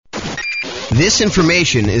This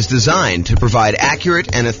information is designed to provide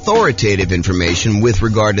accurate and authoritative information with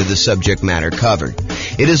regard to the subject matter covered.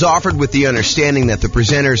 It is offered with the understanding that the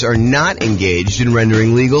presenters are not engaged in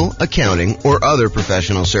rendering legal, accounting, or other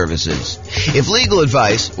professional services. If legal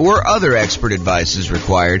advice or other expert advice is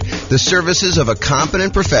required, the services of a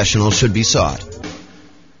competent professional should be sought.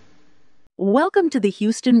 Welcome to the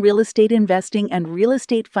Houston Real Estate Investing and Real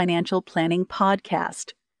Estate Financial Planning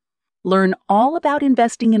Podcast. Learn all about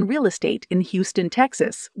investing in real estate in Houston,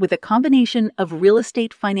 Texas, with a combination of real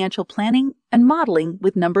estate financial planning and modeling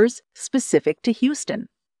with numbers specific to Houston.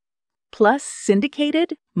 Plus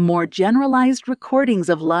syndicated, more generalized recordings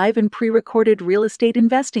of live and pre-recorded real estate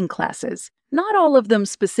investing classes, not all of them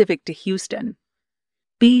specific to Houston.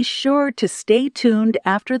 Be sure to stay tuned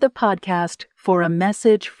after the podcast for a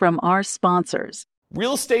message from our sponsors.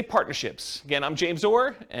 Real estate partnerships. Again, I'm James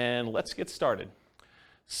Orr, and let's get started.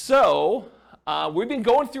 So, we've been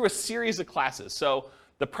going through a series of classes. So,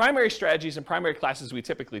 the primary strategies and primary classes we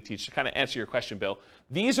typically teach, to kind of answer your question, Bill,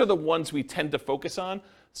 these are the ones we tend to focus on.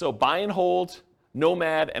 So, buy and hold,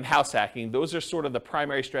 nomad, and house hacking, those are sort of the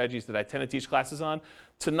primary strategies that I tend to teach classes on.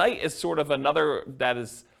 Tonight is sort of another that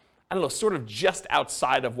is, sort of just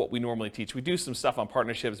outside of what we normally teach. We do some stuff on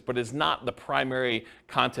partnerships, but it's not the primary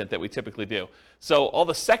content that we typically do. So all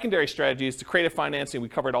the secondary strategies to creative financing, we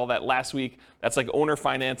covered all that last week. That's like owner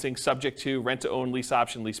financing, subject to, rent to own, lease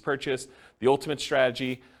option, lease purchase, the ultimate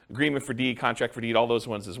strategy, agreement for deed, contract for deed, all those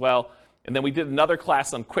ones as well. And then we did another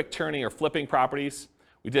class on quick turning or flipping properties.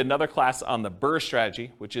 We did another class on the BRRRR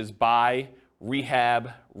strategy, which is buy,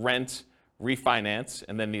 rehab, rent, refinance,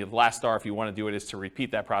 and then the last R, if you want to do it, is to repeat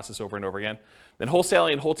that process over and over again. Then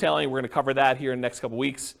wholesaling and wholetailing, we're going to cover that here in the next couple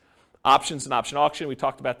weeks. Options and option auction, we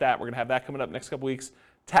talked about that. We're going to have that coming up next couple weeks.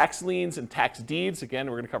 Tax liens and tax deeds, again,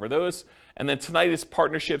 we're going to cover those. And then tonight is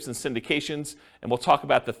partnerships and syndications, and we'll talk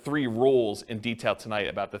about the three roles in detail tonight,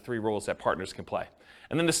 about the three roles that partners can play.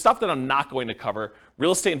 And then the stuff that I'm not going to cover,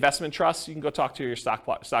 real estate investment trusts, you can go talk to your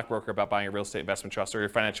stockbroker about buying a real estate investment trust or your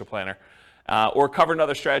financial planner. Or covering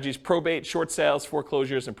other strategies, probate, short sales,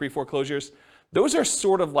 foreclosures, and pre-foreclosures. Those are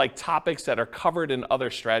sort of like topics that are covered in other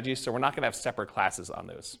strategies, so we're not going to have separate classes on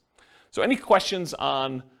those. So any questions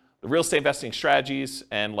on the real estate investing strategies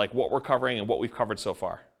and like what we're covering and what we've covered so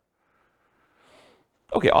far?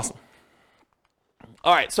 Okay, awesome.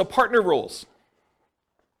 All right, so partner rules.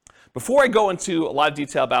 Before I go into a lot of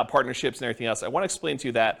detail about partnerships and everything else, I want to explain to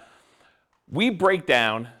you that we break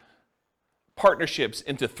down partnerships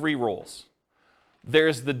into three roles.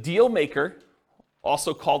 There's the deal maker,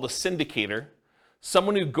 also called a syndicator,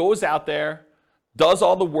 someone who goes out there, does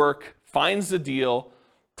all the work, finds the deal,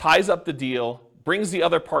 ties up the deal, brings the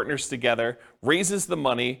other partners together, raises the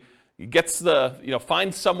money, gets the,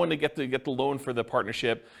 finds someone to get the loan for the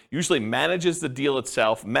partnership, usually manages the deal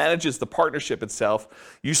itself, manages the partnership itself,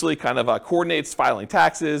 usually kind of coordinates filing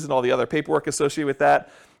taxes and all the other paperwork associated with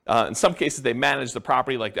that. In some cases, they manage the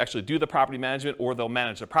property, like actually do the property management, or they'll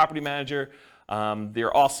manage the property manager.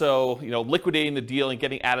 They're also, liquidating the deal and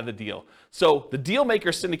getting out of the deal. So the deal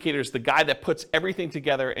maker syndicator is the guy that puts everything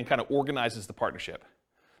together and kind of organizes the partnership.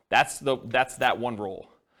 That's that one role.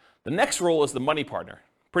 The next role is the money partner.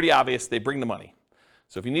 Pretty obvious, they bring the money.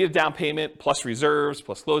 So if you need a down payment, plus reserves,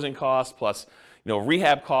 plus closing costs, plus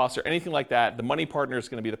rehab costs or anything like that, the money partner is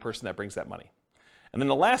going to be the person that brings that money. And then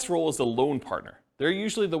the last role is the loan partner. They're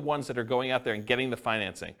usually the ones that are going out there and getting the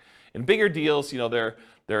financing. In bigger deals,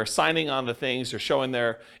 they're signing on the things, they're showing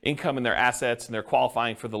their income and their assets, and they're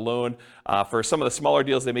qualifying for the loan. For some of the smaller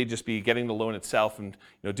deals, they may just be getting the loan itself and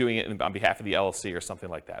doing it on behalf of the LLC or something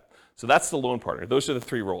like that. So that's the loan partner. Those are the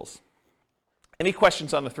three roles. Any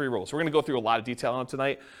questions on the three roles? We're going to go through a lot of detail on them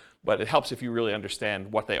tonight, but it helps if you really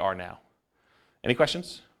understand what they are now. Any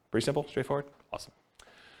questions? Pretty simple, straightforward? Awesome.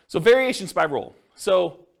 So variations by role.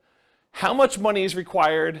 So how much money is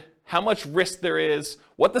required, how much risk there is,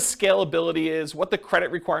 what the scalability is, what the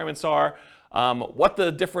credit requirements are, what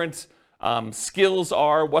the different skills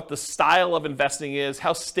are, what the style of investing is,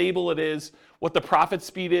 how stable it is, what the profit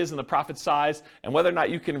speed is and the profit size, and whether or not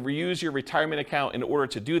you can reuse your retirement account in order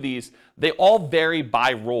to do these, they all vary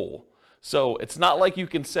by role. So it's not like you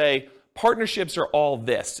can say, partnerships are all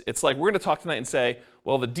this. It's like we're going to talk tonight and say,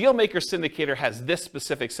 well, the deal maker syndicator has this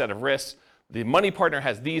specific set of risks, the money partner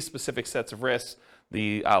has these specific sets of risks,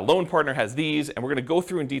 the loan partner has these, and we're going to go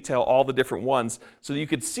through in detail all the different ones so that you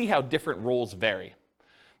can see how different roles vary.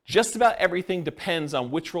 Just about everything depends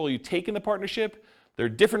on which role you take in the partnership. They're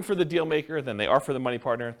different for the deal maker than they are for the money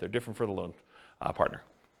partner. They're different for the loan partner.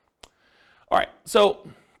 All right, so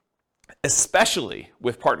especially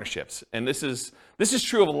with partnerships, and this is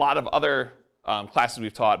true of a lot of other classes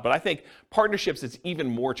we've taught, but I think partnerships is even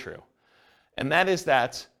more true. And that is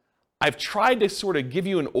that I've tried to sort of give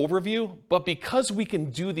you an overview, but because we can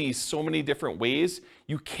do these so many different ways,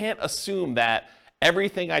 you can't assume that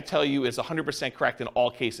everything I tell you is 100% correct in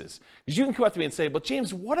all cases. Because you can come up to me and say, but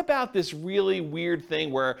James, what about this really weird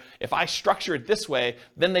thing where if I structure it this way,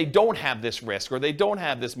 then they don't have this risk, or they don't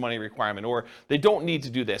have this money requirement, or they don't need to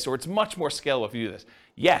do this, or it's much more scalable if you do this.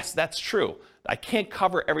 Yes, that's true. I can't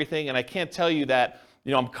cover everything, and I can't tell you that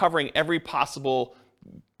I'm covering every possible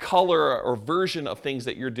color or version of things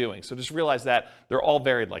that you're doing. So just realize that they're all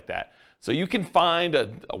varied like that. So you can find a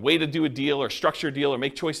way to do a deal or structure a deal or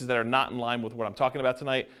make choices that are not in line with what I'm talking about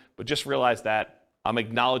tonight, but just realize that I'm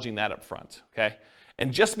acknowledging that up front, okay?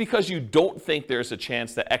 And just because you don't think there's a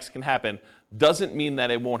chance that X can happen doesn't mean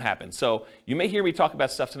that it won't happen. So you may hear me talk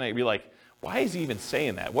about stuff tonight and be like, why is he even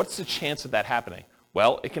saying that? What's the chance of that happening?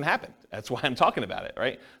 Well, it can happen. That's why I'm talking about it,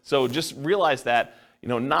 right? So just realize that,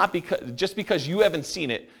 not because, just because you haven't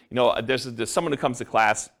seen it, there's someone who comes to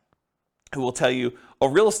class who will tell you,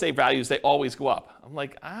 real estate values, they always go up. I'm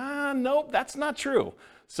like, nope, that's not true.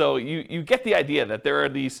 So you get the idea that there are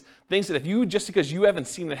these things that just because you haven't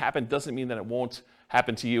seen it happen doesn't mean that it won't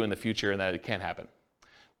happen to you in the future and that it can't happen.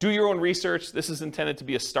 Do your own research. This is intended to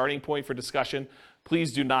be a starting point for discussion.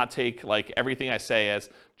 Please do not take everything I say as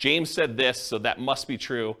James said this, so that must be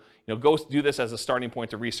true. Go do this as a starting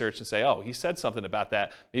point to research and say, he said something about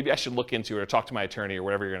that. Maybe I should look into it or talk to my attorney or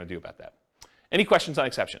whatever you're going to do about that. Any questions on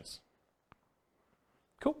exceptions?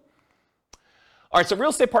 Cool. All right, so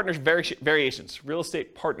real estate partnership variations. Real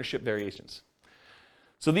estate partnership variations.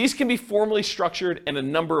 So these can be formally structured in a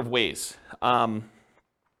number of ways.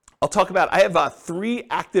 I'll talk about, I have 3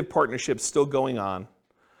 active partnerships still going on.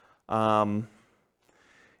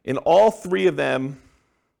 In all 3 of them,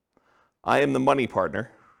 I am the money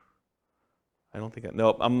partner. I'm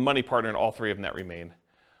a money partner in all 3 of them that remain.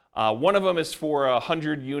 One of them is for a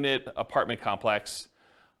 100-unit apartment complex.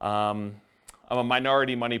 I'm a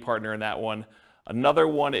minority money partner in that one. Another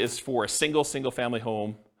one is for a single-family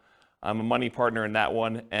home. I'm a money partner in that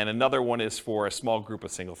one. And another one is for a small group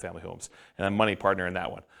of single-family homes. And I'm a money partner in that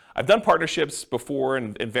one. I've done partnerships before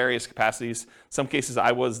in various capacities. Some cases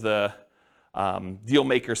I was the deal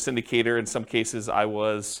maker syndicator. In some cases I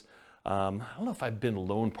was, I don't know if I've been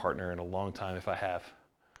loan partner in a long time, if I have.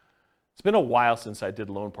 It's been a while since I did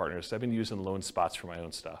loan partners. I've been using loan spots for my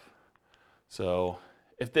own stuff. So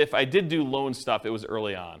if I did do loan stuff, it was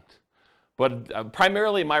early on. But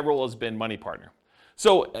primarily my role has been money partner.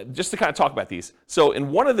 So just to kind of talk about these. So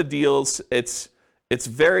in one of the deals, it's a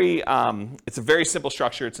very simple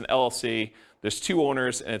structure. It's an LLC. There's 2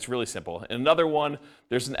 owners, and it's really simple. In another one,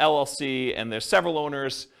 there's an LLC, and there's several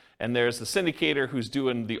owners, and there's the syndicator who's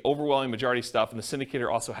doing the overwhelming majority stuff, and the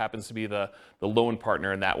syndicator also happens to be the loan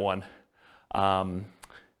partner in that one. And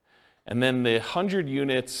then the 100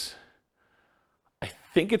 units, I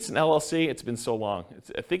think it's an LLC. It's been so long.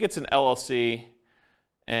 I think it's an LLC,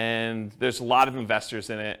 and there's a lot of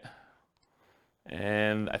investors in it.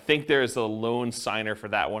 And I think there's a loan signer for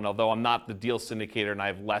that one, although I'm not the deal syndicator and I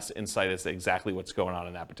have less insight as to exactly what's going on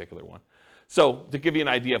in that particular one. So to give you an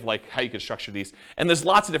idea of how you could structure these, and there's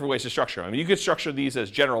lots of different ways to structure them. I mean, you could structure these as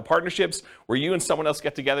general partnerships where you and someone else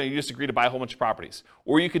get together and you just agree to buy a whole bunch of properties.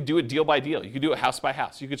 Or you could do it deal by deal. You could do it house by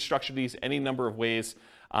house. You could structure these any number of ways.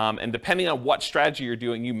 And depending on what strategy you're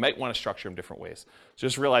doing, you might want to structure them different ways. So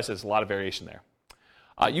just realize there's a lot of variation there.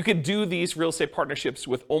 You could do these real estate partnerships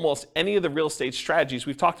with almost any of the real estate strategies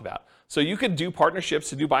we've talked about. So you could do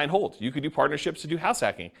partnerships to do buy and hold. You could do partnerships to do house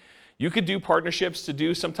hacking. You could do partnerships to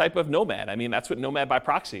do some type of nomad. I mean, that's what nomad by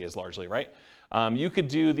proxy is largely, right? You could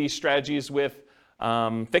do these strategies with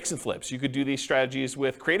fix and flips. You could do these strategies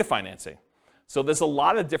with creative financing. So there's a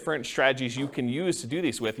lot of different strategies you can use to do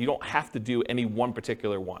these with. You don't have to do any one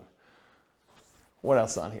particular one. What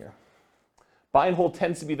else on here? Buy and hold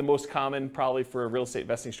tends to be the most common probably for real estate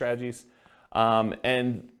investing strategies.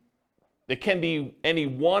 And it can be any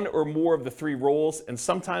one or more of the 3 roles, and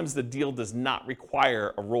sometimes the deal does not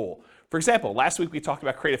require a role. For example, last week we talked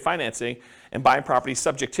about creative financing and buying properties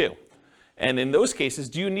subject to. And in those cases,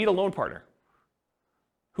 do you need a loan partner?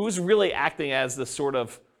 Who's really acting as the sort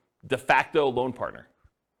of de facto loan partner?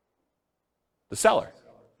 The seller.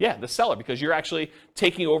 Yeah, the seller, because you're actually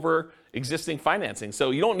taking over existing financing.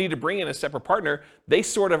 So you don't need to bring in a separate partner. They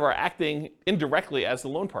sort of are acting indirectly as the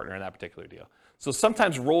loan partner in that particular deal. So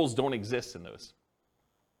sometimes roles don't exist in those.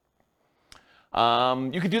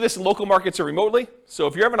 You can do this in local markets or remotely. So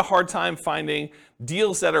if you're having a hard time finding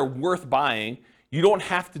deals that are worth buying, you don't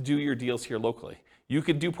have to do your deals here locally. You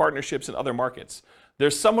could do partnerships in other markets.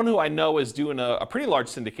 There's someone who I know is doing a pretty large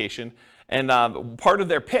syndication, and part of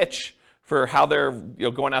their pitch for how they're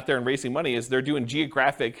going out there and raising money is they're doing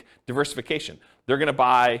geographic diversification. They're going to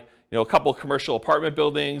buy a couple of commercial apartment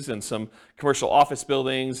buildings and some commercial office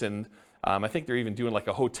buildings, and I think they're even doing like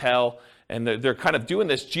a hotel, and they're kind of doing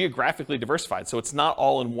this geographically diversified, so it's not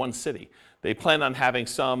all in one city. They plan on having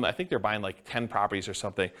some, I think they're buying like 10 properties or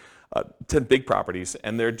something, 10 big properties,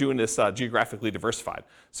 and they're doing this geographically diversified.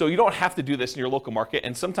 So you don't have to do this in your local market,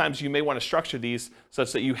 and sometimes you may want to structure these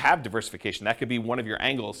such that you have diversification. That could be one of your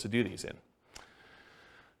angles to do these in.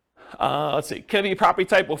 Let's see, can it be a property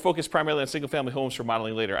type? We'll focus primarily on single-family homes for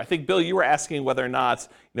modeling later. I think, Bill, you were asking whether or not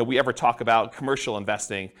we ever talk about commercial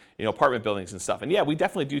investing, apartment buildings and stuff. And yeah, we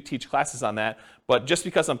definitely do teach classes on that. But just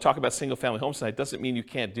because I'm talking about single-family homes tonight doesn't mean you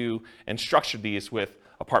can't do and structure these with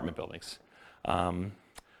apartment buildings.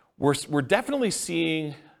 We're definitely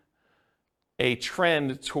seeing a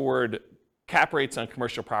trend toward cap rates on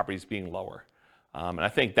commercial properties being lower. And I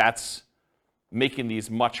think that's making these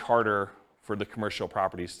much harder for the commercial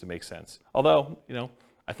properties to make sense. Although,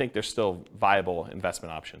 I think they're still viable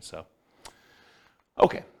investment options. So,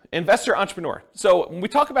 okay, investor entrepreneur. So when we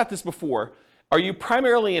talk about this before, are you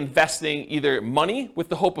primarily investing either money with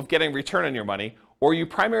the hope of getting a return on your money, or are you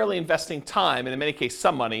primarily investing time, and in many cases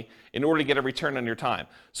some money, in order to get a return on your time?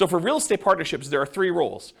 So for real estate partnerships, there are 3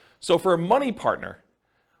 roles. So for a money partner,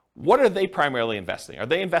 what are they primarily investing? Are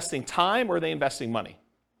they investing time or are they investing money?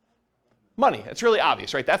 Money. It's really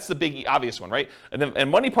obvious, right? That's the big obvious one, right? And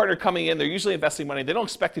money partner coming in, they're usually investing money. They don't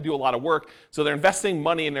expect to do a lot of work, so they're investing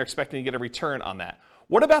money and they're expecting to get a return on that.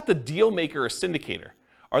 What about the deal maker or syndicator?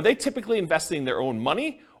 Are they typically investing their own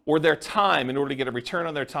money or their time in order to get a return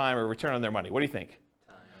on their time or a return on their money? What do you think?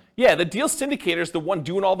 Time. Yeah, the deal syndicator is the one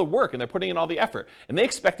doing all the work and they're putting in all the effort. And they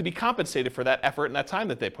expect to be compensated for that effort and that time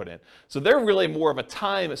that they put in. So they're really more of a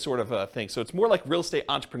time sort of a thing. So it's more like real estate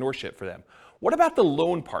entrepreneurship for them. What about the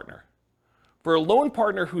loan partner? For a loan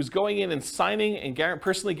partner who's going in and signing and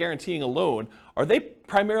personally guaranteeing a loan, are they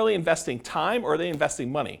primarily investing time or are they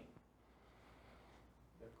investing money?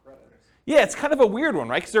 Yeah, it's kind of a weird one,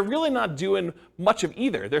 right? Because they're really not doing much of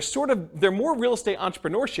either. They're more real estate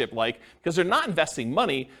entrepreneurship-like because they're not investing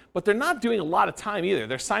money, but they're not doing a lot of time either.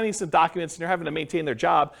 They're signing some documents and they're having to maintain their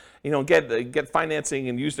job, get financing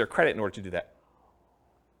and use their credit in order to do that.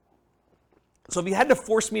 So if you had to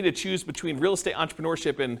force me to choose between real estate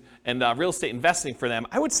entrepreneurship and real estate investing for them,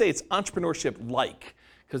 I would say it's entrepreneurship-like,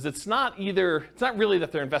 because it's not really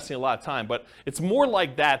that they're investing a lot of time, but it's more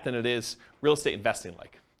like that than it is real estate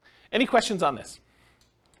investing-like. Any questions on this?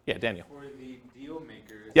 Yeah, Daniel. For the deal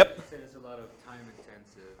makers, yep. You said it's a lot of time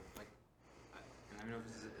intensive. And I don't know if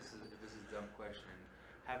this is a dumb question.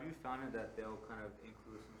 Have you found that they'll kind of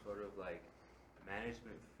include some sort of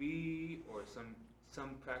management fee or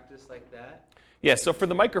some practice like that? Yeah, so for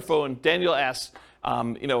the microphone, Daniel asks,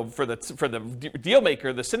 for the deal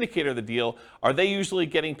maker, the syndicator of the deal, are they usually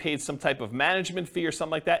getting paid some type of management fee or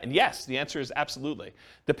something like that? And yes, the answer is absolutely.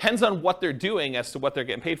 Depends on what they're doing as to what they're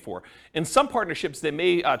getting paid for. In some partnerships, they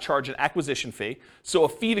may charge an acquisition fee, so a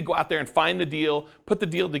fee to go out there and find the deal, put the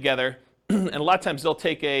deal together, and a lot of times they'll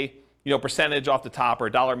take a percentage off the top or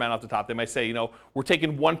a dollar amount off the top. They might say, we're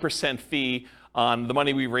taking 1% fee on the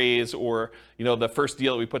money we raise, or the first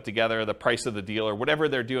deal that we put together, the price of the deal, or whatever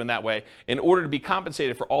they're doing that way, in order to be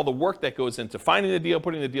compensated for all the work that goes into finding the deal,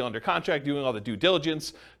 putting the deal under contract, doing all the due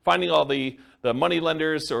diligence, finding all the money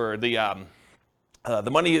lenders or the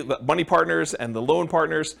money partners and the loan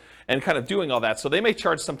partners, and kind of doing all that. So they may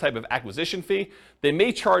charge some type of acquisition fee. They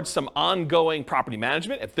may charge some ongoing property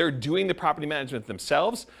management. If they're doing the property management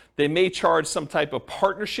themselves, they may charge some type of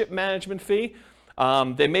partnership management fee.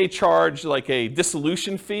 They may charge like a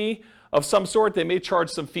dissolution fee of some sort. They may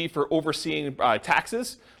charge some fee for overseeing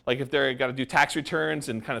taxes, like if they're got to do tax returns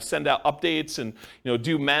and kind of send out updates and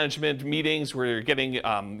do management meetings where you're getting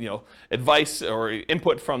advice or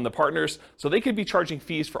input from the partners. So they could be charging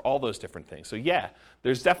fees for all those different things. So yeah,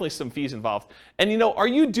 there's definitely some fees involved. And are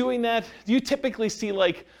you doing that? Do you typically see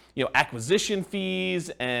acquisition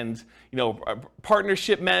fees and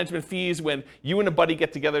partnership management fees when you and a buddy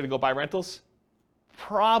get together to go buy rentals?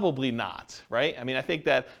 Probably not, right? I mean, I think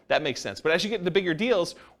that makes sense. But as you get into bigger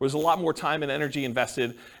deals, where there's a lot more time and energy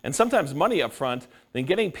invested, and sometimes money up front, then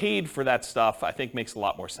getting paid for that stuff, I think, makes a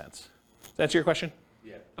lot more sense. Does that answer your question?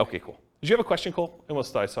 Yeah. Okay, cool. Did you have a question, Cole?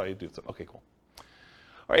 I saw you do something. Okay, cool. All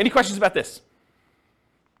right, any questions about this?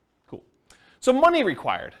 Cool. So money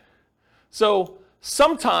required. So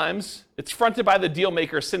sometimes it's fronted by the deal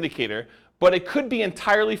maker or syndicator, but it could be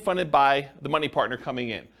entirely funded by the money partner coming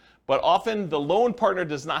in. But often the loan partner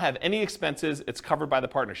does not have any expenses. It's covered by the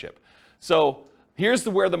partnership. So Here's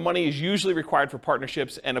where the money is usually required for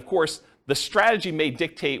partnerships, and of course, the strategy may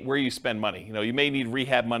dictate where you spend money. You may need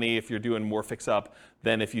rehab money if you're doing more fix-up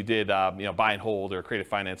than if you did buy and hold or creative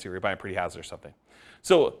financing or you're buying pretty houses or something.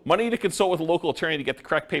 So money to consult with a local attorney to get the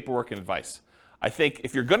correct paperwork and advice. I think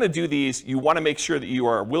if you're going to do these, you want to make sure that you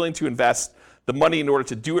are willing to invest the money in order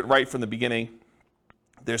to do it right from the beginning.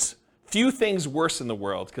 There's few things worse in the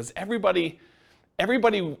world because everybody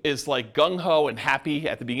is like gung-ho and happy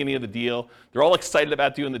at the beginning of the deal. They're all excited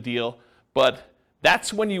about doing the deal, but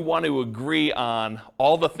that's when you want to agree on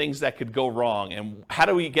all the things that could go wrong and how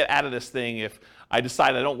do we get out of this thing if I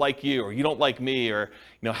decide I don't like you or you don't like me, or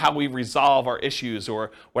how we resolve our issues,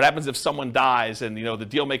 or what happens if someone dies and the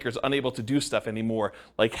deal maker is unable to do stuff anymore.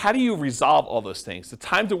 Like, how do you resolve all those things? The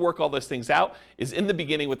time to work all those things out is in the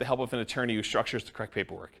beginning with the help of an attorney who structures the correct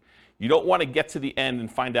paperwork. You don't want to get to the end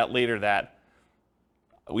and find out later that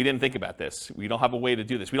we didn't think about this. We don't have a way to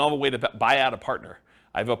do this. We don't have a way to buy out a partner.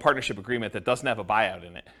 I have a partnership agreement that doesn't have a buyout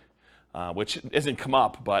in it, which isn't come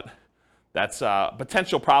up, but that's a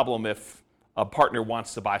potential problem if a partner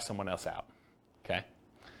wants to buy someone else out, okay?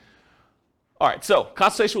 All right, so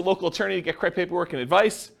consultation with local attorney to get correct paperwork and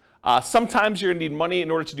advice. Sometimes you're gonna need money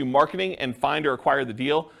in order to do marketing and find or acquire the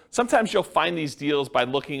deal. Sometimes you'll find these deals by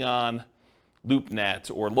looking on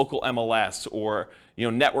LoopNet or local MLS or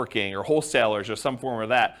networking or wholesalers or some form of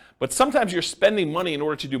that. But sometimes you're spending money in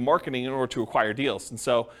order to do marketing in order to acquire deals. And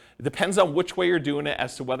so it depends on which way you're doing it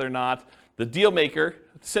as to whether or not the deal maker,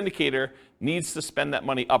 the syndicator, needs to spend that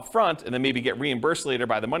money up front and then maybe get reimbursed later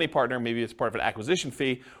by the money partner. Maybe it's part of an acquisition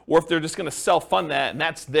fee, or if they're just going to self-fund that and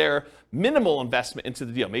that's their minimal investment into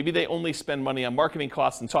the deal. Maybe they only spend money on marketing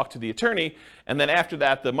costs and talk to the attorney, and then after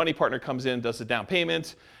that, the money partner comes in, does the down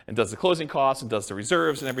payment, and does the closing costs, and does the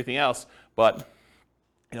reserves and everything else. But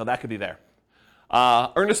that could be there.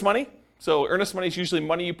 Earnest money. So earnest money is usually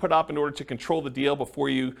money you put up in order to control the deal before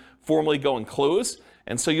you formally go and close.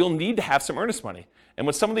 And so you'll need to have some earnest money. And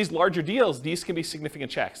with some of these larger deals, these can be significant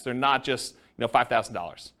checks. They're not just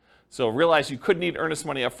 $5,000. So realize you could need earnest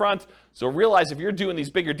money up front. So realize if you're doing these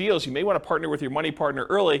bigger deals, you may want to partner with your money partner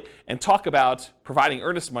early and talk about providing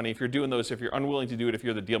earnest money if you're doing those, if you're unwilling to do it, if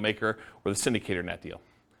you're the deal maker or the syndicator in that deal.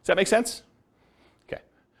 Does that make sense? Okay.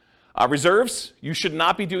 Reserves. You should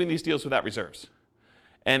not be doing these deals without reserves.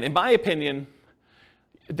 And in my opinion,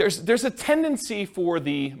 there's a tendency for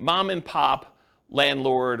the mom and pop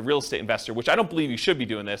landlord real estate investor, which I don't believe you should be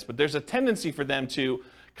doing this, but there's a tendency for them to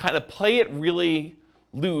kind of play it really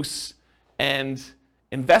loose and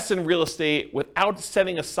invest in real estate without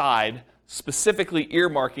setting aside, specifically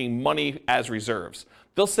earmarking money as reserves.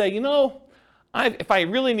 They'll say, if I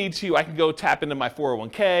really need to, I can go tap into my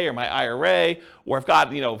 401k or my IRA, or I've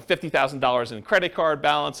got $50,000 in credit card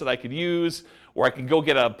balance that I could use, or I can go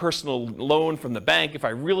get a personal loan from the bank if I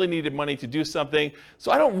really needed money to do something. So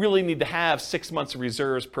I don't really need to have 6 months of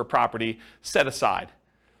reserves per property set aside.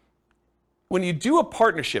 When you do a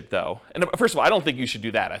partnership, though, and first of all, I don't think you should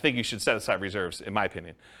do that. I think you should set aside reserves, in my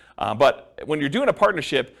opinion. But when you're doing a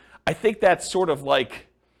partnership, I think that's sort of like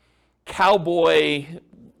cowboy,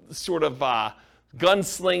 sort of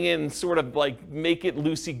gunslinging, sort of like make it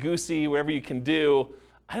loosey-goosey, whatever you can do.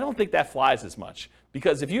 I don't think that flies as much.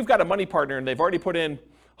 Because if you've got a money partner and they've already put in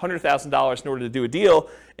 $100,000 in order to do a deal,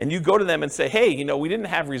 and you go to them and say, hey, we didn't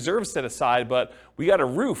have reserves set aside, but we got a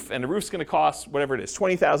roof, and the roof's going to cost whatever it is,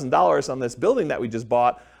 $20,000 on this building that we just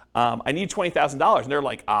bought. I need $20,000. And they're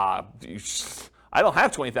like, I don't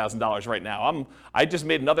have $20,000 right now. I just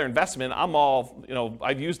made another investment.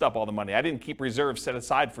 I've used up all the money. I didn't keep reserves set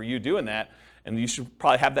aside for you doing that. And you should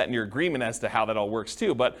probably have that in your agreement as to how that all works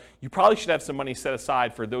too. But you probably should have some money set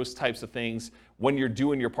aside for those types of things when you're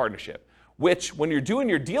doing your partnership. Which, when you're doing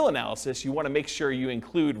your deal analysis, you want to make sure you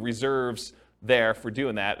include reserves there for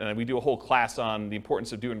doing that. And we do a whole class on the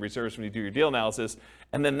importance of doing reserves when you do your deal analysis.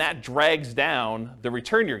 And then that drags down the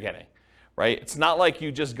return you're getting, right? It's not like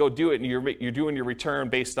you just go do it and you're doing your return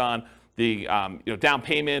based on the down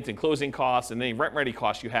payment and closing costs and any rent-ready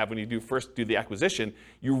costs you have when you first do the acquisition.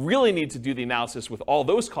 You really need to do the analysis with all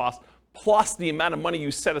those costs plus the amount of money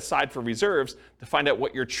you set aside for reserves to find out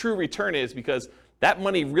what your true return is, because that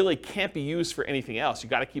money really can't be used for anything else. You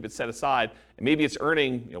got to keep it set aside, and maybe it's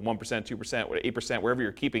earning 1%, 2%, 8%, wherever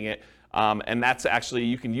you're keeping it, and that's actually,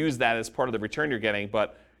 you can use that as part of the return you're getting,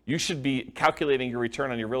 but you should be calculating your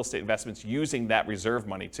return on your real estate investments using that reserve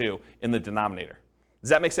money too in the denominator. Does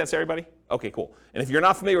that make sense to everybody? Okay, cool. And if you're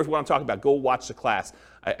not familiar with what I'm talking about, go watch the class.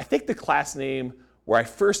 I think the class name where I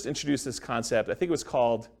first introduced this concept, I think it was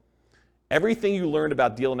called Everything You Learned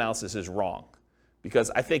About Deal Analysis is Wrong. Because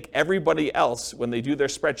I think everybody else, when they do their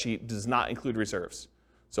spreadsheet, does not include reserves.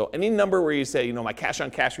 So any number where you say, my cash on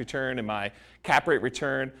cash return and my cap rate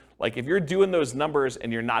return, like if you're doing those numbers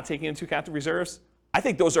and you're not taking into account the reserves, I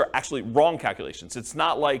think those are actually wrong calculations. It's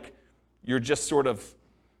not like you're just sort of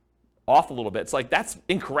off a little bit. It's like that's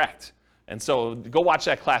incorrect. And so go watch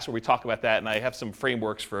that class where we talk about that, and I have some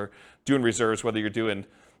frameworks for doing reserves, whether you're doing,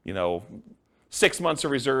 6 months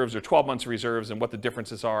of reserves or 12 months of reserves, and what the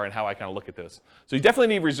differences are and how I kind of look at those. So you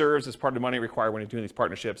definitely need reserves as part of the money required when you're doing these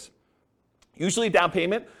partnerships. Usually down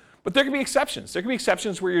payment, but there can be exceptions. There can be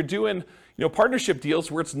exceptions where you're doing, partnership deals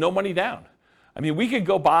where it's no money down. I mean, we could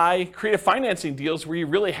go buy creative financing deals where you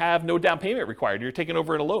really have no down payment required. You're taking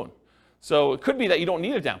over in a loan. So it could be that you don't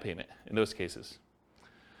need a down payment in those cases.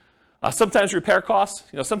 Sometimes repair costs.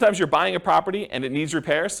 Sometimes you're buying a property and it needs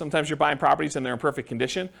repairs. Sometimes you're buying properties and they're in perfect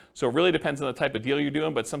condition. So it really depends on the type of deal you're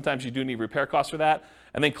doing, but sometimes you do need repair costs for that.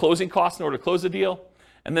 And then closing costs in order to close the deal.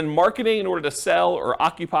 And then marketing in order to sell or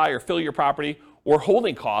occupy or fill your property, or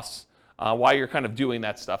holding costs while you're kind of doing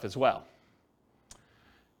that stuff as well.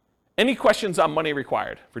 Any questions on money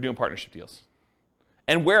required for doing partnership deals?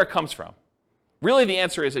 And where it comes from? Really the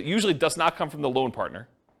answer is it usually does not come from the loan partner,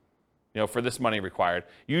 for this money required.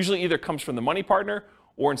 Usually either comes from the money partner,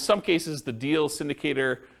 or in some cases the deal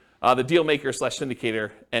syndicator, the deal maker /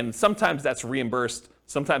 syndicator, and sometimes that's reimbursed,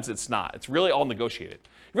 sometimes it's not. It's really all negotiated.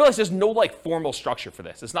 You realize there's no formal structure for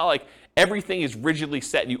this. It's not like everything is rigidly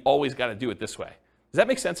set and you always got to do it this way. Does that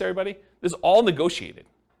make sense, everybody? This is all negotiated.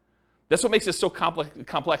 That's what makes it so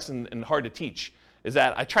complex and hard to teach, is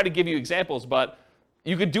that I try to give you examples, but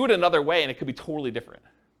you could do it another way and it could be totally different.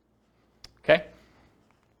 Okay?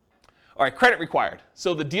 All right, credit required.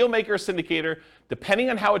 So the deal maker or syndicator, depending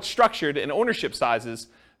on how it's structured and ownership sizes,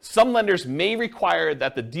 some lenders may require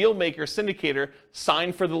that the deal maker syndicator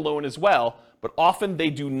sign for the loan as well, but often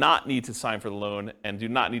they do not need to sign for the loan and do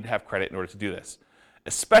not need to have credit in order to do this,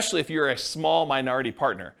 especially if you're a small minority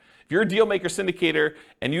partner. If you're a deal maker syndicator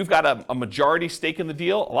and you've got a majority stake in the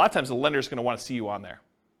deal, a lot of times the lender is going to want to see you on there,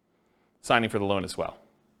 signing for the loan as well.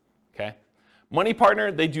 Okay? Money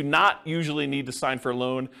partner, they do not usually need to sign for a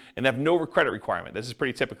loan and have no credit requirement. This is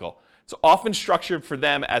pretty typical. It's often structured for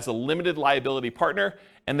them as a limited liability partner,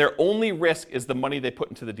 and their only risk is the money they put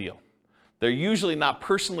into the deal. They're usually not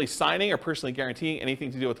personally signing or personally guaranteeing anything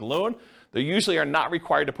to do with the loan. They usually are not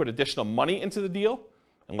required to put additional money into the deal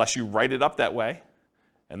unless you write it up that way.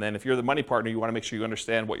 And then if you're the money partner, you want to make sure you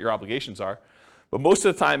understand what your obligations are. But most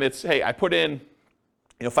of the time it's, hey, I put in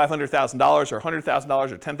 $500,000 or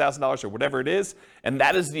 $100,000 or $10,000 or whatever it is, and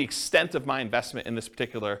that is the extent of my investment in this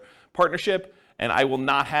particular partnership, and I will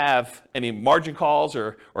not have any margin calls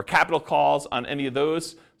or capital calls on any of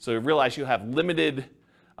those. So realize you have limited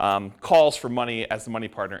calls for money as the money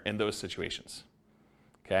partner in those situations.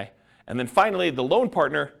 Okay? And then finally, the loan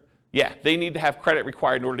partner, they need to have credit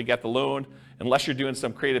required in order to get the loan, unless you're doing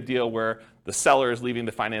some creative deal where the seller is leaving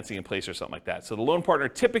the financing in place or something like that. So the loan partner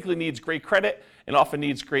typically needs great credit and often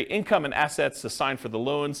needs great income and assets to sign for the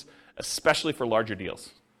loans, especially for larger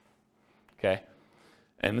deals. Okay?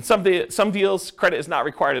 And in some deals, credit is not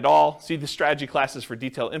required at all. See the strategy classes for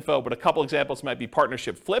detailed info, but a couple examples might be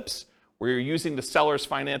partnership flips, where you're using the seller's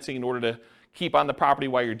financing in order to keep on the property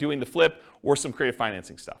while you're doing the flip, or some creative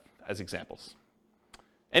financing stuff as examples.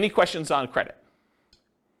 Any questions on credit?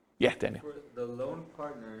 Yeah, Daniel. For the loan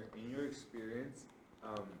partner, in your experience,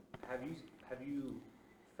 have you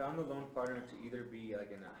found the loan partner to either be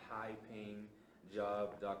like in a high-paying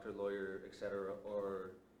job, doctor, lawyer, etc.,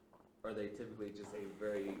 or are they typically just a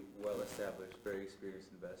very well-established, very experienced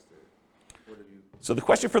investor? What have you? So the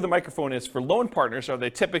question for the microphone is, for loan partners, are they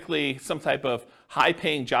typically some type of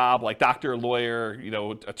high-paying job, like doctor, lawyer,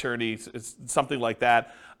 attorney, something like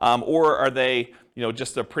that, or are they,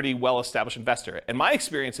 just a pretty well-established investor? And my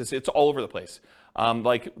experience is it's all over the place.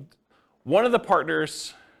 Like one of the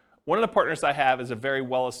partners I have is a very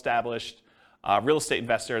well-established real estate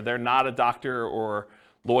investor. They're not a doctor or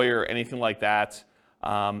lawyer or anything like that.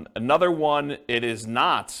 Another one, it is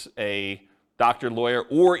not a doctor, lawyer,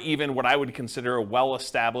 or even what I would consider a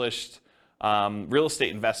well-established real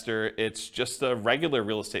estate investor. It's just a regular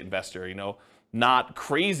real estate investor, not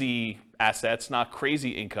crazy assets, not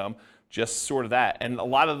crazy income, just sort of that. And a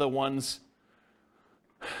lot of the ones,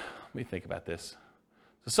 let me think about this.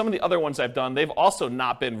 So some of the other ones I've done, they've also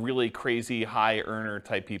not been really crazy high earner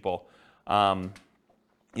type people.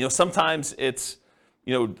 Sometimes it's,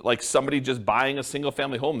 like somebody just buying a single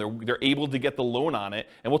family home. They're able to get the loan on it.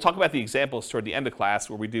 And we'll talk about the examples toward the end of class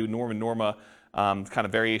where we do Norm and Norma kind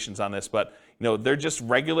of variations on this. But, they're just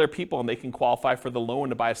regular people and they can qualify for the loan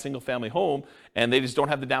to buy a single family home, and they just don't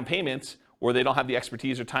have the down payments, or they don't have the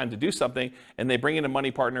expertise or time to do something, and they bring in a money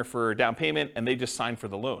partner for down payment and they just sign for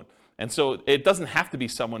the loan. And so it doesn't have to be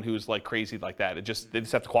someone who's like crazy like that. They just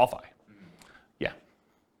have to qualify. Yeah.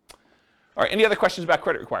 All right, any other questions about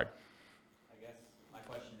credit required? I guess my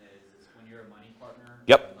question is when you're a money partner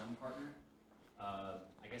Yep. or a loan partner,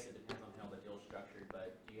 I guess it depends on how the deal's structured,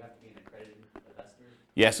 but do you have to be an accredited investor?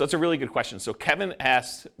 Yeah, so that's a really good question. So Kevin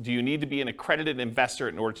asked, do you need to be an accredited investor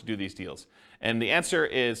in order to do these deals? And the answer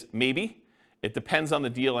is maybe. It depends on the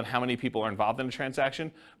deal and how many people are involved in the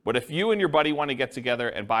transaction. But if you and your buddy want to get together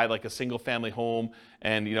and buy like a single family home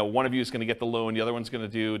and one of you is going to get the loan, the other one's going to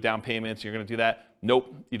do down payments, you're going to do that,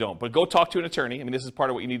 nope, you don't. But go talk to an attorney. I mean, this is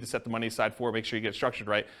part of what you need to set the money aside for, make sure you get it structured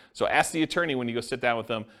right. So ask the attorney when you go sit down with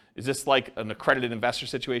them, is this like an accredited investor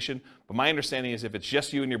situation? But my understanding is if it's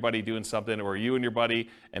just you and your buddy doing something, or you and your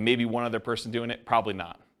buddy and maybe one other person doing it, probably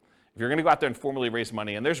not. If you're going to go out there and formally raise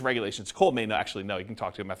money, and there's regulations, Cole may actually know, you can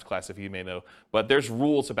talk to him after class if he may know, but there's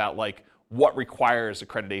rules about like what requires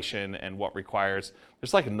accreditation and what requires,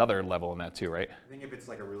 there's like another level in that too, right? I think if it's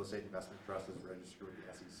like a real estate investment trust that's registered with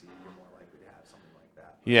the SEC, you're more likely to have something like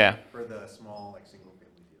that. Yeah. For the small, like single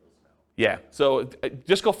family deals, no. Yeah, so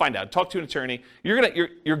just go find out. Talk to an attorney.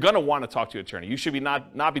 You're gonna want to talk to an attorney. You should be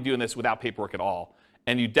not be doing this without paperwork at all.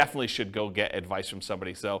 And you definitely should go get advice from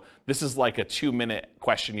somebody. So this is like a 2-minute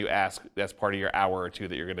question you ask that's part of your hour or two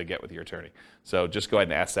that you're going to get with your attorney. So just go ahead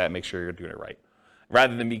and ask that and make sure you're doing it right,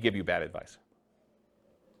 rather than me give you bad advice.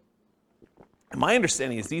 My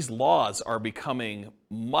understanding is these laws are becoming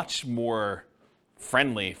much more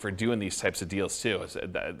friendly for doing these types of deals too.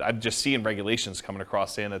 I'm just seeing regulations coming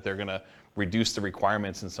across saying that they're going to reduce the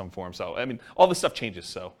requirements in some form. So, I mean, all this stuff changes.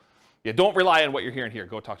 So, yeah, don't rely on what you're hearing here.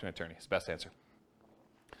 Go talk to an attorney. It's the best answer.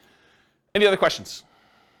 Any other questions?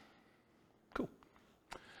 Cool.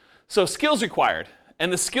 So skills required.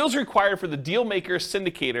 And the skills required for the deal maker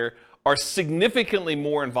syndicator are significantly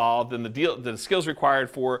more involved than the skills required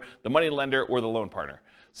for the money lender or the loan partner.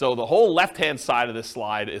 So the whole left-hand side of this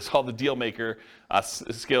slide is all the deal maker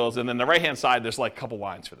skills, and then the right-hand side, there's like a couple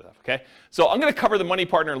lines for that, okay? So I'm gonna cover the money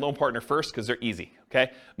partner and loan partner first because they're easy,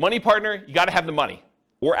 okay? Money partner, you gotta have the money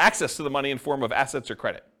or access to the money in form of assets or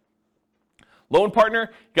credit. Loan partner,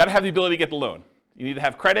 you got to have the ability to get the loan. You need to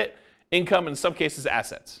have credit, income, and in some cases,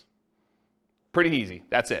 assets. Pretty easy.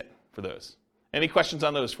 That's it for those. Any questions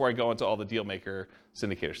on those before I go into all the deal maker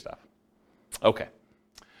syndicator stuff? Okay.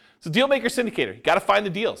 So deal maker syndicator, you got to find the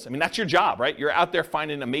deals. I mean, that's your job, right? You're out there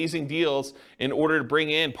finding amazing deals in order to bring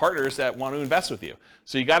in partners that want to invest with you.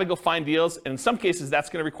 So you got to go find deals, and in some cases, that's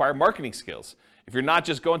going to require marketing skills. If you're not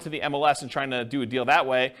just going to the MLS and trying to do a deal that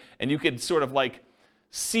way, and you could sort of like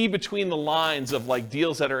see between the lines of like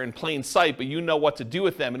deals that are in plain sight, but you know what to do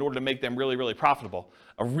with them in order to make them really, really profitable.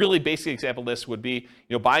 A really basic example of this would be,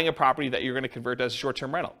 buying a property that you're going to convert as a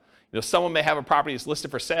short-term rental. Someone may have a property that's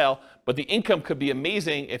listed for sale, but the income could be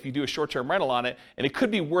amazing if you do a short-term rental on it, and it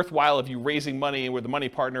could be worthwhile if you're raising money with a money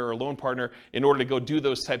partner or a loan partner in order to go do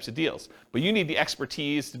those types of deals. But you need the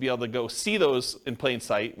expertise to be able to go see those in plain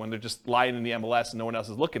sight when they're just lying in the MLS and no one else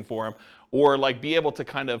is looking for them, or like be able to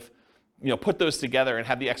kind of put those together and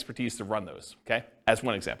have the expertise to run those, okay? As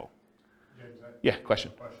one example. James, Yeah,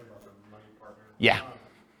 question. Question about the money partner. Yeah.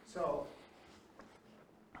 So,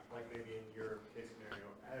 like maybe in your case scenario,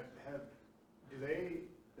 do they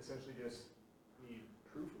essentially just need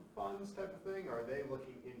proof of funds type of thing, or are they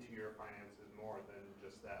looking into your finances more than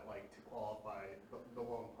just that, like to qualify, the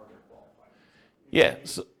loan partner qualify? Yeah,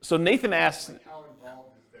 so Nathan asked, Like how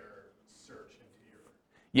involved is their search into your...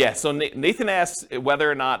 yeah, so Nathan asked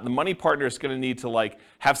whether or not the money partner is going to need to like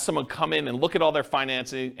have someone come in and look at all their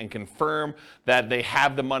financing and confirm that they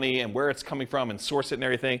have the money and where it's coming from and source it and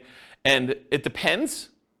everything. And it depends.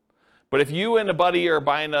 But if you and a buddy are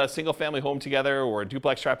buying a single family home together or a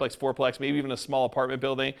duplex, triplex, fourplex, maybe even a small apartment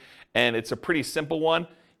building, and it's a pretty simple one,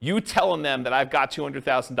 you telling them that I've got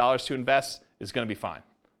 $200,000 to invest is going to be fine.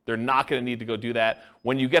 They're not going to need to go do that.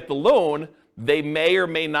 When you get the loan, they may or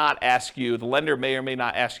may not ask you, the lender may or may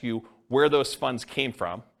not ask you where those funds came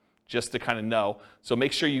from, just to kind of know. So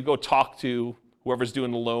make sure you go talk to whoever's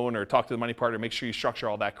doing the loan or talk to the money partner, make sure you structure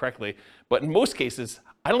all that correctly. But in most cases,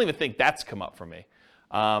 I don't even think that's come up for me.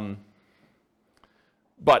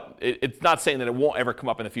 But it's not saying that it won't ever come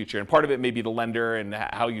up in the future. And part of it may be the lender and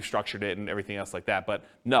how you structured it and everything else like that. But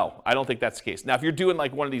no, I don't think that's the case. Now, if you're doing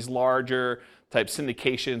like one of these larger type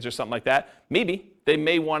syndications or something like that, maybe they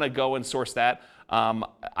may want to go and source that.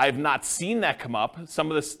 I've not seen that come up.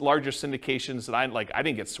 Some of the larger syndications that I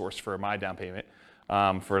didn't get sourced for my down payment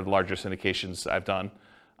for the larger syndications I've done.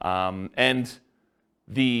 And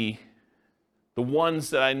the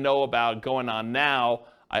ones that I know about going on now,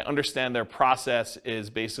 I understand their process is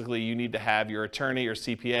basically you need to have your attorney or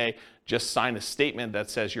CPA just sign a statement that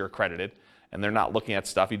says you're accredited. and they're not looking at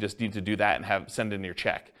stuff. You just need to do that and send in your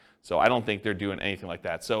check. So I don't think they're doing anything like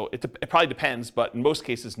that. So it probably depends, but in most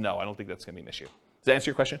cases, no, I don't think that's going to be an issue. Does that answer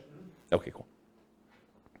your question? Okay, cool.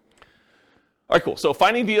 All right, cool. So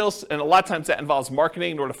finding deals, and a lot of times that involves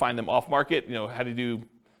marketing in order to find them off market, how to do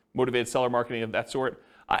motivated seller marketing of that sort.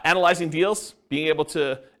 Analyzing deals, being able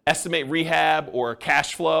to estimate rehab or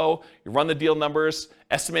cash flow, you run the deal numbers,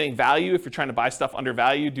 estimating value if you're trying to buy stuff under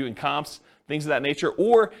value, doing comps, things of that nature.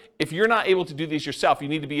 Or if you're not able to do these yourself, you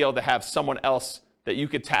need to be able to have someone else that you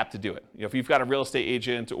could tap to do it. If you've got a real estate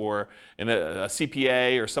agent or a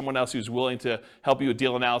CPA or someone else who's willing to help you with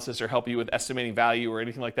deal analysis or help you with estimating value or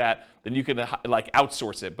anything like that, then you can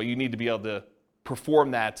outsource it. But you need to be able to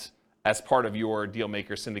perform that as part of your deal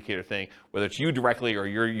maker syndicator thing, whether it's you directly or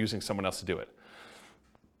you're using someone else to do it.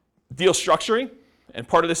 Deal structuring, and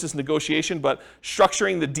part of this is negotiation, but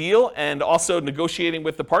structuring the deal and also negotiating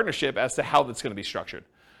with the partnership as to how that's going to be structured.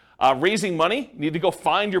 Raising money, you need to go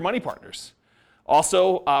find your money partners.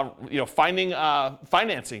 Also, finding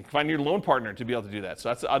financing, finding your loan partner to be able to do that. So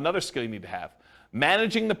that's another skill you need to have.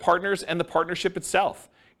 Managing the partners and the partnership itself.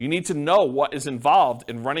 You need to know what is involved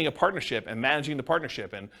in running a partnership and managing the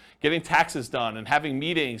partnership and getting taxes done and having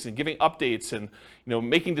meetings and giving updates and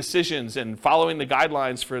making decisions and following the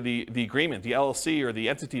guidelines for the agreement, the LLC or the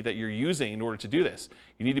entity that you're using in order to do this.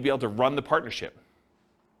 You need to be able to run the partnership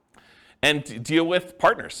and deal with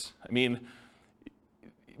partners. I mean,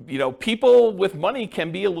 people with money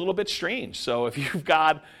can be a little bit strange. So if you've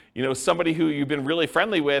got somebody who you've been really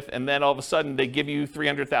friendly with and then all of a sudden they give you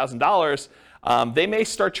 $300,000, they may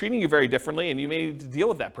start treating you very differently, and you may need to deal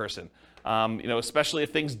with that person. Especially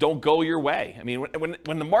if things don't go your way. I mean,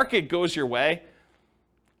 when the market goes your way,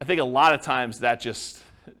 I think a lot of times that just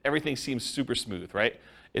everything seems super smooth, right?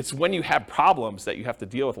 It's when you have problems that you have to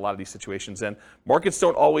deal with a lot of these situations, and markets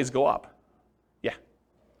don't always go up. Yeah.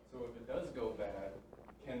 So if it does go bad,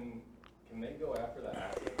 can they go after the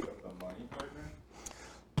assets of the money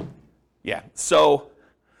partner? Yeah. So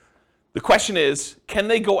the question is, can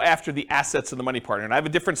they go after the assets of the money partner? And I have a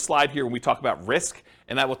different slide here when we talk about risk,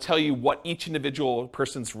 and I will tell you what each individual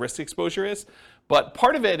person's risk exposure is. But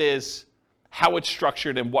part of it is how it's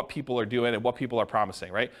structured and what people are doing and what people are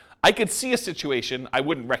promising, right? I could see a situation, I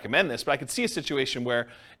wouldn't recommend this, but I could see a situation where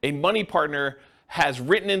a money partner has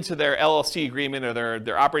written into their LLC agreement or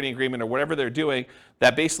their operating agreement or whatever they're doing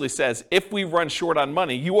that basically says, if we run short on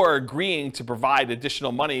money, you are agreeing to provide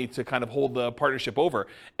additional money to kind of hold the partnership over.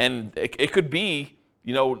 And it could be,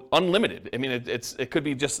 unlimited. I mean, it could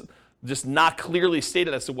be just not clearly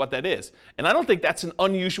stated as to what that is. And I don't think that's an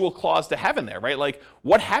unusual clause to have in there, right? Like,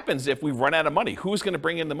 what happens if we run out of money? Who's going to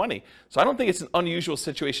bring in the money? So I don't think it's an unusual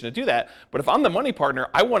situation to do that. But if I'm the money partner,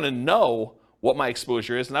 I want to know what my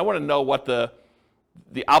exposure is, and I want to know what the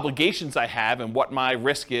obligations I have and what my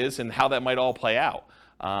risk is and how that might all play out.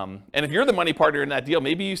 And if you're the money partner in that deal,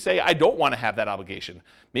 maybe you say, I don't want to have that obligation.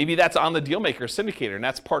 Maybe that's on the deal maker syndicator, and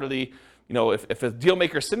that's part of the, if a deal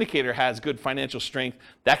maker syndicator has good financial strength,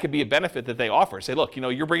 that could be a benefit that they offer. Say, look,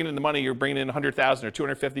 you're bringing in the money, you're bringing in $100,000 or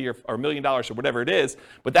 $250,000 or $1 million or whatever it is,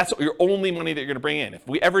 but that's your only money that you're going to bring in. If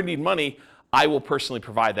we ever need money, I will personally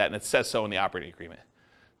provide that, and it says so in the operating agreement.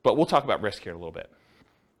 But we'll talk about risk here in a little bit.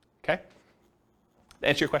 Okay?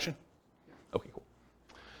 Answer your question? Okay, cool.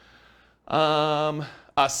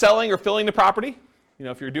 Selling or filling the property,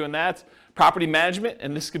 if you're doing that. Property management,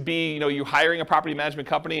 and this could be, you hiring a property management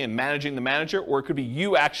company and managing the manager, or it could be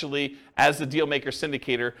you actually, as the deal maker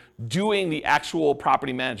syndicator, doing the actual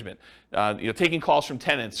property management. Taking calls from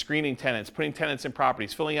tenants, screening tenants, putting tenants in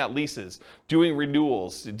properties, filling out leases, doing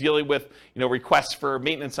renewals, dealing with, requests for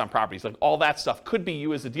maintenance on properties. Like all that stuff could be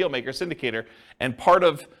you as the deal maker syndicator, and part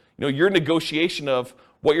of your negotiation of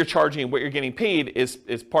what you're charging and what you're getting paid is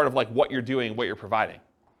part of like what you're doing, what you're providing.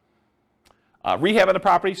 Rehab of the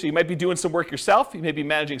property, so you might be doing some work yourself, you may be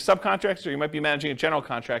managing subcontractors, or you might be managing a general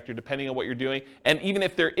contractor, depending on what you're doing, and even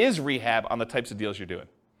if there is rehab on the types of deals you're doing.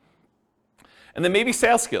 And then maybe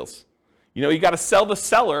sales skills. You got to sell the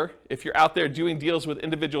seller if you're out there doing deals with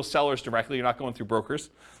individual sellers directly, you're not going through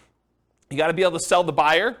brokers. You got to be able to sell the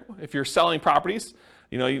buyer if you're selling properties.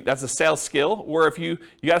 That's a sales skill. Or if you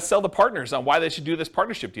got to sell the partners on why they should do this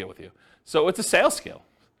partnership deal with you. So it's a sales skill.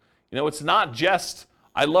 It's not just,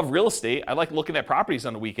 I love real estate, I like looking at properties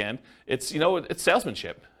on the weekend. It's, it's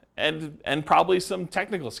salesmanship and probably some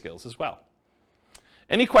technical skills as well.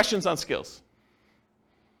 Any questions on skills?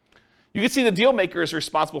 You can see the deal maker is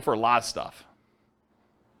responsible for a lot of stuff.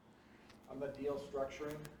 On the deal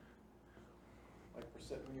structuring, like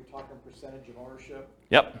when you're talking percentage of ownership.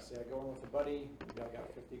 Yep. Say I go in with a buddy, the guy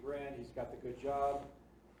got 50 grand, he's got the good job.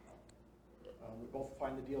 We both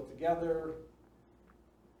find the deal together.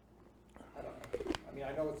 I don't know. I mean,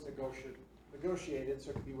 I know it's negotiated, so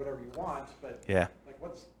it can be whatever you want, but Yeah. like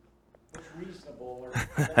what's reasonable? Or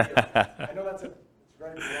I know it's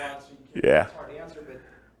very broad, so you can't, it's hard to answer, but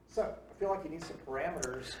I feel like you need some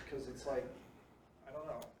parameters because it's like, I don't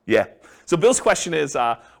know. Yeah. So Bill's question is,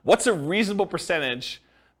 what's a reasonable percentage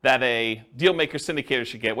that a deal maker syndicator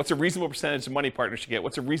should get? What's a reasonable percentage the money partner should get?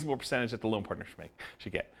 What's a reasonable percentage that the loan partner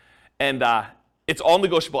should get? And it's all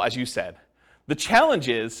negotiable, as you said. The challenge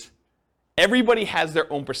is everybody has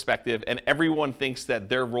their own perspective, and everyone thinks that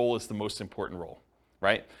their role is the most important role,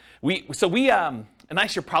 right? And I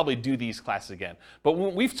should probably do these classes again. But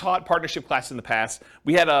when we've taught partnership classes in the past,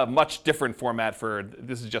 we had a much different format for,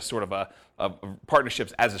 this is just sort of a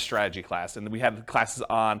partnerships as a strategy class. And we had classes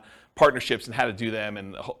on partnerships and how to do them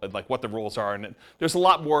and like what the roles are. And there's a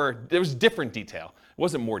lot more, there was different detail. It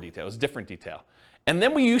wasn't more detail, it was different detail. And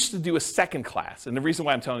then we used to do a second class. And the reason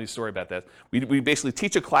why I'm telling you a story about that, we basically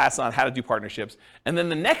teach a class on how to do partnerships. And then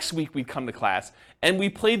the next week we'd come to class and we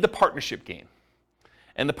played the partnership game.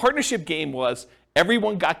 And the partnership game was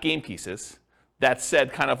everyone got game pieces that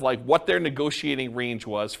said kind of like what their negotiating range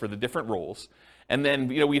was for the different roles. And then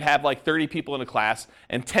we'd have like 30 people in a class,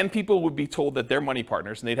 and 10 people would be told that they're money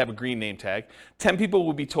partners, and they'd have a green name tag. 10 people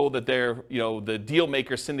would be told that they're the deal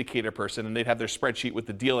maker syndicator person, and they'd have their spreadsheet with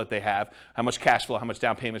the deal that they have, how much cash flow, how much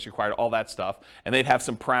down payments required, all that stuff. And they'd have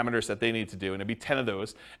some parameters that they need to do, and it'd be 10 of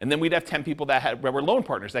those. And then we'd have 10 people that were loan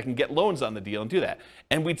partners that can get loans on the deal and do that.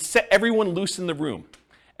 And we'd set everyone loose in the room.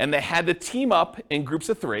 And they had to team up in groups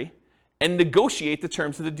of 3 and negotiate the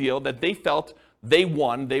terms of the deal that they felt they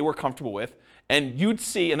were comfortable with. And you'd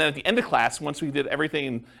see, and then at the end of class, once we did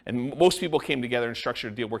everything and most people came together and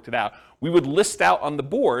structured a deal, worked it out, we would list out on the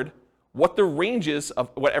board what the ranges of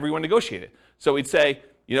what everyone negotiated. So we'd say,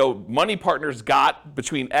 money partners got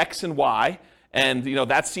between X and Y, and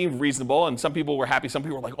that seemed reasonable, and some people were happy. Some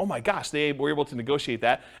people were like, oh my gosh, they were able to negotiate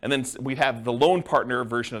that. And then we'd have the loan partner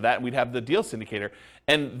version of that, and we'd have the deal syndicator.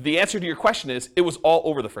 And the answer to your question is, it was all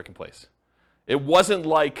over the frickin' place. It wasn't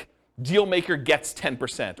like deal maker gets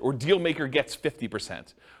 10%, or deal maker gets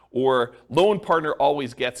 50%, or loan partner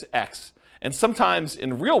always gets X. And sometimes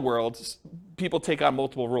in real world, people take on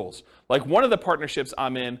multiple roles. Like one of the partnerships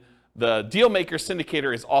I'm in, the deal maker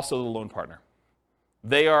syndicator is also the loan partner.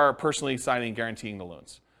 They are personally signing and guaranteeing the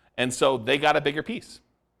loans. And so they got a bigger piece,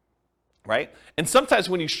 right? And sometimes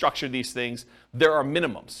when you structure these things, there are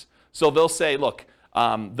minimums. So they'll say, look,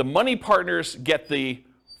 the money partners get the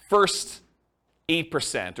first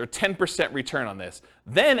 8% or 10% return on this.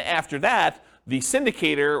 Then after that, the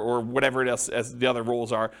syndicator or whatever else as the other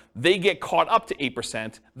roles are, they get caught up to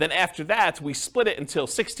 8%. Then after that, we split it until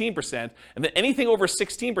 16%. And then anything over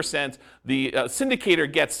 16%, the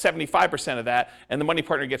syndicator gets 75% of that, and the money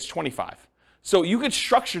partner gets 25%. So you could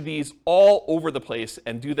structure these all over the place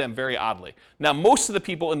and do them very oddly. Now, most of the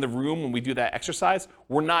people in the room, when we do that exercise,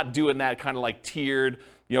 we're not doing that kind of like tiered,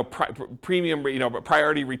 premium,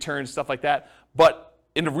 priority returns, stuff like that. But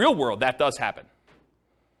in the real world, that does happen.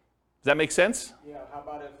 Does that make sense? Yeah, how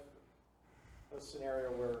about if a scenario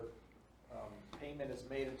where payment is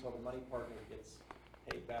made until the money partner gets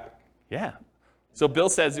paid back? Yeah. So Bill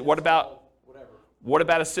says, what about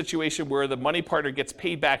a situation where the money partner gets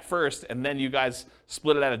paid back first and then you guys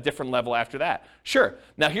split it at a different level after that? Sure.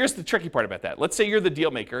 Now here's the tricky part about that. Let's say you're the deal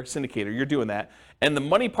maker, syndicator, you're doing that, and the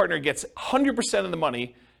money partner gets 100% of the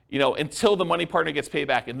money, until the money partner gets paid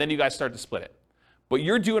back, and then you guys start to split it. But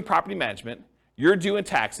you're doing property management, you're doing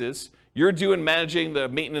taxes, you're doing managing the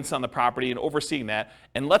maintenance on the property and overseeing that,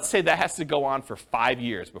 and let's say that has to go on for 5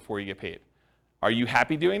 years before you get paid. Are you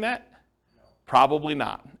happy doing that? No. Probably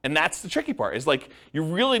not. And that's the tricky part, is like you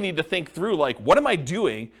really need to think through, like, what am I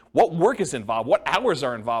doing? What work is involved? What hours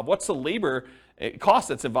are involved? What's the labor cost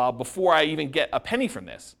that's involved before I even get a penny from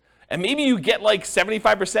this? And maybe you get like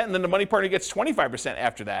 75% and then the money partner gets 25%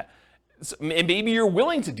 after that. And maybe you're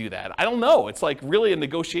willing to do that. I don't know. It's like really a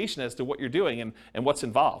negotiation as to what you're doing and what's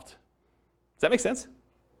involved. Does that make sense?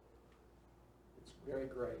 It's very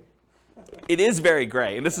gray. It is very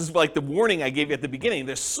gray. And this is like the warning I gave you at the beginning.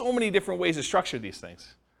 There's so many different ways to structure these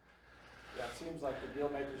things. Yeah, it seems like the deal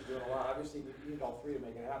maker's doing a lot. Obviously, you need all 3 to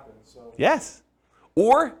make it happen. So yes.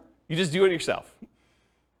 Or you just do it yourself.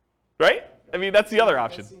 Right? I mean, that's the other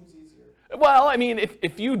option. That seems easier. Well, I mean,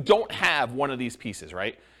 if you don't have one of these pieces,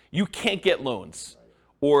 right? You can't get loans,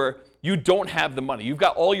 or you don't have the money. You've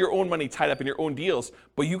got all your own money tied up in your own deals,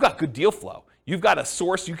 but you got good deal flow. you've got a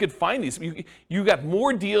source, you could find these. You got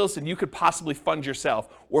more deals than you could possibly fund yourself.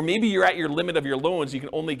 Or maybe you're at your limit of your loans. You can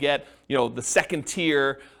only get, the second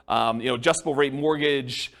tier, adjustable rate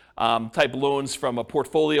mortgage type loans from a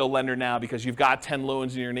portfolio lender now because you've got 10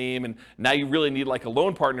 loans in your name, and now you really need like a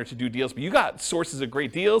loan partner to do deals. But you got sources of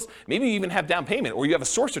great deals. Maybe you even have down payment, or you have a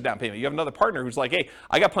source of down payment. You have another partner who's like, hey,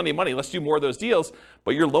 I got plenty of money. Let's do more of those deals.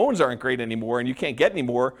 But your loans aren't great anymore, and you can't get any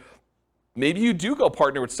more. Maybe you do go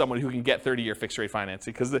partner with someone who can get 30-year fixed rate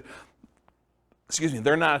financing because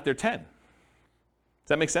they're not at their 10. Does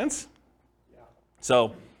that make sense? Yeah.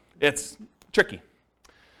 So it's tricky.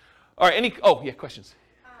 All right, questions?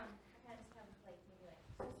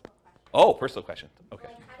 Personal question. Okay.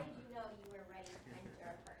 Like, how did you know you were ready to enter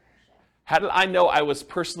a partnership? How did I know I was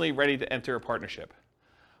personally ready to enter a partnership?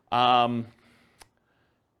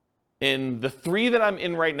 In the 3 that I'm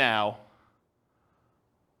in right now,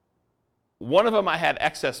 one of them I had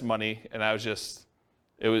excess money, and I was just,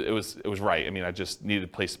 it was right. I mean, I just needed a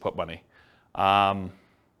place to put money. Another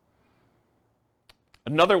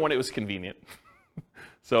one, it was convenient.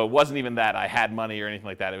 So it wasn't even that I had money or anything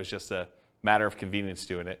like that. It was just a matter of convenience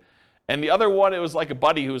doing it. And the other one, it was like a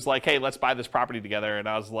buddy who was like, hey, let's buy this property together. And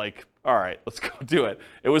I was like, all right, let's go do it.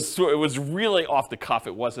 It was really off the cuff.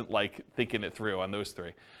 It wasn't like thinking it through on those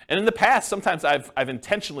 3. And in the past, sometimes I've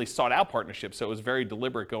intentionally sought out partnerships. So it was very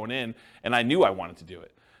deliberate going in, and I knew I wanted to do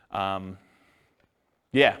it.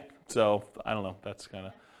 So I don't know. That's kind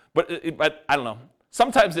of, but I don't know.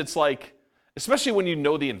 Sometimes it's like, especially when you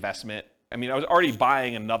know the investment. I mean, I was already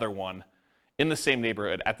buying another one in the same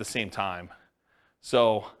neighborhood at the same time.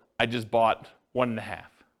 So I just bought 1.5,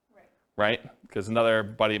 right? Because another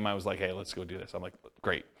buddy of mine was like, hey, let's go do this. I'm like,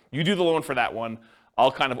 great. You do the loan for that one.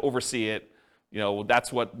 I'll kind of oversee it.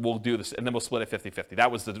 That's what we'll do this, and then we'll split it 50-50. That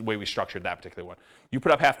was the way we structured that particular one. You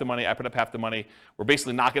put up half the money, I put up half the money. We're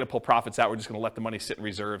basically not going to pull profits out. We're just going to let the money sit in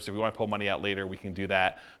reserves. If we want to pull money out later, we can do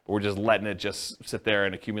that. But we're just letting it just sit there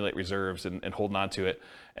and accumulate reserves and holding on to it.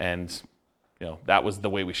 And that was the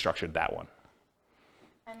way we structured that one.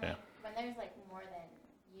 And when there's like more than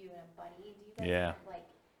you and a buddy, do you guys have like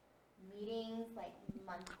meetings like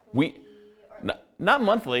monthly? Not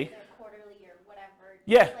monthly. Or quarterly or whatever.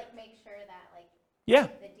 Yeah. To like make sure that like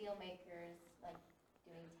the deal makers like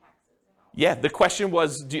doing taxes and all. Yeah. The question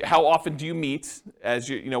was, how often do you meet as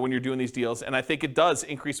when you're doing these deals? And I think it does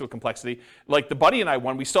increase with complexity. Like the buddy and I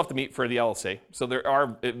we still have to meet for the LLC. So there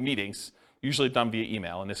are meetings. Usually done via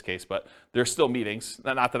email in this case, but there's still meetings.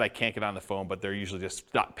 Not that I can't get on the phone, but they're usually just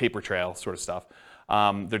paper trail sort of stuff.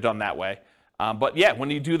 They're done that way. But yeah, when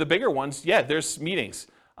you do the bigger ones, there's meetings.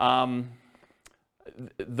 The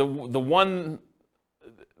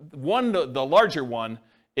larger one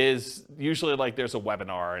is usually like there's a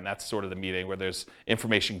webinar, and that's sort of the meeting where there's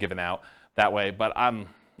information given out that way. But I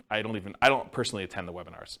don't personally attend the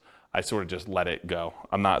webinars. I sort of just let it go.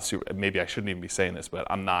 I'm not super, maybe I shouldn't even be saying this, but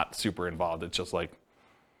I'm not super involved. It's just like,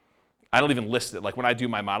 I don't even list it. Like when I do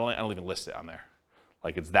my modeling, I don't even list it on there.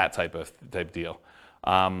 Like it's that type deal.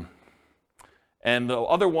 And the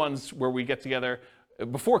other ones where we get together,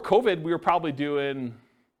 before COVID, we were probably doing,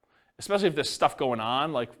 especially if there's stuff going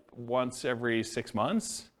on, like once every 6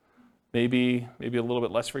 months, maybe a little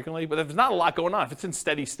bit less frequently. But if there's not a lot going on, if it's in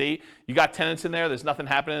steady state, you got tenants in there, there's nothing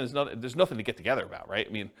happening, there's nothing to get together about, right?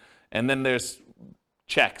 I mean, and then there's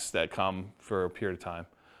checks that come for a period of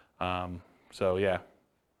time. So yeah. Does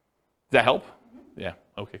that help? Yeah.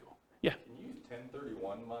 Okay, cool. Yeah. Can you use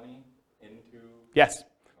 1031 money into? Yes.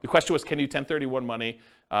 The question was, can you 1031 money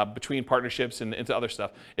between partnerships and into other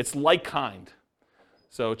stuff? It's like kind.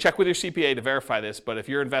 So check with your CPA to verify this, but if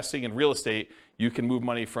you're investing in real estate, you can move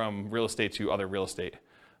money from real estate to other real estate.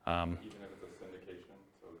 Even if it's a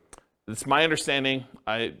syndication? It's my understanding,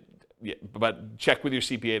 but check with your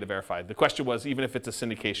CPA to verify. The question was, even if it's a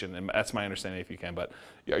syndication, and that's my understanding if you can, but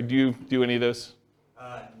do you do any of those?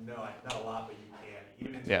 No, not a lot, but you can,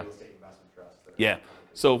 even into real estate investment trusts. Yeah,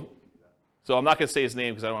 so I'm not going to say his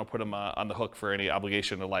name because I don't want to put him on the hook for any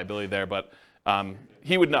obligation or liability there, but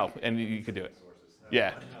he would know, and you could do it.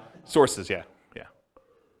 Yeah, sources, yeah. Does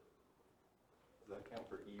that count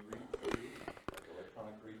for E-REITs, like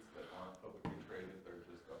electronic REITs that aren't publicly traded, they're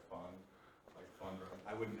just a fund,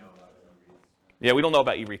 I wouldn't know about E-REITs. Yeah, we don't know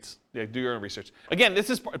about E-REITs. Yeah, do your own research. Again, this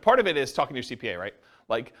is part of it is talking to your CPA, right?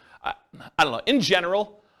 Like, I don't know. In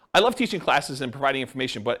general, I love teaching classes and providing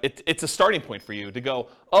information, but it's a starting point for you to go,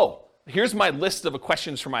 oh, here's my list of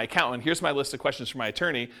questions for my accountant. Here's my list of questions for my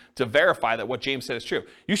attorney to verify that what James said is true.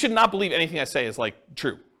 You should not believe anything I say is like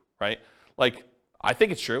true, right? Like, I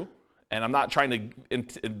think it's true, and I'm not trying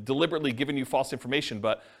to deliberately giving you false information,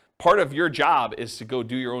 but part of your job is to go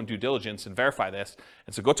do your own due diligence and verify this.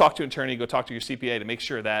 And so go talk to an attorney, go talk to your CPA to make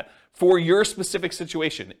sure that for your specific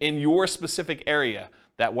situation, in your specific area,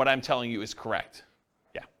 that what I'm telling you is correct.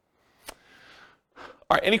 Yeah.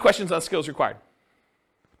 All right, any questions on skills required?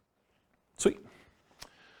 Sweet.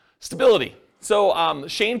 Stability. So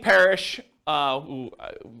Shane Parrish, who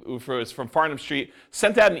was from Farnham Street,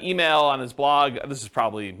 sent out an email on his blog. This is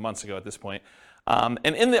probably months ago at this point. And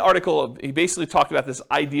in the article, he basically talked about this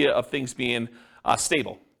idea of things being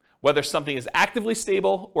stable, whether something is actively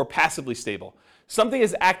stable or passively stable. Something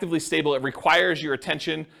is actively stable, it requires your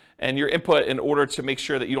attention and your input in order to make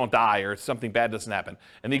sure that you don't die or something bad doesn't happen.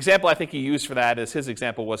 And the example I think he used for that is his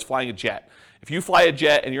example was flying a jet. If you fly a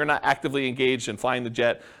jet and you're not actively engaged in flying the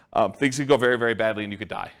jet, things could go very, very badly and you could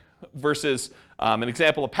die. Versus an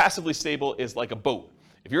example of passively stable is like a boat.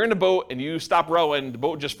 If you're in a boat and you stop rowing, the boat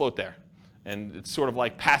will just float there. And it's sort of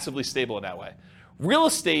like passively stable in that way. Real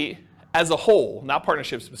estate as a whole, not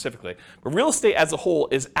partnerships specifically, but real estate as a whole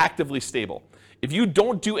is actively stable. If you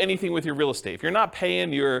don't do anything with your real estate, if you're not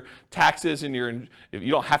paying your taxes and if you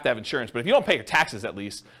don't have to have insurance, but if you don't pay your taxes at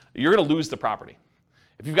least, you're going to lose the property.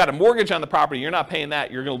 If you've got a mortgage on the property, you're not paying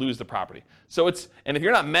that, you're going to lose the property. And if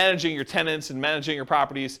you're not managing your tenants and managing your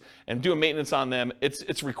properties and doing maintenance on them,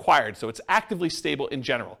 it's required. So it's actively stable in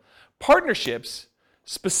general. Partnerships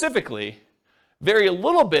specifically vary a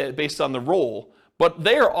little bit based on the role, but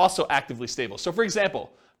they are also actively stable. So for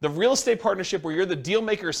example, the real estate partnership where you're the deal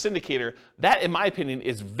maker or syndicator, that in my opinion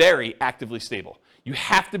is very actively stable. You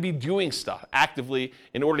have to be doing stuff actively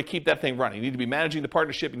in order to keep that thing running. You need to be managing the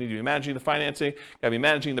partnership, you need to be managing the financing, you got to be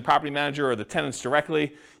managing the property manager or the tenants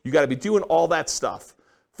directly. You got to be doing all that stuff.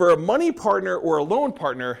 For a money partner or a loan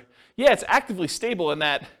partner, yeah, it's actively stable in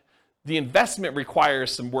that the investment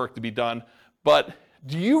requires some work to be done, but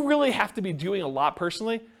do you really have to be doing a lot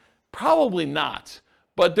personally? Probably not.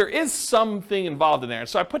 But there is something involved in there. And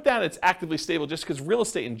so I put down it's actively stable just because real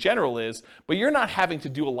estate in general is, but you're not having to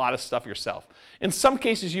do a lot of stuff yourself. In some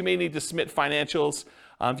cases, you may need to submit financials,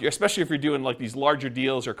 especially if you're doing like these larger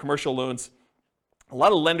deals or commercial loans. A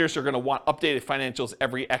lot of lenders are going to want updated financials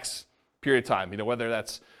every X period of time, whether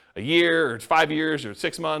that's a year or 5 years or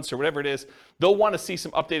 6 months or whatever it is. They'll want to see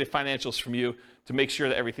some updated financials from you to make sure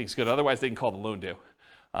that everything's good. Otherwise, they can call the loan due.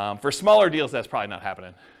 For smaller deals, that's probably not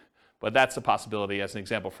happening. But that's a possibility as an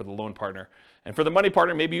example for the loan partner. And for the money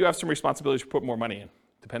partner, maybe you have some responsibilities to put more money in.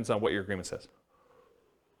 Depends on what your agreement says.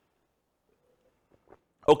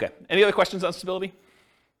 Okay, any other questions on stability?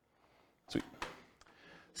 Sweet.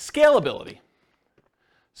 Scalability.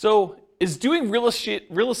 So is doing real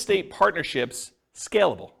estate partnerships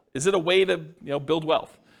scalable? Is it a way to build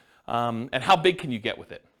wealth? And how big can you get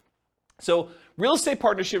with it? So real estate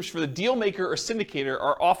partnerships for the deal maker or syndicator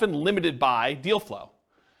are often limited by deal flow.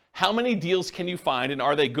 How many deals can you find, and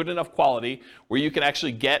are they good enough quality where you can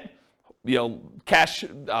actually get cash,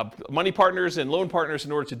 money partners and loan partners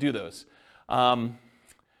in order to do those? And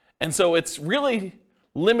so it's really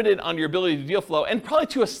limited on your ability to deal flow, and probably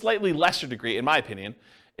to a slightly lesser degree, in my opinion,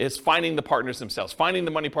 is finding the partners themselves, finding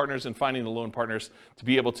the money partners and finding the loan partners to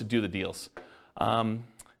be able to do the deals.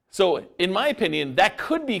 So in my opinion, that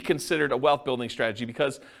could be considered a wealth building strategy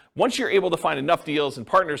because once you're able to find enough deals and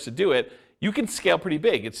partners to do it, you can scale pretty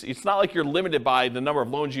big. It's not like you're limited by the number of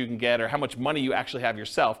loans you can get or how much money you actually have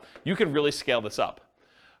yourself. You can really scale this up.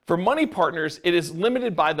 For money partners, it is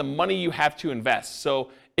limited by the money you have to invest. So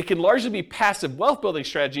it can largely be passive wealth building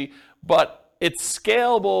strategy, but it's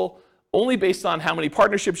scalable only based on how many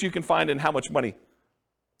partnerships you can find and how much money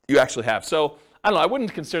you actually have. So I don't know, I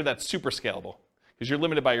wouldn't consider that super scalable because you're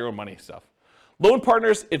limited by your own money stuff. Loan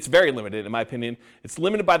partners, it's very limited in my opinion. It's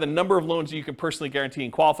limited by the number of loans that you can personally guarantee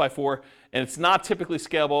and qualify for, and it's not typically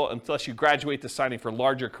scalable unless you graduate to signing for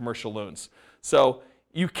larger commercial loans. So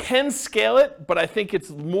you can scale it, but I think it's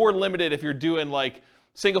more limited if you're doing like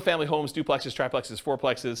single family homes, duplexes, triplexes,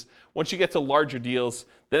 fourplexes. Once you get to larger deals,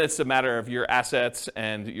 then it's a matter of your assets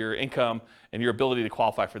and your income and your ability to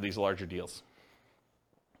qualify for these larger deals.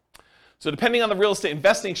 So depending on the real estate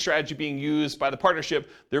investing strategy being used by the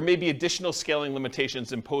partnership, there may be additional scaling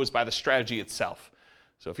limitations imposed by the strategy itself.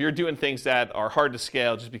 So if you're doing things that are hard to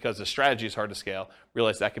scale just because the strategy is hard to scale,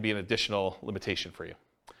 realize that could be an additional limitation for you.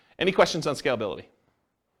 Any questions on scalability?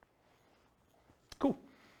 Cool.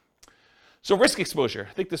 So risk exposure.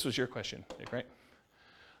 I think this was your question, Nick, right?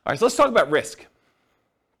 All right, so let's talk about risk.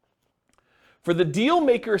 For the deal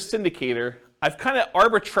maker syndicator, I've kind of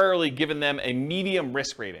arbitrarily given them a medium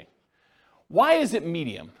risk rating. Why is it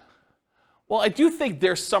medium? Well, I do think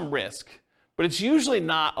there's some risk, but it's usually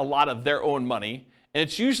not a lot of their own money, And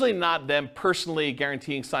it's usually not them personally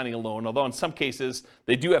guaranteeing signing a loan, although in some cases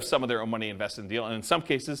they do have some of their own money invested in the deal, and in some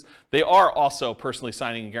cases they are also personally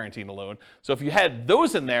signing and guaranteeing the loan. So if you had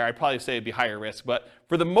those in there, I'd probably say it'd be higher risk. But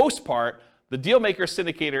for the most part, the deal maker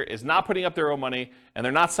syndicator is not putting up their own money and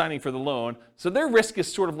they're not signing for the loan, so their risk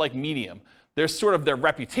is sort of like medium. There's sort of their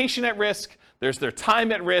reputation at risk, there's their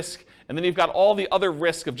time at risk, and then you've got all the other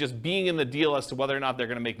risk of just being in the deal as to whether or not they're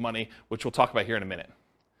going to make money, which we'll talk about here in a minute.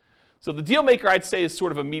 So the deal maker, I'd say, is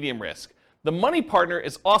sort of a medium risk. The money partner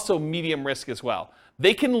is also medium risk as well.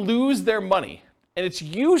 They can lose their money, and it's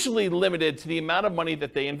usually limited to the amount of money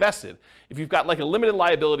that they invested. If you've got like a limited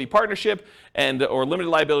liability partnership or limited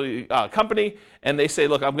liability company, and they say,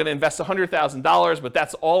 look, I'm going to invest $100,000, but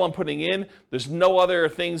that's all I'm putting in. There's no other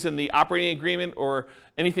things in the operating agreement or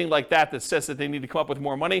anything like that that says that they need to come up with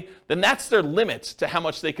more money, then that's their limit to how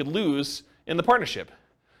much they could lose in the partnership.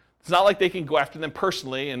 It's not like they can go after them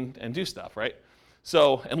personally and do stuff, right?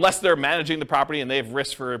 So unless they're managing the property and they have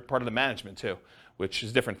risk for part of the management too, which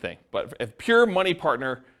is a different thing. But a pure money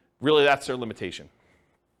partner, really that's their limitation.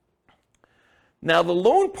 Now the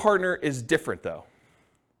loan partner is different though.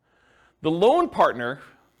 The loan partner,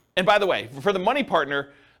 and by the way, for the money partner,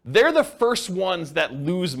 they're the first ones that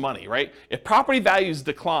lose money, right? If property values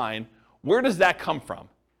decline, where does that come from?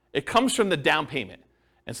 It comes from the down payment.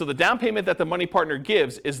 And so the down payment that the money partner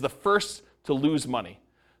gives is the first to lose money.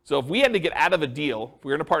 So if we had to get out of a deal, if we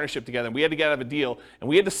were in a partnership together and we had to get out of a deal and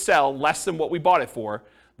we had to sell less than what we bought it for,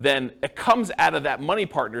 then it comes out of that money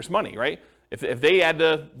partner's money, right? If we had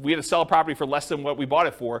to sell a property for less than what we bought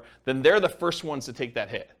it for, then they're the first ones to take that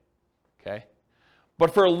hit, okay?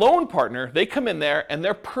 But for a loan partner, they come in there and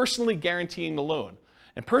they're personally guaranteeing the loan.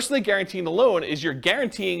 And personally guaranteeing the loan is you're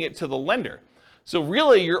guaranteeing it to the lender. So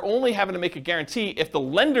really, you're only having to make a guarantee if the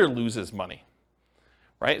lender loses money,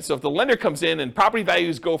 right? So if the lender comes in and property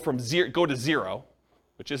values go to zero,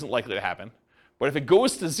 which isn't likely to happen, but if it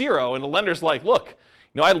goes to zero and the lender's like, look,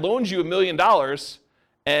 I loaned you $1 million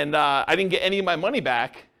and I didn't get any of my money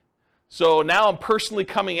back, so now I'm personally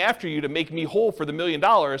coming after you to make me whole for the $1 million,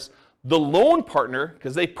 the loan partner,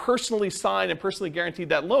 because they personally signed and personally guaranteed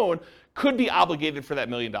that loan, could be obligated for that $1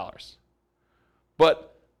 million. But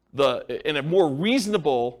in a more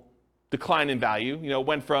reasonable decline in value,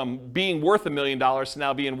 went from being worth $1 million to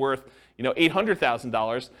now being worth,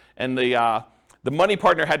 $800,000, and the money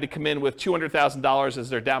partner had to come in with $200,000 as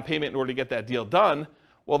their down payment in order to get that deal done.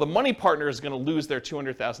 Well, the money partner is going to lose their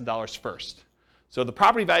 $200,000 first. So the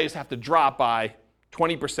property values have to drop by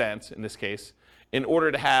 20% in this case in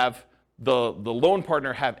order to have the loan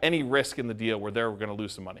partner have any risk in the deal where they're going to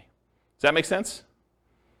lose some money. Does that make sense?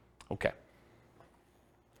 Okay.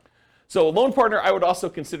 So a loan partner I would also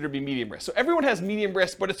consider to be medium risk. So everyone has medium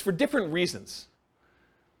risk, but it's for different reasons.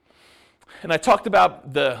 And I talked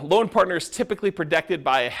about the loan partner is typically protected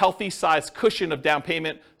by a healthy sized cushion of down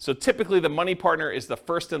payment. So typically the money partner is the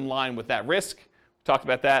first in line with that risk. We talked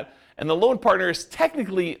about that. And the loan partner is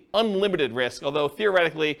technically unlimited risk, although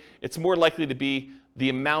theoretically it's more likely to be the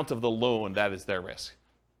amount of the loan that is their risk.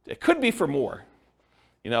 It could be for more.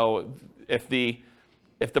 If the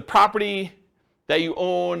property that you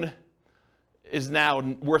own is now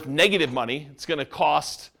worth negative money, it's going to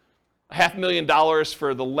cost $500,000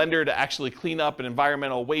 for the lender to actually clean up an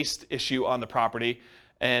environmental waste issue on the property,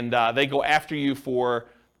 and they go after you for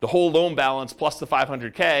the whole loan balance plus the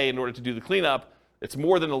 $500K in order to do the cleanup. It's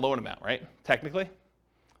more than the loan amount, right? Technically.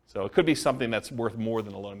 So it could be something that's worth more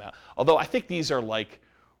than the loan amount. Although I think these are like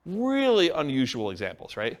really unusual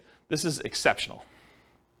examples, right? This is exceptional.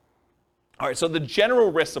 All right, so the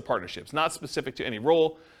general risks of partnerships, not specific to any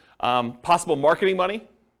role. Possible marketing money,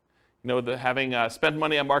 having spent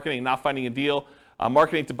money on marketing, not finding a deal,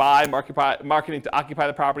 marketing to buy, marketing to occupy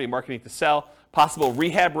the property, marketing to sell. Possible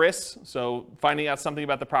rehab risks, so finding out something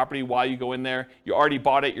about the property while you go in there. You already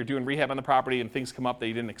bought it, you're doing rehab on the property, and things come up that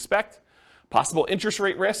you didn't expect. Possible interest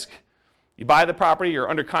rate risk. You buy the property, you're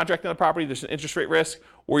under contract on the property, there's an interest rate risk,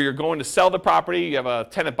 or you're going to sell the property, you have a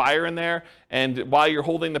tenant buyer in there, and while you're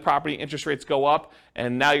holding the property, interest rates go up,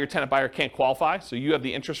 and now your tenant buyer can't qualify, so you have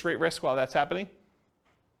the interest rate risk while that's happening.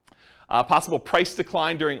 Possible price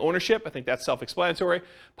decline during ownership, I think that's self-explanatory.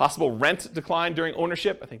 Possible rent decline during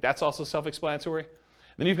ownership, I think that's also self-explanatory.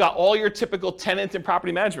 Then you've got all your typical tenant and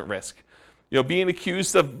property management risk. Being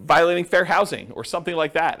accused of violating fair housing or something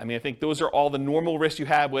like that. I think those are all the normal risks you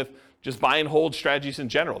have with just buy and hold strategies in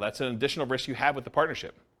general. That's an additional risk you have with the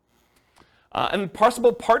partnership. And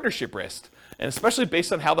possible partnership risk, and especially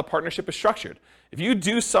based on how the partnership is structured. If you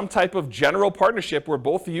do some type of general partnership where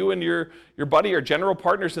both you and your buddy are general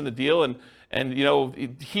partners in the deal,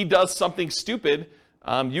 and he does something stupid,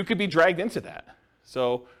 you could be dragged into that.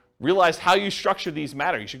 So realize how you structure these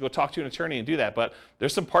matter. You should go talk to an attorney and do that, but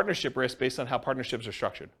there's some partnership risk based on how partnerships are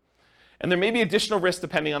structured. And there may be additional risk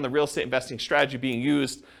depending on the real estate investing strategy being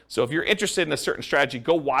used. So if you're interested in a certain strategy,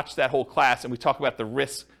 go watch that whole class and we talk about the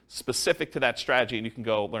risks specific to that strategy and you can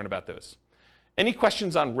go learn about those. Any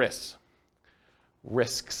questions on risks?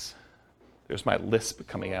 Risks. There's my lisp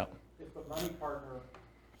coming out. If the money partner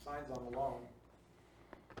signs on the loan,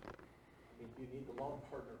 do you need the loan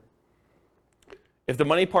partner? If the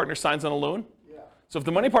money partner signs on a loan? Yeah. So if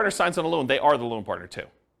the money partner signs on a loan, they are the loan partner too. Right.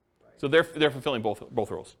 So they're fulfilling both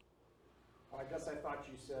roles. Well, I guess I thought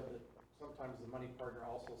you said that sometimes the money partner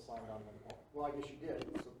also signed on the loan. Well, I guess you did.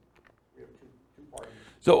 So we have two parties.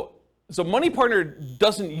 So money partner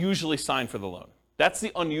doesn't usually sign for the loan. That's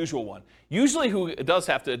the unusual one. Usually who does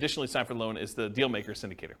have to additionally sign for the loan is the deal maker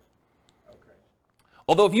syndicator. Okay.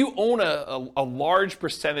 Although if you own a large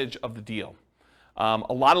percentage of the deal,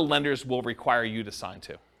 a lot of lenders will require you to sign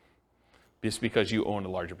too, just because you own a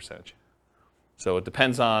larger percentage. So it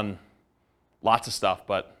depends on lots of stuff,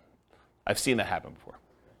 but I've seen that happen before.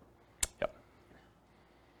 Yep.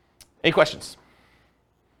 Any questions?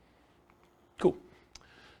 Cool.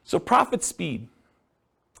 So profit speed.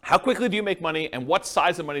 How quickly do you make money and what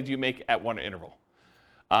size of money do you make at one interval?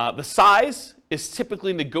 The size is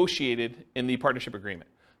typically negotiated in the partnership agreement.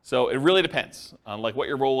 So it really depends on like what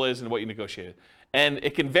your role is and what you negotiated. And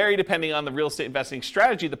it can vary depending on the real estate investing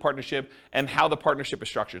strategy of the partnership and how the partnership is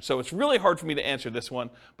structured. So it's really hard for me to answer this one,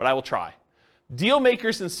 but I will try. Deal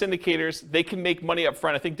makers and syndicators, they can make money up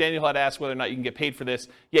front. I think Daniel had asked whether or not you can get paid for this.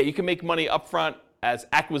 Yeah, you can make money up front as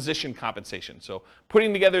acquisition compensation. So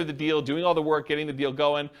putting together the deal, doing all the work, getting the deal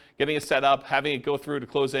going, getting it set up, having it go through to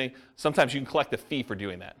closing. Sometimes you can collect a fee for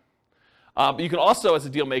doing that. But you can also, as a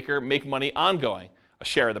deal maker, make money ongoing. A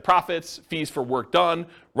share of the profits, fees for work done,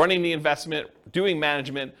 running the investment, doing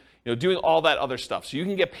management, doing all that other stuff. So you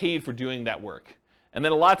can get paid for doing that work. And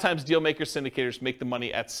then a lot of times deal makers, syndicators make the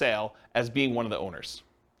money at sale as being one of the owners.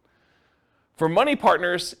 For money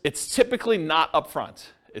partners, it's typically not upfront.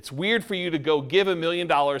 It's weird for you to go give $1 million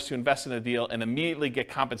to invest in a deal and immediately get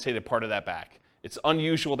compensated part of that back. It's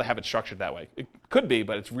unusual to have it structured that way. It could be,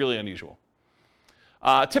 but it's really unusual.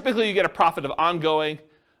 Typically, you get a profit of ongoing,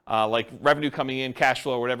 like revenue coming in, cash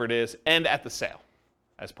flow, whatever it is, and at the sale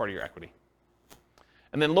as part of your equity.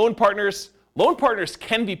 And then loan partners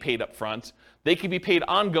can be paid up front. They can be paid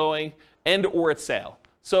ongoing and or at sale.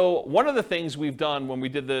 So one of the things we've done when we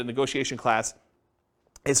did the negotiation class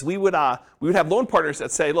is we would have loan partners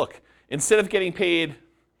that say, look, instead of getting paid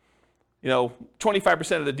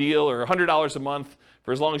 25% of the deal or $100 a month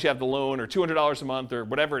for as long as you have the loan or $200 a month or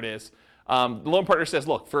whatever it is, the loan partner says,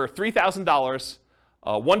 look, for $3,000,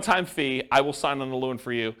 one-time fee, I will sign on the loan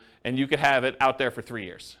for you, and you could have it out there for 3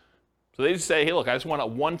 years. So they just say, hey, look, I just want a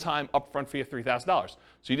one-time upfront fee of $3,000. So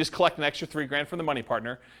you just collect an extra $3,000 from the money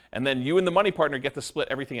partner, and then you and the money partner get to split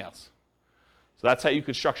everything else. So that's how you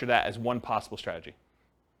could structure that as one possible strategy.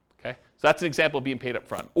 Okay? So that's an example of being paid up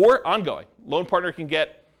front. Or ongoing. Loan partner can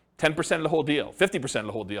get 10% of the whole deal, 50% of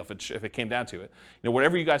the whole deal if it came down to it.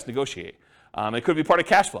 Whatever you guys negotiate. It could be part of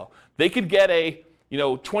cash flow. They could get a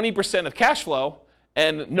 20% of cash flow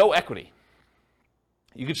and no equity.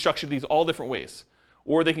 You could structure these all different ways.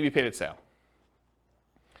 Or they can be paid at sale.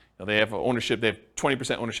 They have ownership, they have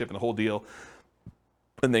 20% ownership in the whole deal,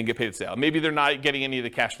 and then get paid at sale. Maybe they're not getting any of the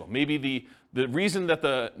cash flow. Maybe the reason that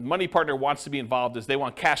the money partner wants to be involved is they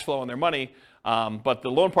want cash flow on their money, but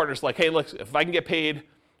the loan partner's like, hey, look, if I can get paid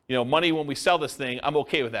money when we sell this thing, I'm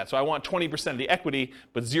okay with that. So I want 20% of the equity,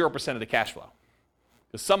 but 0% of the cash flow.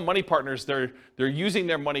 Because some money partners, they're using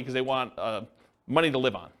their money because they want money to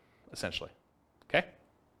live on, essentially. Okay?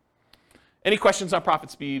 Any questions on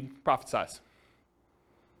profit speed, profit size?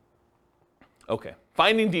 Okay,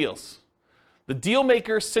 finding deals. The deal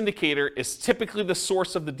maker syndicator is typically the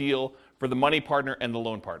source of the deal for the money partner and the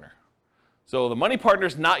loan partner. So the money partner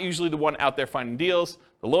is not usually the one out there finding deals.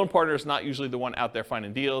 The loan partner is not usually the one out there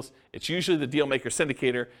finding deals. It's usually the deal maker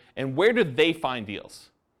syndicator. And where do they find deals?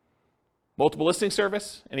 Multiple listing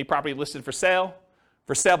service, any property listed for sale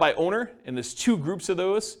by owner, and there's two groups of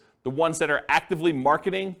those. The ones that are actively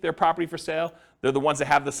marketing their property for sale, they're the ones that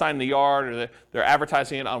have the sign in the yard, or they're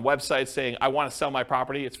advertising it on websites saying, I want to sell my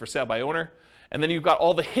property, it's for sale by owner. And then you've got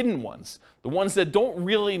all the hidden ones, the ones that don't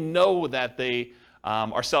really know that they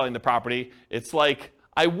are selling the property. It's like,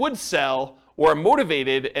 I would sell, or I'm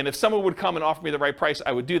motivated, and if someone would come and offer me the right price,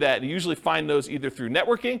 I would do that. And you usually find those either through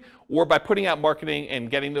networking or by putting out marketing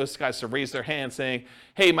and getting those guys to raise their hand saying,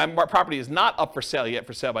 hey, my property is not up for sale yet,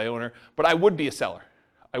 for sale by owner, but I would be a seller.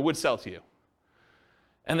 I would sell to you.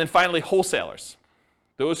 And then finally, wholesalers.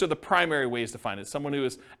 Those are the primary ways to find it. Someone who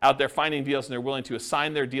is out there finding deals and they're willing to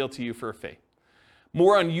assign their deal to you for a fee.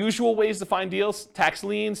 More unusual ways to find deals: tax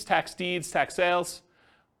liens, tax deeds, tax sales,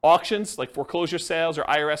 auctions like foreclosure sales or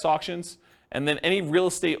IRS auctions, and then any real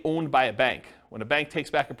estate owned by a bank. When a bank takes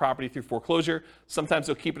back a property through foreclosure, sometimes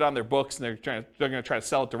they'll keep it on their books and they're going to try to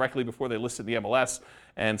sell it directly before they list it in the MLS,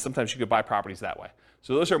 and sometimes you could buy properties that way.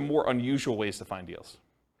 So those are more unusual ways to find deals.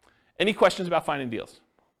 Any questions about finding deals?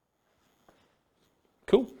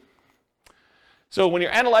 Cool. So when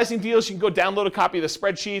you're analyzing deals, you can go download a copy of the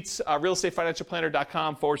spreadsheets,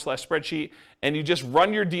 realestatefinancialplanner.com/spreadsheet, and you just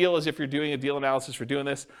run your deal as if you're doing a deal analysis for doing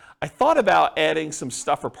this. I thought about adding some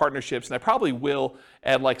stuff for partnerships, and I probably will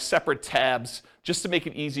add like separate tabs just to make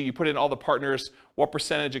it easy. You put in all the partners, what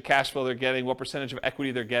percentage of cash flow they're getting, what percentage of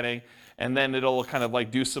equity they're getting, and then it'll kind of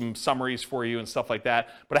like do some summaries for you and stuff like that.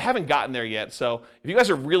 But I haven't gotten there yet. So if you guys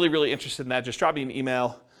are really, really interested in that, just drop me an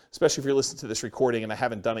email, especially if you're listening to this recording and I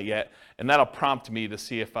haven't done it yet, and that'll prompt me to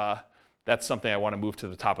see if that's something I want to move to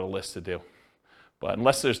the top of the list to do. But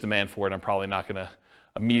unless there's demand for it, I'm probably not going to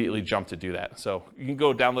immediately jump to do that. So you can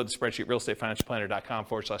go download the spreadsheet,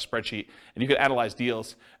 realestatefinancialplanner.com/spreadsheet, and you can analyze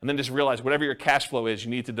deals, and then just realize whatever your cash flow is,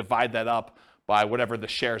 you need to divide that up by whatever the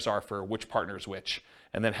shares are for which partner is which,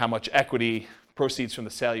 and then how much equity proceeds from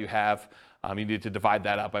the sale you have, you need to divide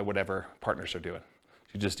that up by whatever partners are doing.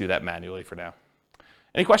 You just do that manually for now.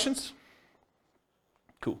 Any questions?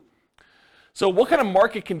 Cool. So what kind of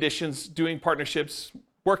market conditions doing partnerships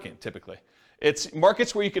work in typically? It's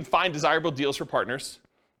markets where you can find desirable deals for partners,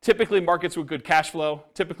 typically markets with good cash flow,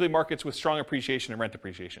 typically markets with strong appreciation and rent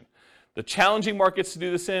appreciation. The challenging markets to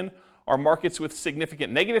do this in are markets with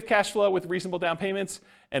significant negative cash flow with reasonable down payments,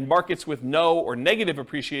 and markets with no or negative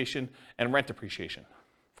appreciation and rent appreciation.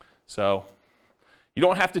 So you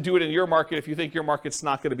don't have to do it in your market. If you think your market's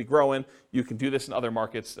not going to be growing, you can do this in other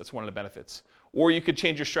markets. That's one of the benefits. Or you could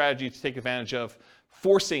change your strategy to take advantage of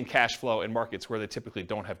forcing cash flow in markets where they typically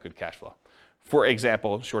don't have good cash flow. For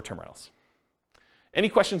example, short-term rentals. Any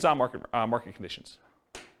questions on market conditions?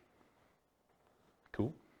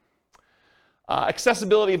 Cool.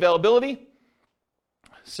 Accessibility, availability.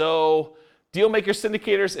 So deal maker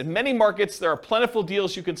syndicators. In many markets, there are plentiful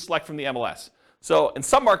deals you can select from the MLS. So in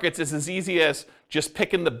some markets, it's as easy as just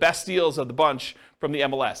picking the best deals of the bunch from the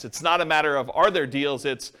MLS. It's not a matter of are there deals,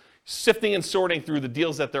 it's sifting and sorting through the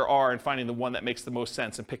deals that there are and finding the one that makes the most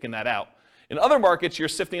sense and picking that out. In other markets, you're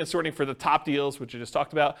sifting and sorting for the top deals, which I just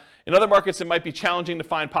talked about. In other markets, it might be challenging to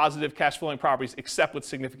find positive cash flowing properties except with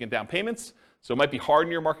significant down payments. So it might be hard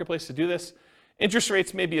in your marketplace to do this. Interest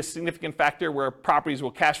rates may be a significant factor where properties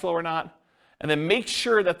will cash flow or not. And then make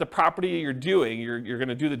sure that the property you're going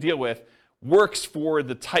to do the deal with, works for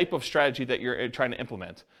the type of strategy that you're trying to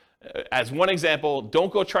implement. As one example,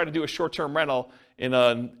 don't go try to do a short-term rental in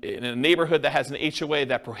a neighborhood that has an HOA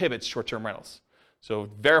that prohibits short-term rentals. So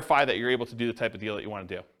verify that you're able to do the type of deal that you want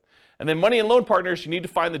to do. And then money and loan partners, you need to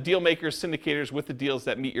find the deal makers, syndicators with the deals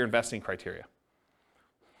that meet your investing criteria.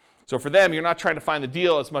 So for them, you're not trying to find the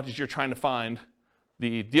deal as much as you're trying to find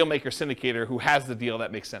the deal maker syndicator who has the deal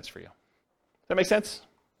that makes sense for you. Does that make sense?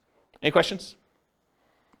 Any questions?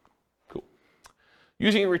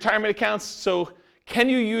 Using retirement accounts. So can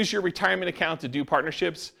you use your retirement account to do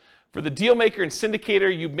partnerships? For the deal maker and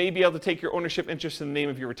syndicator, you may be able to take your ownership interest in the name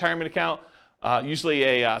of your retirement account,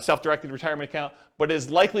 usually a self-directed retirement account, but it is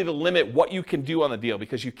likely to limit what you can do on the deal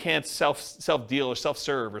because you can't self-deal or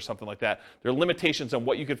self-serve or something like that. There are limitations on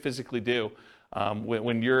what you could physically do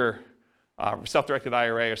when your self-directed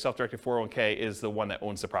IRA or self-directed 401k is the one that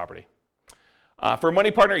owns the property. For a money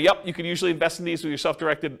partner, yep, you could usually invest in these with your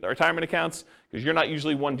self-directed retirement accounts because you're not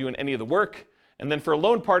usually one doing any of the work. And then for a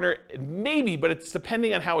loan partner, maybe, but it's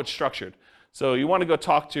depending on how it's structured. So you want to go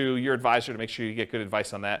talk to your advisor to make sure you get good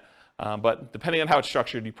advice on that. But depending on how it's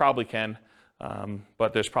structured, you probably can,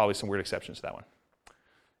 but there's probably some weird exceptions to that one.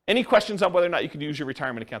 Any questions on whether or not you can use your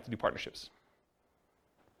retirement account to do partnerships?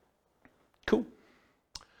 Cool.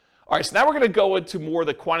 All right, so now we're going to go into more of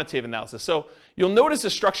the quantitative analysis. So you'll notice the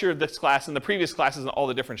structure of this class and the previous classes and all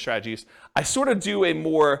the different strategies. I sort of do a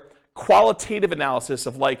more qualitative analysis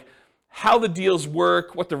of like how the deals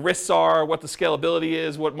work, what the risks are, what the scalability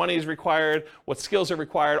is, what money is required, what skills are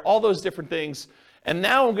required, all those different things. And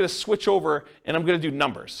now I'm going to switch over and I'm going to do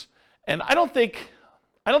numbers. And I don't think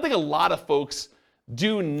a lot of folks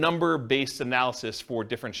do number-based analysis for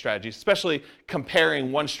different strategies, especially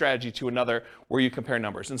comparing one strategy to another where you compare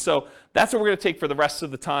numbers. And so that's what we're going to take for the rest of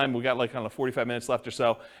the time. We got like 45 minutes left or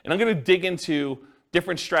so. And I'm going to dig into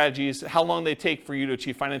different strategies, how long they take for you to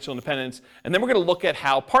achieve financial independence. And then we're going to look at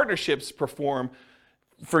how partnerships perform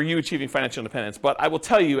for you achieving financial independence. But I will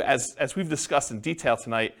tell you, as we've discussed in detail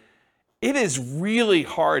tonight, it is really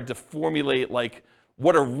hard to formulate like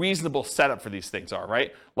what a reasonable setup for these things are,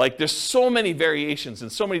 right? Like there's so many variations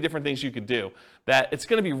and so many different things you can do that it's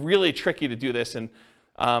going to be really tricky to do this. And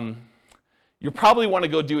you probably want to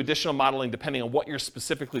go do additional modeling depending on what you're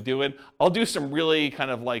specifically doing. I'll do some really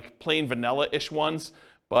kind of like plain vanilla-ish ones,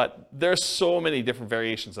 but there's so many different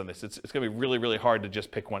variations on this. It's going to be really, really hard to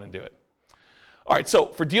just pick one and do it. All right, so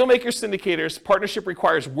for deal makers, syndicators, partnership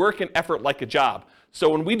requires work and effort like a job. So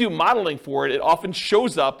when we do modeling for it, it often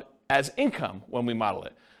shows up as income when we model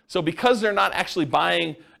it. So because they're not actually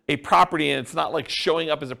buying a property and it's not like showing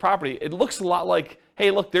up as a property, it looks a lot like, hey,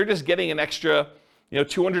 look, they're just getting an extra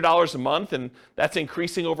 $200 a month, and that's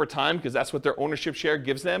increasing over time because that's what their ownership share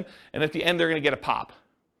gives them. And at the end, they're going to get a pop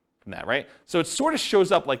from that, right? So it sort of shows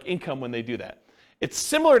up like income when they do that. It's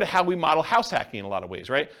similar to how we model house hacking in a lot of ways,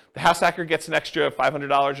 right? The house hacker gets an extra $500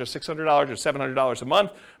 or $600 or $700 a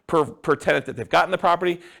month per tenant that they've got in the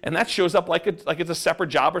property, and that shows up like it's a separate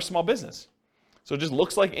job or small business. So it just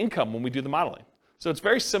looks like income when we do the modeling. So it's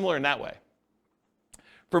very similar in that way.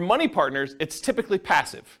 For money partners, it's typically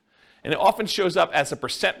passive, and it often shows up as a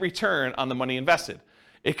 % return on the money invested.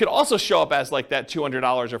 It could also show up as like that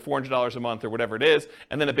 $200 or $400 a month or whatever it is,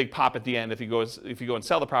 and then a big pop at the end if you go and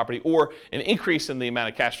sell the property, or an increase in the amount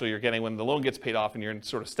of cash flow you're getting when the loan gets paid off and you're in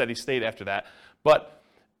sort of steady state after that. But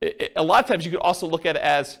a lot of times you could also look at it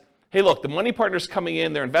as, hey, look, the money partner's coming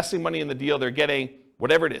in, they're investing money in the deal, they're getting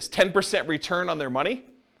whatever it is, 10% return on their money,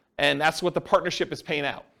 and that's what the partnership is paying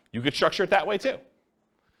out. You could structure it that way too.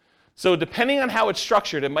 So depending on how it's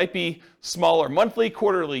structured, it might be smaller monthly,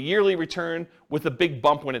 quarterly, yearly return with a big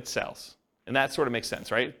bump when it sells. And that sort of makes sense,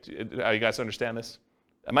 right? You guys understand this?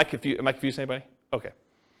 Am I confusing anybody? Okay.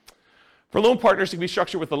 For loan partners, it can be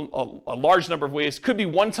structured with a large number of ways. It could be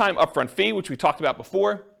one-time upfront fee, which we talked about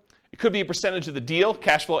before. It could be a percentage of the deal,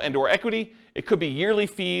 cash flow and or equity. It could be yearly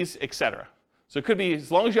fees, etc. So it could be, as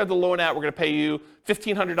long as you have the loan out, we're going to pay you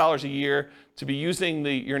 $1,500 a year to be using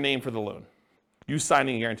your name for the loan. You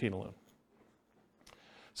signing and guaranteeing a loan.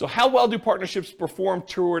 So how well do partnerships perform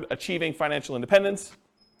toward achieving financial independence?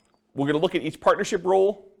 We're going to look at each partnership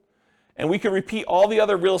role, and we can repeat all the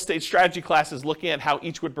other real estate strategy classes looking at how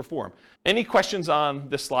each would perform. Any questions on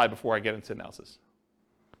this slide before I get into analysis?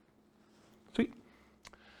 Sweet.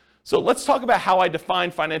 So let's talk about how I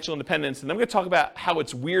define financial independence, and then I'm going to talk about how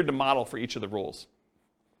it's weird to model for each of the roles.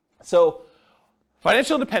 So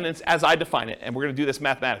financial independence, as I define it, and we're going to do this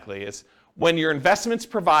mathematically, is when your investments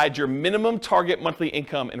provide your minimum target monthly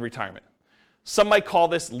income in retirement. Some might call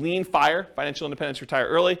this lean FIRE, financial independence, retire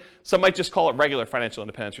early. Some might just call it regular financial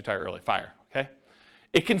independence, retire early, FIRE, okay?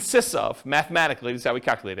 It consists of, mathematically, this is how we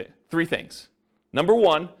calculate it, 3 things. Number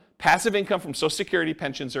 1, passive income from Social Security,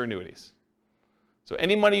 pensions, or annuities. So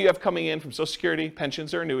any money you have coming in from Social Security,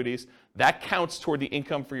 pensions, or annuities, that counts toward the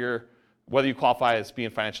income for whether you qualify as being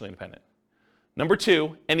financially independent. Number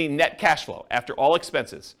 2, any net cash flow after all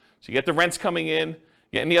expenses. So you get the rents coming in, you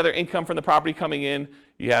get any other income from the property coming in,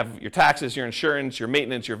 you have your taxes, your insurance, your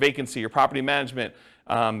maintenance, your vacancy, your property management,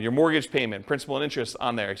 your mortgage payment, principal and interest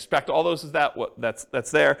on there. Expect all those is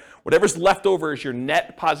that's there. Whatever's left over is your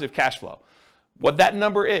net positive cash flow. What that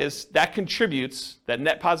number is, that contributes, that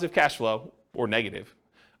net positive cash flow, or negative,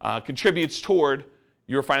 contributes toward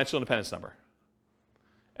your financial independence number.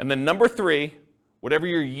 And then number 3, whatever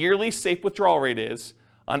your yearly safe withdrawal rate is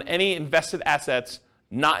on any invested assets,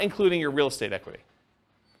 not including your real estate equity.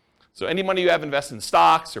 So any money you have invested in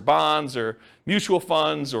stocks or bonds or mutual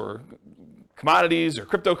funds or commodities or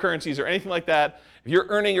cryptocurrencies or anything like that, if you're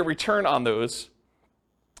earning a return on those,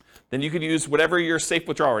 then you could use whatever your safe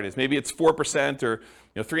withdrawal rate is. Maybe it's 4% or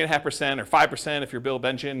 3.5% or 5% if you're Bill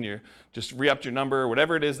Benjamin, you just re-upped your number,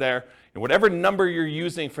 whatever it is there. And whatever number you're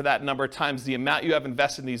using for that number times the amount you have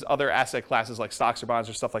invested in these other asset classes like stocks or bonds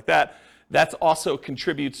or stuff like that, that also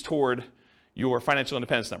contributes toward your financial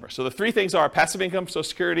independence number. So the 3 things are passive income, Social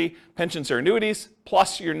Security, pensions or annuities,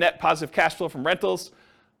 plus your net positive cash flow from rentals,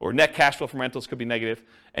 or net cash flow from rentals could be negative,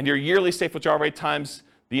 and your yearly safe withdrawal rate times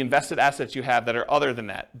the invested assets you have that are other than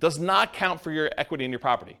that. Does not count for your equity in your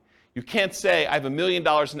property. You can't say I have $1 million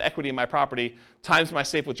in equity in my property times my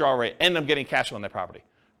safe withdrawal rate and I'm getting cash flow on that property.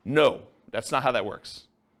 No, that's not how that works.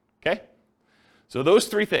 Okay? So those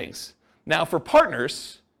 3 things. Now for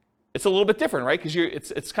partners, it's a little bit different, right? Because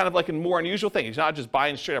it's kind of like a more unusual thing. You're not just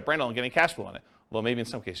buying straight up rental and getting cash flow on it, although maybe in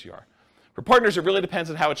some cases you are. For partners, it really depends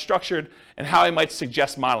on how it's structured and how I might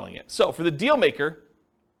suggest modeling it. So for the deal maker,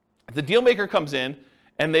 if the deal maker comes in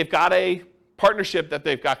and they've got a partnership that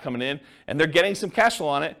they've got coming in and they're getting some cash flow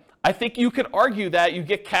on it, I think you could argue that you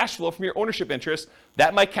get cash flow from your ownership interest.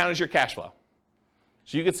 That might count as your cash flow.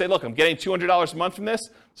 So you could say, look, I'm getting $200 a month from this,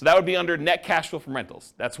 so that would be under net cash flow from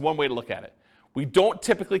rentals. That's one way to look at it. We don't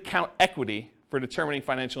typically count equity for determining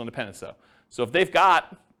financial independence, though. So if they've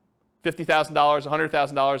got $50,000, $100,000,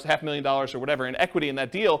 $500,000, or whatever in equity in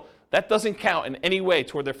that deal, that doesn't count in any way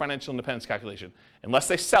toward their financial independence calculation. Unless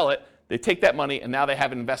they sell it, they take that money, and now they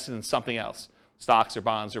have it invested in something else, stocks or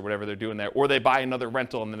bonds or whatever they're doing there, or they buy another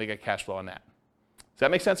rental, and then they get cash flow on that. Does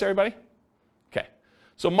that make sense, everybody? Okay.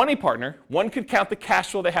 So money partner, one could count the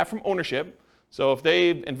cash flow they have from ownership. So if they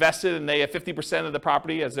invested and they have 50% of the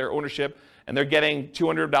property as their ownership, and they're getting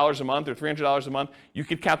 $200 a month or $300 a month, you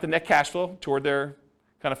could count the net cash flow toward their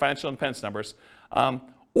kind of financial independence numbers.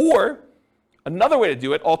 Or another way to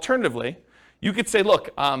do it, alternatively, you could say, look,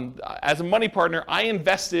 as a money partner, I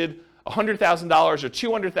invested $100,000 or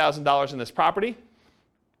 $200,000 in this property,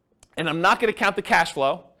 and I'm not going to count the cash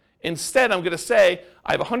flow. Instead, I'm going to say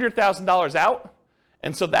I have $100,000 out,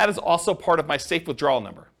 and so that is also part of my safe withdrawal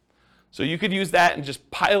number. So you could use that and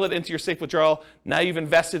just pile it into your safe withdrawal. Now you've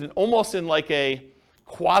invested in almost in like a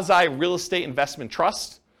quasi real estate investment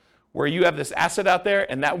trust where you have this asset out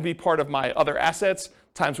there, and that would be part of my other assets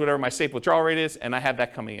times whatever my safe withdrawal rate is, and I have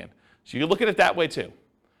that coming in. So you look at it that way too.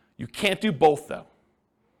 You can't do both though.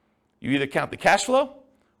 You either count the cash flow,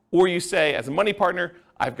 or you say, as a money partner,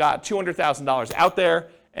 I've got $200,000 out there,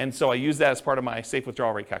 and so I use that as part of my safe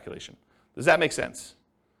withdrawal rate calculation. Does that make sense?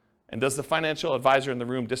 And does the financial advisor in the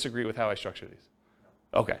room disagree with how I structure these?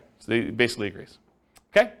 Okay, so he basically agrees.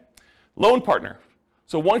 Okay? Loan partner.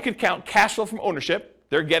 So one could count cash flow from ownership.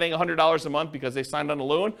 They're getting $100 a month because they signed on a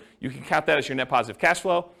loan. You can count that as your net positive cash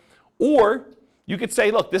flow. Or you could say,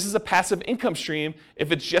 look, this is a passive income stream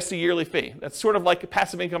if it's just a yearly fee. That's sort of like a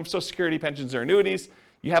passive income, Social Security, pensions, or annuities.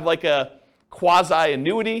 You have like a quasi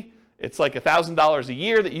annuity. It's like $1,000 a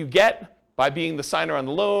year that you get by being the signer on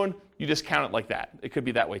the loan. You just count it like that. It could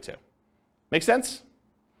be that way too. Make sense?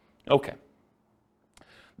 Okay.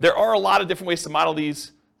 There are a lot of different ways to model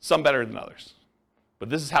these, some better than others. But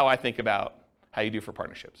this is how I think about how you do for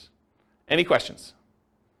partnerships. Any questions?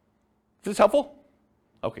 Is this helpful?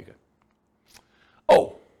 Okay, good.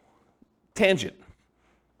 Oh, tangent.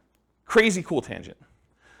 Crazy cool tangent.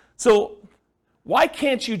 So why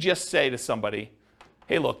can't you just say to somebody,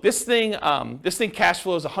 hey, look, this thing cash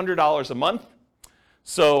flow is $100 a month.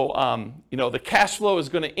 So, the cash flow is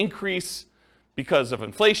going to increase because of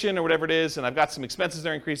inflation or whatever it is, and I've got some expenses that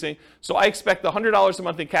are increasing. So I expect the $100 a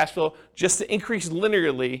month in cash flow just to increase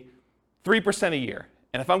linearly 3% a year.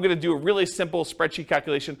 And if I'm going to do a really simple spreadsheet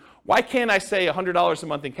calculation, why can't I say $100 a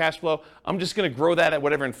month in cash flow? I'm just going to grow that at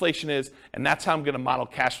whatever inflation is, and that's how I'm going to model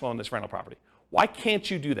cash flow in this rental property. Why can't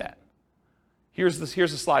you do that? Here's the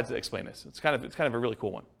slides that explain this. It's kind of a really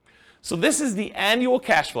cool one. So this is the annual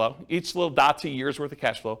cash flow, each little dot's a year's worth of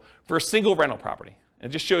cash flow, for a single rental property. And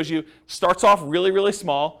it just shows you, starts off really, really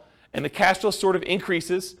small, and the cash flow sort of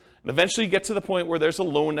increases, and eventually you get to the point where there's a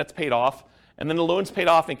loan that's paid off, and then the loan's paid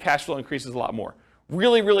off and cash flow increases a lot more.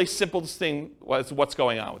 Really, really simple thing was what's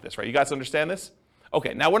going on with this, right? You guys understand this?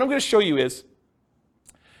 Okay, now what I'm going to show you is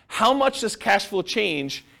how much does cash flow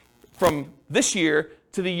change from this year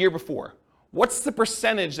to the year before? What's the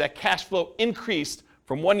percentage that cash flow increased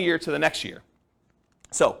from one year to the next year?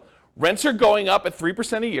 So rents are going up at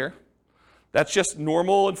 3% a year. That's just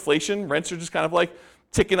normal inflation. Rents are just kind of like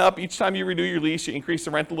ticking up. Each time you renew your lease, you increase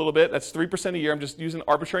the rent a little bit. That's 3% a year. I'm just using an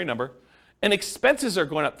arbitrary number. And expenses are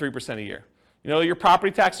going up 3% a year. Your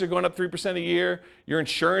property taxes are going up 3% a year. Your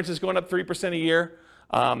insurance is going up 3% a year.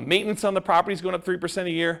 Maintenance on the property is going up 3%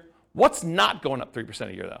 a year. What's not going up 3%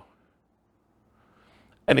 a year, though?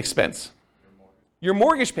 An expense. Your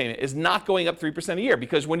mortgage payment is not going up 3% a year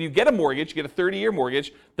because when you get a mortgage, you get a 30-year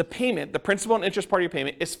mortgage, the payment, the principal and interest part of your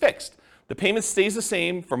payment is fixed. The payment stays the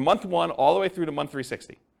same from month 1 all the way through to month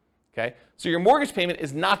 360. Okay? So your mortgage payment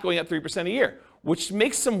is not going up 3% a year, which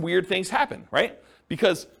makes some weird things happen, right?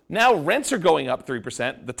 Because now rents are going up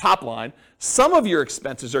 3%, the top line. Some of your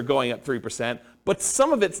expenses are going up 3%, but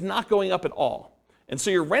some of it's not going up at all. And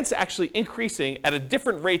so your rent's actually increasing at a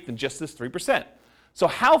different rate than just this 3%. So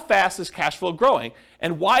how fast is cash flow growing?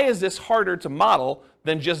 And why is this harder to model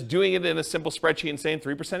than just doing it in a simple spreadsheet and saying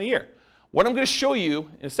 3% a year? What I'm going to show you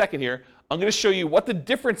in a second here, I'm going to show you what the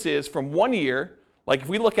difference is from one year, like if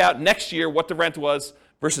we look out next year what the rent was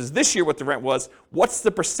versus this year what the rent was, what's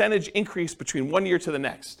the percentage increase between one year to the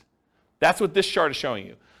next? That's what this chart is showing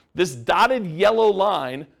you. This dotted yellow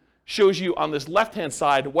line shows you on this left-hand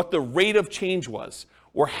side what the rate of change was,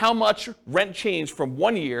 or how much rent changed from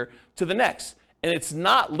one year to the next. And it's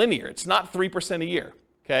not linear. It's not 3% a year.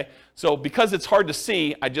 Okay? So because it's hard to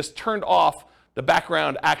see, I just turned off the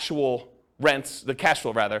background actual rents, the cash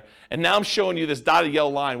flow rather. And now I'm showing you this dotted yellow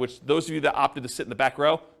line, which those of you that opted to sit in the back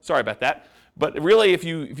row, sorry about that. But really, if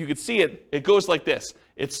you could see it, it goes like this.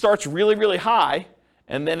 It starts really, really high,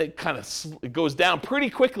 and then it kind of it goes down pretty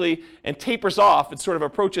quickly and tapers off. It sort of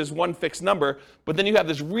approaches one fixed number, but then you have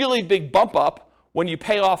this really big bump up when you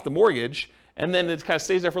pay off the mortgage, and then it kind of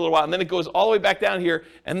stays there for a little while, and then it goes all the way back down here,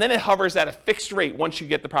 and then it hovers at a fixed rate once you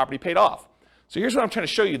get the property paid off. So here's what I'm trying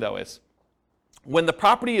to show you, though, is when the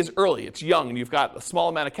property is early, it's young, and you've got a small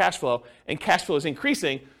amount of cash flow, and cash flow is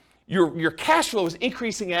increasing, your cash flow is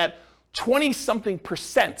increasing at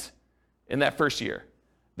 20-something% in that first year.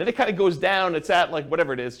 Then it kind of goes down, it's at like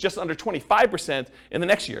whatever it is, just under 25% in the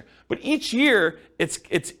next year. But each year, it's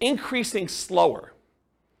increasing slower,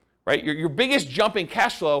 right? Your biggest jump in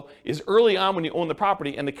cash flow is early on when you own the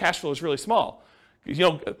property, and the cash flow is really small.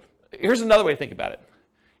 Here's another way to think about it.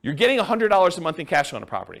 You're getting $100 a month in cash flow on a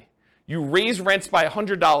property. You raise rents by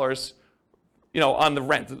 $100, on the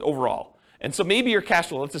rent overall. And so maybe your cash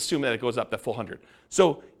flow, let's assume that it goes up that full 100.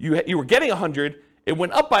 So you were getting 100, it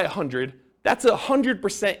went up by 100, that's a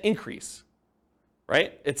 100% increase,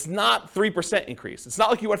 right? It's not 3% increase. It's not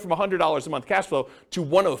like you went from $100 a month cash flow to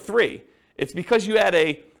 103. It's because you had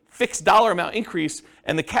a fixed dollar amount increase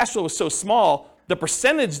and the cash flow was so small, the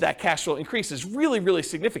percentage that cash flow increase is really, really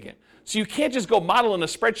significant. So you can't just go model in a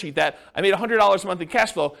spreadsheet that I made $100 a month in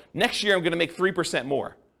cash flow, next year I'm going to make 3%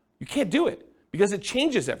 more. You can't do it because it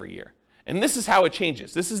changes every year. And this is how it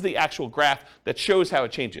changes. This is the actual graph that shows how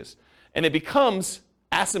it changes. And it becomes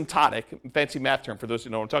asymptotic, fancy math term for those who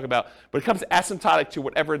know what I'm talking about, but it becomes asymptotic to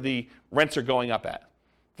whatever the rents are going up at,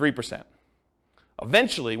 3%.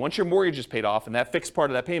 Eventually, once your mortgage is paid off and that fixed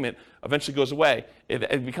part of that payment eventually goes away,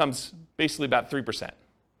 it becomes basically about 3%.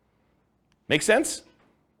 Make sense?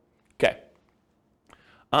 Okay.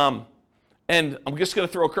 And I'm just going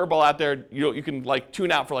to throw a curveball out there. You can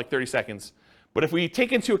tune out for 30 seconds. But if we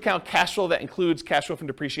take into account cash flow that includes cash flow from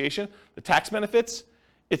depreciation, the tax benefits,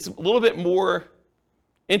 it's a little bit more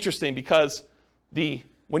interesting because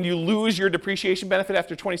when you lose your depreciation benefit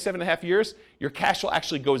after 27.5 years, your cash flow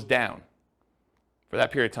actually goes down for that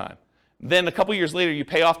period of time. Then a couple years later, you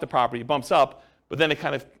pay off the property, it bumps up, but then it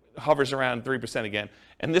kind of hovers around 3% again.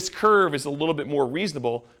 And this curve is a little bit more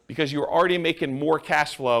reasonable because you're already making more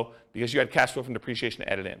cash flow because you had cash flow from depreciation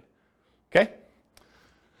added in. Okay?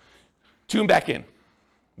 Tune back in.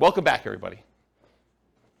 Welcome back, everybody.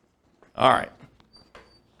 All right.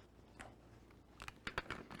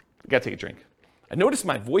 I gotta take a drink. I noticed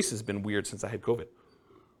my voice has been weird since I had COVID.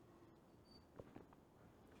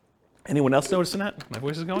 Anyone else noticing that? My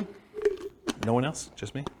voice is going? No one else?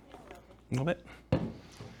 Just me? A little bit?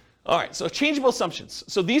 All right, so changeable assumptions.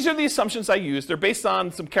 So these are the assumptions I use. They're based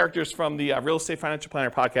on some characters from the Real Estate Financial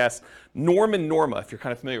Planner podcast, Norm and Norma, if you're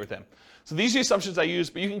kind of familiar with them. So these are the assumptions I use,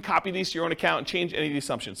 but you can copy these to your own account and change any of the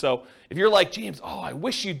assumptions. So if you're like, James, I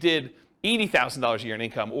wish you did $80,000 a year in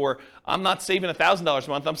income, or I'm not saving $1,000 a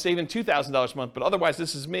month, I'm saving $2,000 a month, but otherwise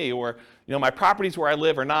this is me, or my properties where I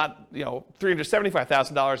live are not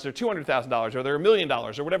 $375,000, they're $200,000, or they're $1 million,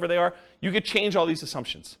 or whatever they are, you could change all these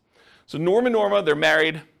assumptions. So Norm and Norma, they're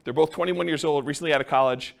married, they're both 21 years old, recently out of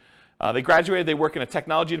college. They graduated, they work in a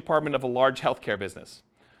technology department of a large healthcare business.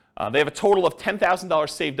 They have a total of $10,000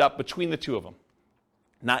 saved up between the two of them,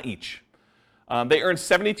 not each. They earn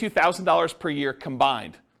 $72,000 per year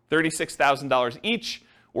combined, $36,000 each,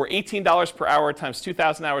 or $18 per hour times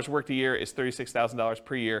 2,000 hours worked a year is $36,000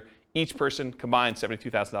 per year. Each person combined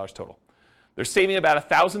 $72,000 total. They're saving about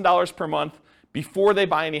 $1,000 per month before they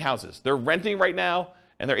buy any houses. They're renting right now,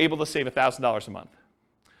 and they're able to save $1,000 a month.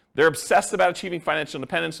 They're obsessed about achieving financial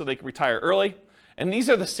independence so they can retire early. And these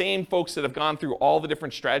are the same folks that have gone through all the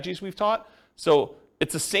different strategies we've taught. So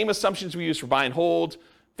it's the same assumptions we use for buy and hold,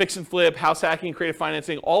 fix and flip, house hacking, creative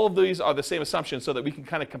financing. All of these are the same assumptions so that we can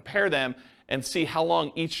kind of compare them and see how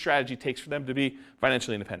long each strategy takes for them to be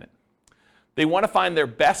financially independent. They want to find their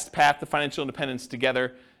best path to financial independence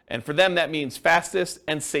together. And for them, that means fastest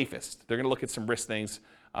and safest. They're going to look at some risk things.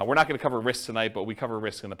 We're not going to cover risk tonight, but we cover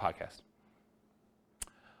risk in the podcast.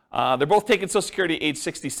 They're both taking Social Security at age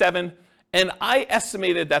 67. And I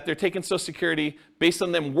estimated that they're taking Social Security based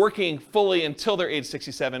on them working fully until they're age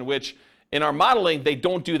 67, which in our modeling, they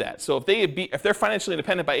don't do that. So if they're financially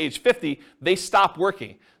independent by age 50, they stop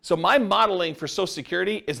working. So my modeling for Social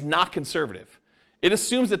Security is not conservative. It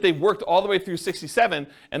assumes that they've worked all the way through 67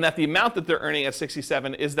 and that the amount that they're earning at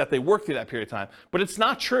 67 is that they worked through that period of time. But it's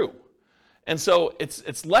not true. And so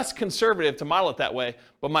it's less conservative to model it that way.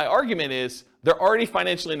 But my argument is they're already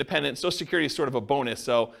financially independent. Social Security is sort of a bonus,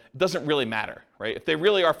 so it doesn't really matter, right? If they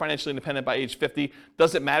really are financially independent by age 50,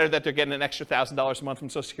 does it matter that they're getting an extra $1,000 a month from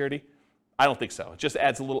Social Security? I don't think so. It just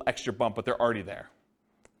adds a little extra bump, but they're already there.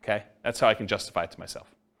 Okay? That's how I can justify it to myself.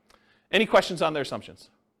 Any questions on their assumptions?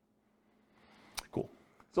 Cool.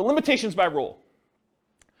 So limitations by role.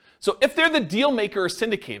 So if they're the deal maker or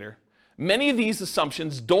syndicator, many of these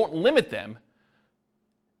assumptions don't limit them,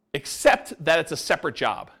 except that it's a separate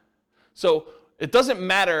job. So it doesn't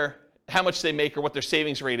matter how much they make or what their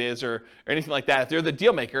savings rate is or anything like that. If they're the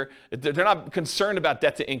deal maker, they're not concerned about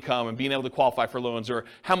debt to income and being able to qualify for loans or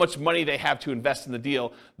how much money they have to invest in the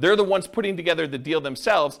deal. They're the ones putting together the deal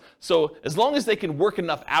themselves. So as long as they can work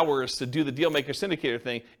enough hours to do the deal maker syndicator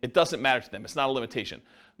thing, it doesn't matter to them. It's not a limitation.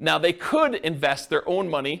 Now, they could invest their own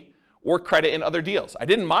money or credit in other deals. I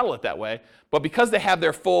didn't model it that way, but because they have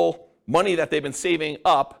their full money that they've been saving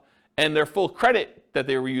up and their full credit that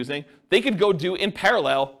they were using, they could go do in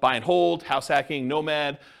parallel buy and hold, house hacking,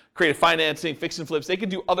 Nomad, creative financing, fix and flips. They could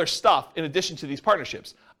do other stuff in addition to these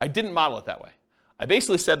partnerships. I didn't model it that way. I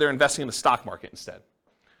basically said they're investing in the stock market instead.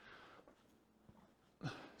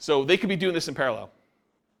 So they could be doing this in parallel.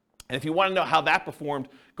 And if you want to know how that performed,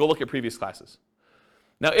 go look at previous classes.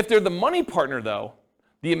 Now, if they're the money partner, though,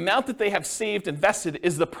 the amount that they have saved invested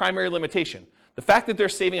is the primary limitation. The fact that they're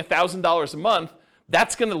saving $1,000 a month,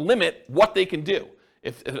 that's going to limit what they can do.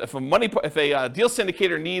 If a deal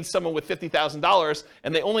syndicator needs someone with $50,000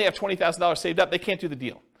 and they only have $20,000 saved up, they can't do the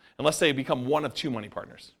deal unless they become one of two money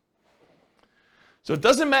partners. So it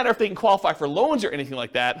doesn't matter if they can qualify for loans or anything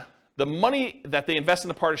like that. The money that they invest in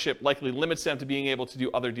the partnership likely limits them to being able to do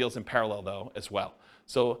other deals in parallel, though, as well.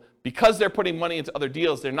 So because they're putting money into other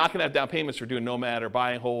deals, they're not going to have down payments for doing Nomad or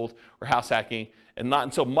buy and hold or house hacking, and not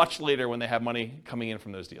until much later when they have money coming in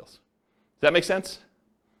from those deals. Does that make sense?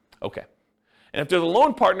 Okay. And if they're the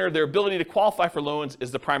loan partner, their ability to qualify for loans is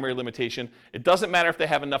the primary limitation. It doesn't matter if they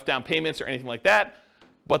have enough down payments or anything like that,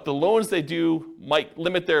 but the loans they do might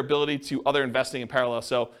limit their ability to other investing in parallel.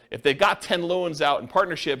 So if they've got 10 loans out in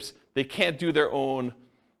partnerships, they can't do their own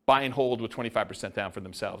buy and hold with 25% down for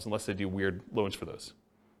themselves unless they do weird loans for those.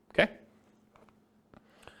 Okay?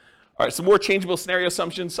 All right, some more changeable scenario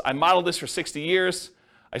assumptions. I modeled this for 60 years.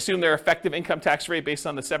 I assume their effective income tax rate based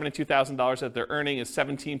on the $72,000 that they're earning is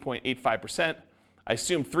 17.85%. I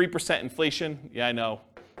assume 3% inflation. Yeah, I know.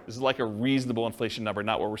 This is like a reasonable inflation number,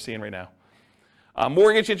 not what we're seeing right now.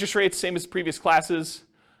 Mortgage interest rates, same as previous classes.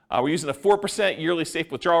 We're using a 4% yearly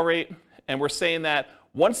safe withdrawal rate, and we're saying that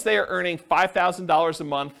once they are earning $5,000 a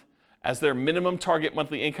month as their minimum target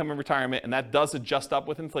monthly income in retirement, and that does adjust up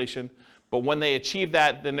with inflation, but when they achieve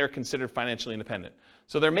that, then they're considered financially independent.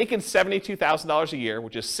 So they're making $72,000 a year,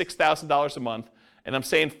 which is $6,000 a month, and I'm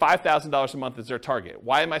saying $5,000 a month is their target.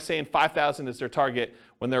 Why am I saying $5,000 is their target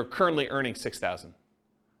when they're currently earning $6,000?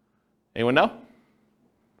 Anyone know?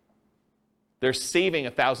 They're saving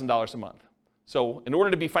 $1,000 a month. So in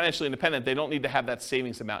order to be financially independent, they don't need to have that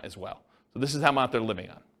savings amount as well. So this is how much they're living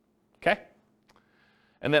on. Okay?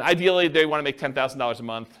 And then ideally, they want to make $10,000 a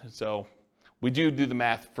month. So we do the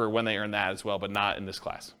math for when they earn that as well, but not in this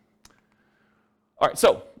class. All right,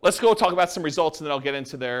 so let's go talk about some results, and then I'll get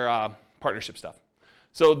into their partnership stuff.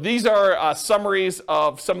 So these are summaries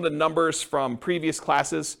of some of the numbers from previous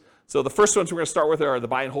classes. So the first ones we're going to start with are the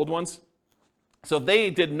buy and hold ones. So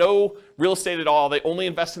they did no real estate at all. They only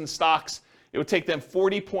invest in stocks. It would take them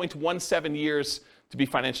 40.17 years to be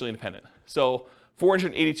financially independent. So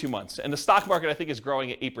 482 months. And the stock market, I think, is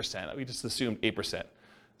growing at 8%. We just assumed 8%. Does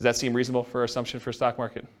that seem reasonable for assumption for stock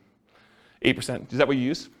market? 8%. Is that what you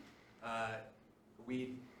use?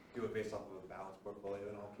 We do it based off of a balanced portfolio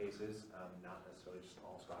in all cases, not necessarily just an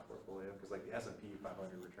all-stock portfolio, because like the S&P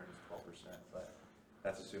 500 return is 12%, but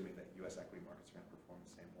that's assuming that U.S. equity markets are going to perform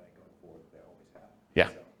the same way going forward that they always have. Yeah.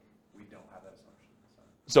 So we don't have that assumption.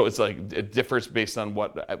 So it's like it differs based on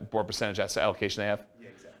what percentage asset allocation they have?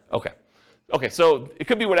 Yeah, exactly. Okay. Okay, so it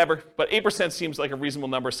could be whatever, but 8% seems like a reasonable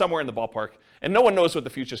number, somewhere in the ballpark. And no one knows what the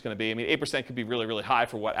future is going to be. I mean, 8% could be really, really high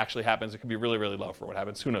for what actually happens. It could be really, really low for what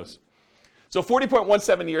happens. Who knows? So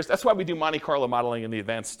 40.17 years, that's why we do Monte Carlo modeling in the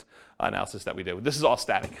advanced analysis that we do. This is all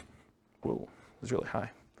static. Whoa, this is really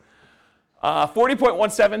high.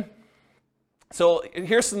 40.17. So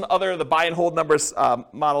here's some other the buy and hold numbers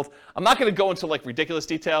modeled. I'm not going to go into like ridiculous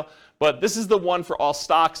detail, but this is the one for all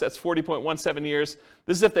stocks. That's 40.17 years.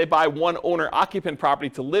 This is if they buy one owner-occupant property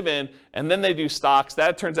to live in, and then they do stocks.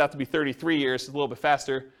 That turns out to be 33 years, a little bit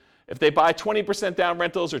faster. If they buy 20% down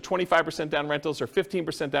rentals or 25% down rentals or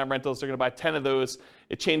 15% down rentals, they're going to buy 10 of those.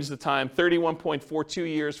 It changes the time. 31.42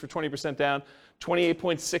 years for 20% down,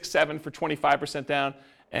 28.67 for 25% down,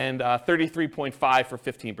 and 33.5 for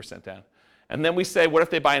 15% down. And then we say, what if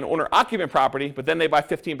they buy an owner-occupant property, but then they buy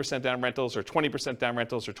 15% down rentals or 20% down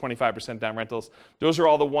rentals or 25% down rentals? Those are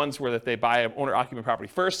all the ones where that they buy an owner-occupant property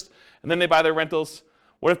first, and then they buy their rentals.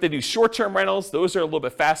 What if they do short-term rentals? Those are a little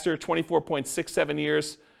bit faster, 24.67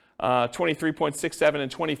 years, 23.67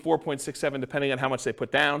 and 24.67, depending on how much they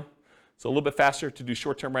put down. So a little bit faster to do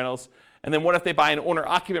short-term rentals. And then what if they buy an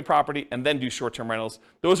owner-occupant property and then do short-term rentals?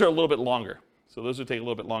 Those are a little bit longer. So those would take a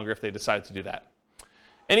little bit longer if they decide to do that.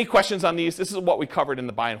 Any questions on these? This is what we covered in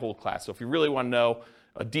the buy and hold class. So if you really want to know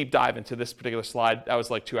a deep dive into this particular slide, that was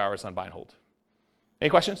like 2 hours on buy and hold. Any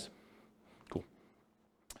questions? Cool.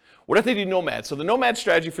 What if they do nomad? So the nomad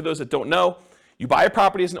strategy, for those that don't know, you buy a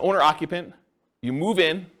property as an owner-occupant, you move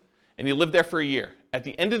in, and you live there for a year. At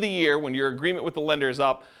the end of the year, when your agreement with the lender is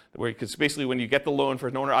up, because basically when you get the loan for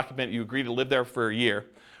an owner-occupant, you agree to live there for a year.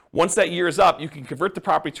 Once that year is up, you can convert the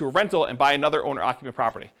property to a rental and buy another owner-occupant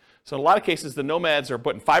property. So in a lot of cases, the nomads are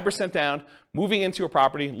putting 5% down, moving into a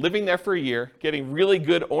property, living there for a year, getting really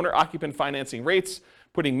good owner-occupant financing rates,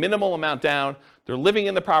 putting minimal amount down. They're living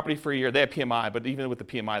in the property for a year. They have PMI, but even with the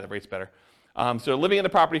PMI, the rate's better. So they're living in the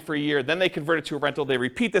property for a year, then they convert it to a rental. They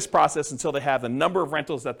repeat this process until they have the number of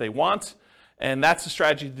rentals that they want, and that's the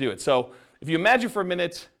strategy to do it. So if you imagine for a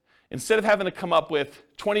minute, instead of having to come up with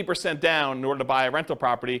 20% down in order to buy a rental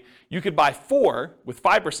property, you could buy 4 with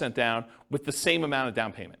 5% down with the same amount of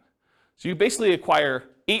down payment. So you basically acquire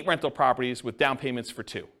 8 rental properties with down payments for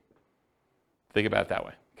 2. Think about it that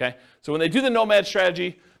way, okay? So when they do the nomad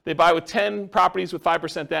strategy, they buy with 10 properties with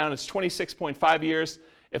 5% down. It's 26.5 years.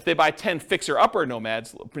 If they buy 10 fixer-upper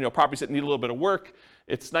nomads, properties that need a little bit of work,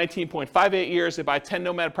 it's 19.58 years. They buy 10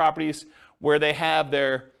 nomad properties where they have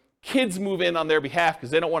their kids move in on their behalf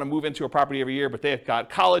because they don't want to move into a property every year, but they've got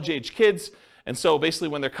college-age kids. And so basically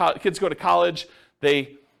when their kids go to college,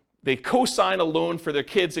 they co-sign a loan for their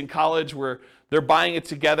kids in college where they're buying it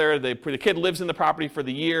together. The kid lives in the property for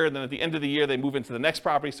the year, and then at the end of the year, they move into the next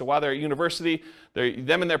property. So while they're at university,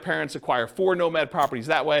 them and their parents acquire 4 nomad properties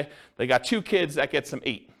that way. They got 2 kids, that gets them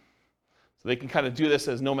 8. So they can kind of do this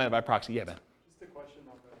as nomad by proxy. Yeah, Ben? Just a question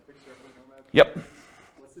on the fixer-upper nomad. Yep.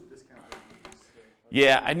 What's the discount rate?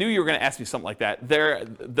 Yeah, I knew you were going to ask me something like that.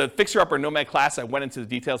 The fixer-upper nomad class, I went into the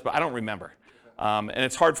details, but I don't remember. And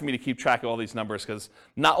it's hard for me to keep track of all these numbers because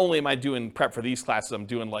not only am I doing prep for these classes, I'm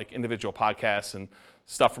doing like individual podcasts and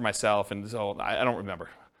stuff for myself. And so I don't remember.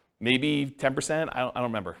 Maybe 10%? I don't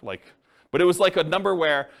remember. But it was like a number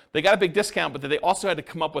where they got a big discount, but then they also had to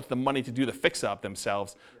come up with the money to do the fix-up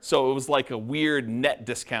themselves. So it was like a weird net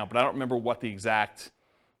discount, but I don't remember what the exact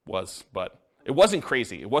was. But it wasn't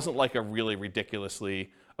crazy. It wasn't like a really ridiculously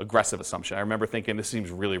aggressive assumption. I remember thinking this seems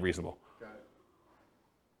really reasonable.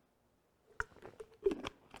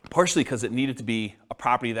 Partially because it needed to be a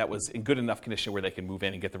property that was in good enough condition where they could move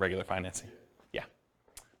in and get the regular financing. Yeah.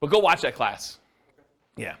 But go watch that class.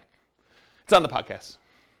 Yeah. It's on the podcast.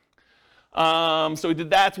 So we did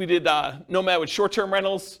that. We did nomad with short-term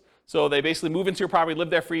rentals. So they basically move into a property, live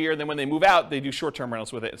there for a year, and then when they move out, they do short-term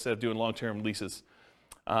rentals with it instead of doing long-term leases.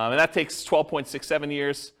 And that takes 12.67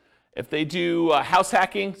 years. If they do house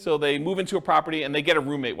hacking, so they move into a property and they get a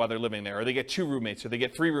roommate while they're living there, or they get 2 roommates, or they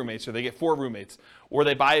get 3 roommates, or they get 4 roommates, or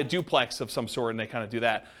they buy a duplex of some sort and they kind of do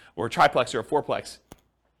that, or a triplex or a fourplex.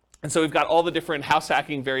 And so we've got all the different house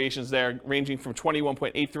hacking variations there, ranging from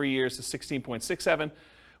 21.83 years to 16.67.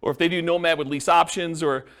 Or if they do nomad with lease options,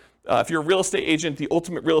 or if you're a real estate agent, the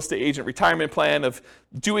ultimate real estate agent retirement plan of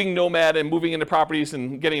doing nomad and moving into properties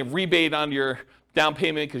and getting a rebate on your down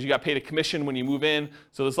payment because you got paid a commission when you move in.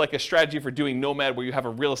 So there's like a strategy for doing nomad where you have a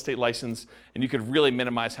real estate license and you could really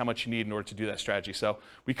minimize how much you need in order to do that strategy. So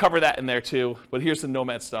we cover that in there too, but here's the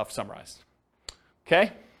nomad stuff summarized.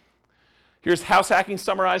 Okay? Here's house hacking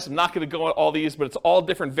summarized. I'm not going to go on all these, but it's all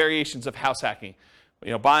different variations of house hacking.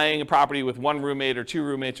 Buying a property with 1 roommate or 2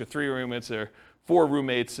 roommates or 3 roommates or 4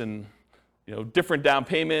 roommates and different down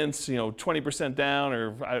payments, 20% down,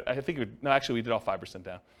 or I think actually we did all 5%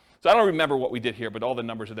 down. So I don't remember what we did here, but all the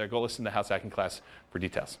numbers are there. Go listen to the house hacking class for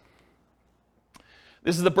details.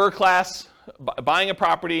 This is the BRRRR class, buying a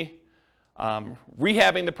property,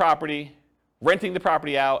 rehabbing the property, renting the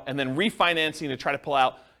property out, and then refinancing to try to pull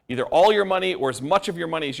out either all your money or as much of your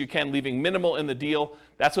money as you can, leaving minimal in the deal.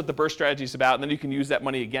 That's what the BRRRR strategy is about, and then you can use that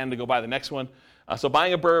money again to go buy the next one. So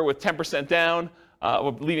buying a BRRRR with 10% down,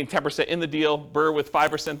 leaving 10% in the deal, BRRRR with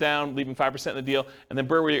 5% down, leaving 5% in the deal, and then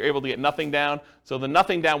BRRRR where you're able to get nothing down. So the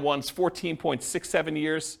nothing down one's 14.67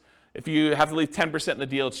 years. If you have to leave 10% in the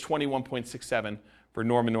deal, it's 21.67 for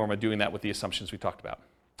Norma doing that with the assumptions we talked about.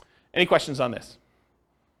 Any questions on this?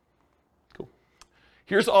 Cool.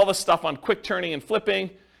 Here's all the stuff on quick turning and flipping.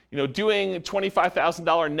 doing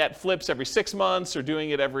 $25,000 net flips every 6 months, or doing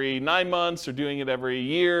it every 9 months, or doing it every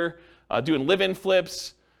year, doing live-in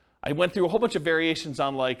flips. I went through a whole bunch of variations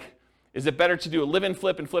on is it better to do a live-in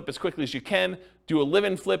flip and flip as quickly as you can, do a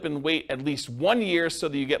live-in flip and wait at least 1 year so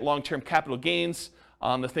that you get long-term capital gains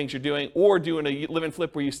on the things you're doing, or doing a live-in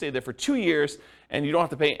flip where you stay there for 2 years and you don't have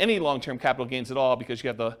to pay any long-term capital gains at all because you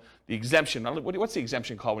have the exemption. What's the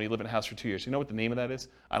exemption called when you live in a house for 2 years? You know what the name of that is?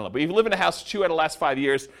 I don't know. But if you live in a house 2 out of the last 5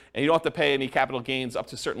 years and you don't have to pay any capital gains up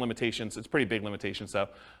to certain limitations, it's pretty big limitations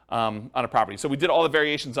on a property. So we did all the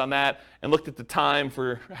variations on that and looked at the time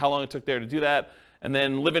for how long it took there to do that. And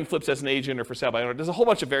then live-in flips as an agent or for sale by owner. There's a whole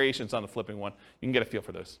bunch of variations on the flipping one. You can get a feel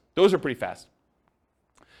for those. Those are pretty fast.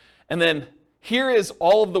 And then here is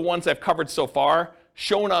all of the ones I've covered so far,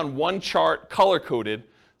 shown on one chart, color-coded.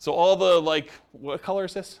 So all the, what color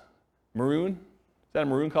is this? Maroon? Is that a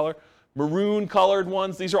maroon color? Maroon-colored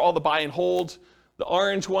ones, these are all the buy and hold. The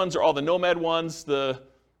orange ones are all the Nomad ones. The,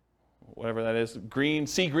 whatever that is, green,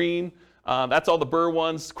 sea green. That's all the Burr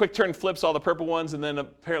ones. Quick turn flips, all the purple ones, and then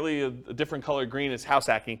apparently a different color green is house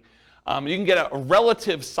hacking. You can get a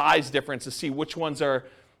relative size difference to see which ones are,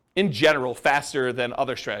 in general, faster than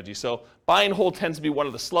other strategies. So buy and hold tends to be one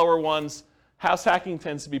of the slower ones. House hacking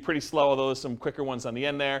tends to be pretty slow, although there's some quicker ones on the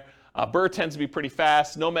end there. Burr tends to be pretty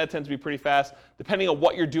fast. Nomad tends to be pretty fast. Depending on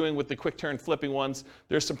what you're doing with the quick turn flipping ones,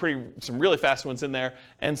 there's some really fast ones in there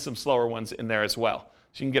and some slower ones in there as well.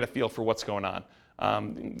 So you can get a feel for what's going on.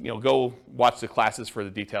 Go watch the classes for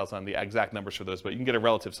the details on the exact numbers for those, but you can get a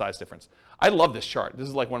relative size difference. I love this chart. This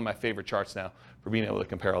is one of my favorite charts now for being able to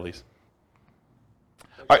compare all these.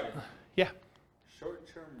 All right, yeah.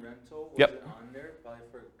 Short-term rental, was Yep. it on there? Probably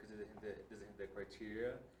because it doesn't hit the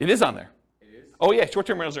criteria. It is on there. It is? Oh yeah,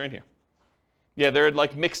 short-term rentals are in here. Yeah, they're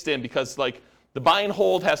mixed in because the buy and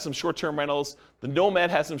hold has some short-term rentals, the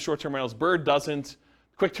Nomad has some short-term rentals, Burr doesn't.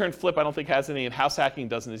 Quick turn flip I don't think has any, and house hacking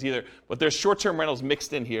doesn't either. But there's short-term rentals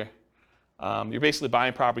mixed in here. You're basically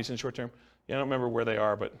buying properties in short-term. Yeah, I don't remember where they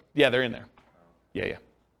are, but yeah, they're in there. Yeah.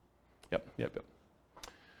 Yep.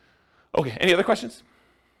 Okay, any other questions?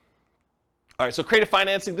 All right, so creative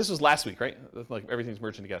financing, this was last week, right? Everything's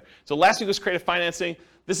merging together. So last week was creative financing.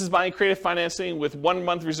 This is buying creative financing with 1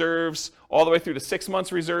 month reserves all the way through to 6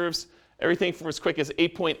 months reserves. Everything from as quick as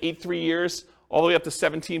 8.83 years all the way up to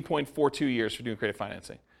 17.42 years for doing creative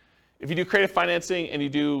financing. If you do creative financing and you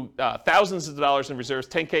do thousands of dollars in reserves,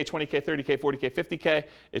 10K, 20K, 30K, 40K, 50K,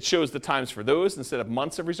 it shows the times for those instead of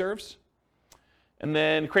months of reserves. And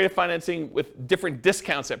then creative financing with different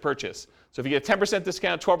discounts at purchase. So if you get a 10%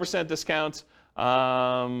 discount, 12% discount,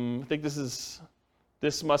 I think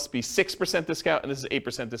this must be 6% discount, and this is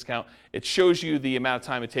 8% discount. It shows you the amount of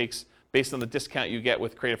time it takes based on the discount you get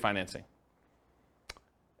with creative financing.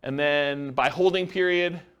 And then by holding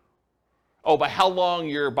period, by how long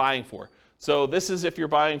you're buying for. So this is if you're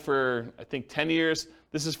buying for, I think, 10 years.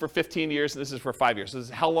 This is for 15 years, and this is for 5 years. So this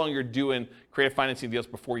is how long you're doing creative financing deals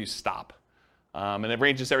before you stop. And it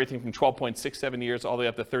ranges everything from 12.67 years all the way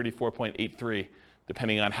up to 34.83,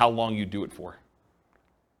 depending on how long you do it for.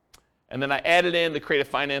 And then I added in the creative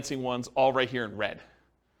financing ones all right here in red.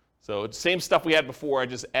 So it's the same stuff we had before, I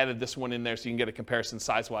just added this one in there so you can get a comparison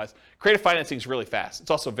size-wise. Creative financing is really fast.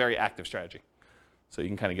 It's also a very active strategy. So you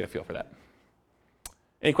can kind of get a feel for that.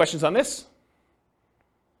 Any questions on this?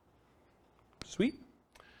 Sweet.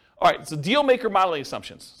 All right, so deal maker modeling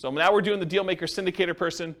assumptions. So now we're doing the deal maker syndicator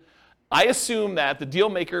person. I assume that the deal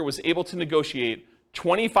maker was able to negotiate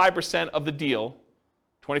 25% of the deal,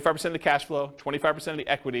 25% of the cash flow, 25% of the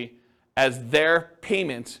equity as their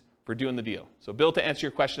payment for doing the deal. So Bill, to answer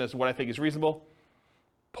your question as to what I think is reasonable,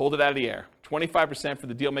 pulled it out of the air. 25% for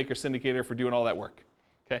the deal maker syndicator for doing all that work.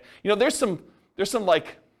 Okay. There's some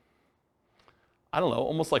I don't know,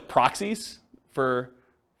 almost like proxies for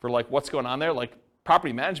what's going on there. Like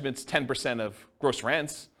property management's 10% of gross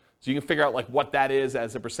rents. So you can figure out what that is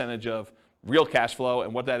as a percentage of real cash flow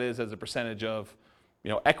and what that is as a percentage of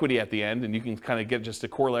equity at the end, and you can kind of get just a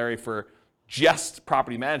corollary for just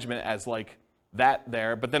property management as that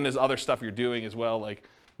there. But then there's other stuff you're doing as well, like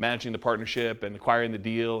managing the partnership and acquiring the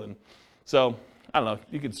deal. And so I don't know,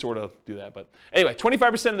 you could sort of do that. But anyway,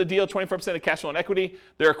 25% of the deal, 25% of cash flow and equity.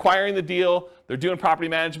 They're acquiring the deal. They're doing property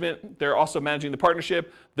management. They're also managing the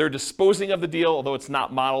partnership. They're disposing of the deal, although it's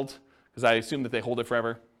not modeled, because I assume that they hold it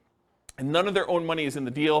forever. And none of their own money is in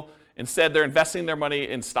the deal. Instead, they're investing their money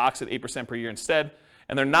in stocks at 8% per year instead.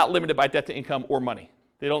 And they're not limited by debt to income or money.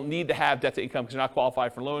 They don't need to have debt to income because they're not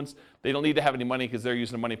qualified for loans. They don't need to have any money because they're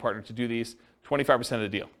using a money partner to do these. 25% of the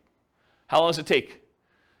deal. How long does it take?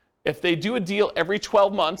 If they do a deal every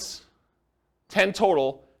 12 months, 10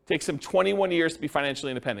 total, it takes them 21 years to be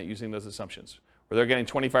financially independent using those assumptions. where they're getting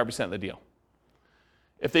 25% of the deal.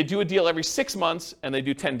 If they do a deal every 6 months and they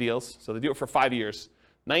do 10 deals, so they do it for 5 years,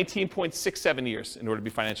 19.67 years in order to be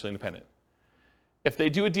financially independent. If they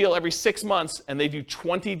do a deal every 6 months and they do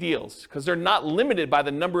 20 deals, because they're not limited by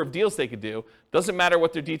the number of deals they could do, doesn't matter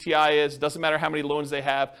what their DTI is, doesn't matter how many loans they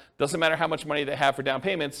have, doesn't matter how much money they have for down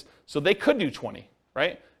payments, so they could do 20,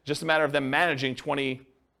 right? Just a matter of them managing 20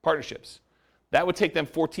 partnerships. That would take them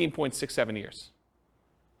 14.67 years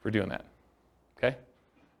for doing that, okay?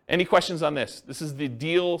 Any questions on this? This is the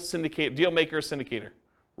deal maker syndicator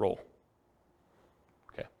role.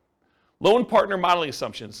 Okay. Loan partner modeling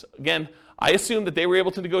assumptions. Again, I assume that they were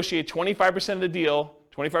able to negotiate 25% of the deal,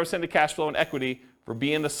 25% of the cash flow and equity for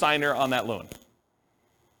being the signer on that loan.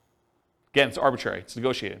 Again, it's arbitrary. It's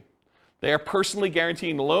negotiated. They are personally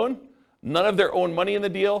guaranteeing the loan. None of their own money in the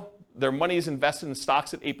deal. Their money is invested in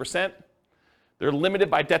stocks at 8%. They're limited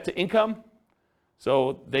by debt to income.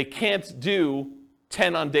 So they can't do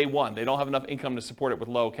 10 on day one. They don't have enough income to support it with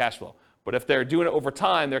low cash flow. But if they're doing it over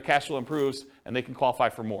time, their cash flow improves and they can qualify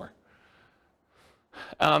for more.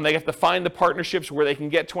 They have to find the partnerships where they can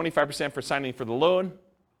get 25% for signing for the loan.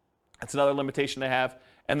 That's another limitation they have.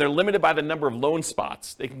 And they're limited by the number of loan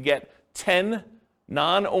spots. They can get 10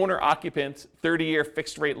 non-owner occupant 30-year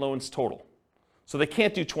fixed rate loans total. So they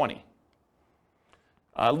can't do 20.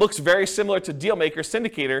 Looks very similar to Dealmaker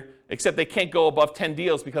Syndicator, except they can't go above 10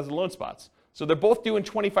 deals because of loan spots. So they're both doing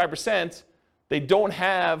 25%. They don't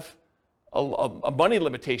have a money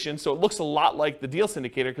limitation, so it looks a lot like the deal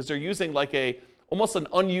syndicator because they're using like almost an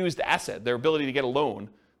unused asset, their ability to get a loan.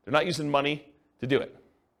 They're not using money to do it,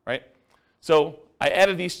 right? So I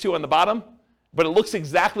added these two on the bottom, but it looks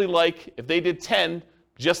exactly like if they did 10,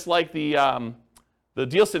 just like the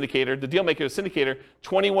deal syndicator, the deal maker syndicator,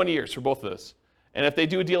 21 years for both of those. And if they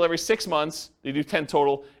do a deal every 6 months, they do 10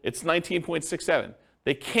 total, it's 19.67.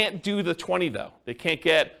 They can't do the 20 though. They can't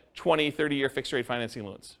get 20, 30-year fixed rate financing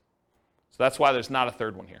loans. So that's why there's not a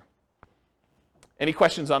third one here. Any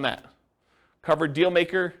questions on that? Covered deal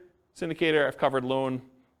maker, syndicator, I've covered loan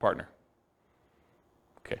partner.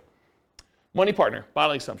 Okay. Money partner,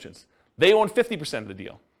 modeling assumptions. They own 50% of the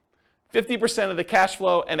deal. 50% of the cash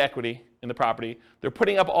flow and equity in the property. They're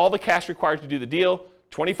putting up all the cash required to do the deal,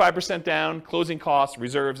 25% down, closing costs,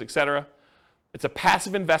 reserves, etc. It's a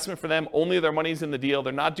passive investment for them. Only their money's in the deal.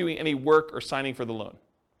 They're not doing any work or signing for the loan.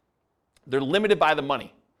 They're limited by the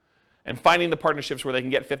money and finding the partnerships where they can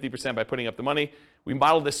get 50% by putting up the money. We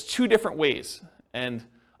modeled this 2 different ways. And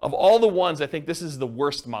of all the ones, I think this is the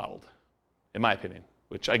worst modeled, in my opinion,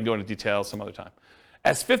 which I can go into detail some other time.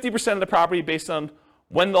 As 50% of the property based on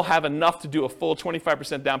when they'll have enough to do a full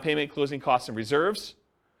 25% down payment, closing costs, and reserves.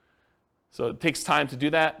 So it takes time to do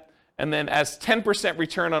that. And then as 10%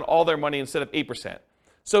 return on all their money instead of 8%.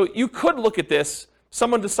 So you could look at this,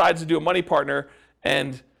 someone decides to do a money partner,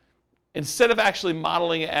 and instead of actually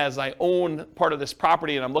modeling it as I own part of this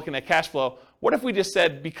property and I'm looking at cash flow, what if we just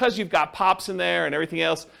said, because you've got POPs in there and everything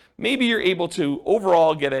else, maybe you're able to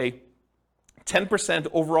overall get a 10%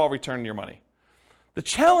 overall return on your money. The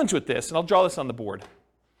challenge with this, and I'll draw this on the board,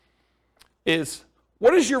 is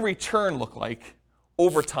what does your return look like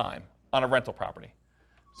over time on a rental property?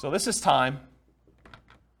 So this is time,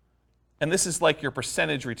 and this is like your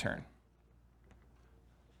percentage return.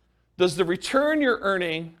 Does the return you're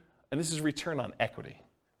earning, and this is return on equity,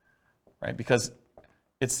 right? Because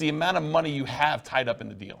it's the amount of money you have tied up in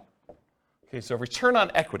the deal. Okay, so return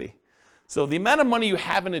on equity. So the amount of money you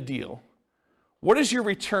have in a deal, what is your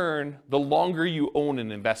return the longer you own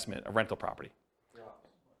an investment, a rental property?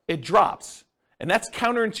 It drops. And that's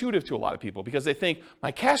counterintuitive to a lot of people because they think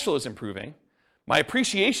my cash flow is improving, my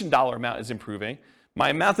appreciation dollar amount is improving, my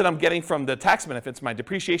amount that I'm getting from the tax benefits, my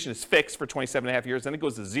depreciation is fixed for 27 and a half years, then it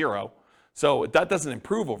goes to 0. So that doesn't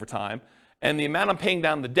improve over time. And the amount I'm paying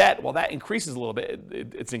down the debt, well, that increases a little bit.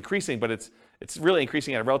 It's increasing, but it's really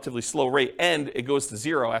increasing at a relatively slow rate, and it goes to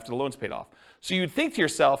 0 after the loan's paid off. So you'd think to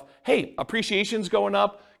yourself, hey, appreciation's going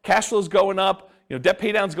up, cash flow's going up, debt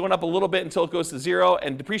pay down's going up a little bit until it goes to 0,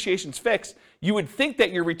 and depreciation's fixed. You would think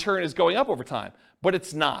that your return is going up over time, but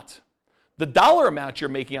it's not. The dollar amount you're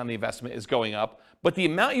making on the investment is going up, but the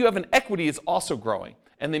amount you have in equity is also growing.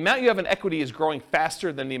 And the amount you have in equity is growing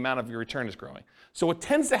faster than the amount of your return is growing. So what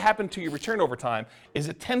tends to happen to your return over time is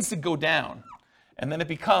it tends to go down, and then it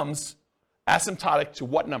becomes asymptotic to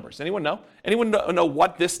what numbers? Anyone know? Anyone know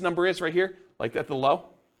what this number is right here, like at the low?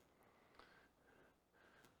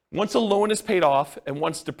 Once a loan is paid off and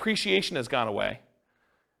once depreciation has gone away,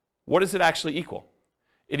 what does it actually equal?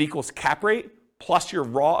 It equals cap rate plus your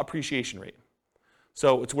raw appreciation rate.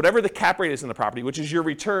 So it's whatever the cap rate is in the property, which is your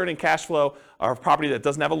return and cash flow of a property that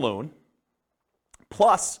doesn't have a loan,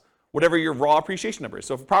 plus whatever your raw appreciation number is.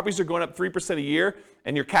 So if properties are going up 3% a year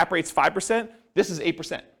and your cap rate's 5%, this is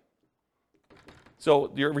 8%.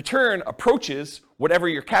 So your return approaches whatever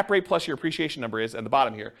your cap rate plus your appreciation number is at the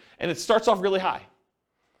bottom here. And it starts off really high.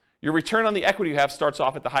 Your return on the equity you have starts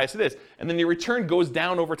off at the highest it is. And then your return goes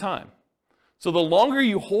down over time. So the longer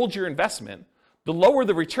you hold your investment, the lower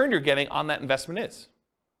the return you're getting on that investment is.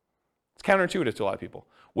 It's counterintuitive to a lot of people,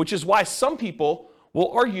 which is why some people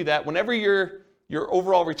will argue that whenever your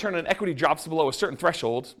overall return on equity drops below a certain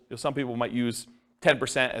threshold, some people might use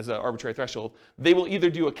 10% as an arbitrary threshold, they will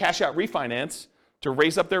either do a cash out refinance to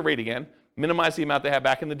raise up their rate again, minimize the amount they have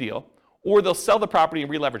back in the deal, or they'll sell the property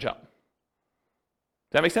and re-leverage up.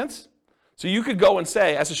 Does that make sense? So you could go and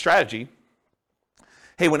say, as a strategy,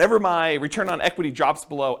 hey, whenever my return on equity drops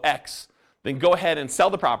below X, then go ahead and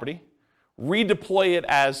sell the property, redeploy it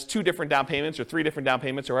as 2 different down payments or 3 different down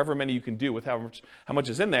payments or however many you can do with how much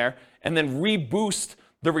is in there, and then reboost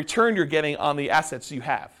the return you're getting on the assets you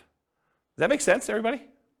have. Does that make sense, everybody?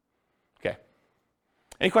 Okay.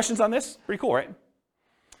 Any questions on this? Pretty cool, right?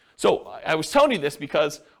 So I was telling you this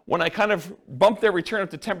because when I kind of bumped their return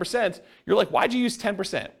up to 10%, you're like, why'd you use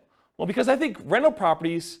 10%? Well, because I think rental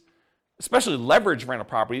properties, especially leveraged rental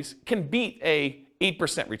properties, can beat a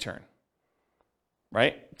 8% return,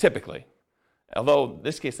 right? Typically. Although in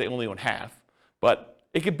this case they only own half, but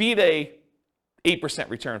it could beat a 8%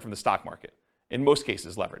 return from the stock market, in most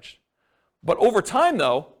cases leveraged. But over time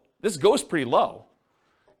though, this goes pretty low.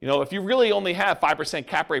 You know, if you really only have 5%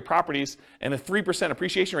 cap rate properties and a 3%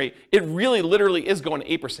 appreciation rate, it really literally is going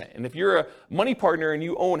to 8%. And if you're a money partner and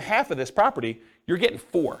you own half of this property, you're getting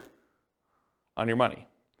 4 on your money.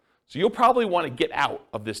 So you'll probably want to get out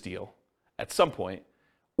of this deal at some point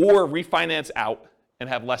or refinance out and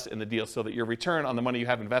have less in the deal so that your return on the money you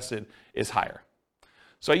have invested is higher.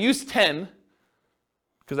 So I used 10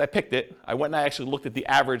 because I picked it. I went and I actually looked at the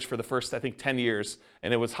average for the first, I think, 10 years,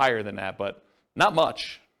 and it was higher than that, but not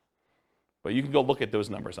much. But you can go look at those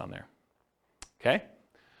numbers on there. Okay?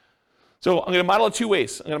 So I'm going to model it 2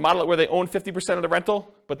 ways. I'm going to model it where they own 50% of the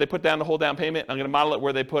rental, but they put down the whole down payment. I'm going to model it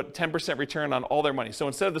where they put 10% return on all their money. So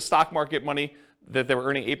instead of the stock market money that they were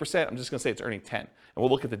earning 8%, I'm just going to say it's earning 10. And we'll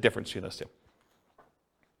look at the difference between those two.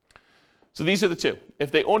 So these are the two. If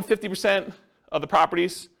they own 50% of the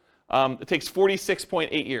properties, it takes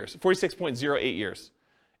 46.8 years, 46.08 years.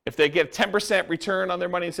 If they get 10% return on their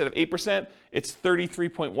money instead of 8%, it's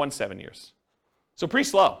 33.17 years. So pretty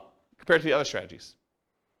slow compared to the other strategies.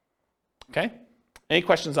 Okay? Any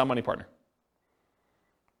questions on Money Partner?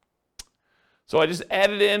 So I just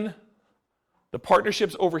added in the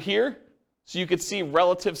partnerships over here so you could see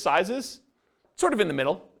relative sizes, sort of in the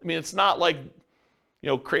middle. I mean, it's not like, you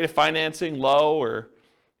know, creative financing low or,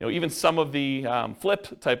 you know, even some of the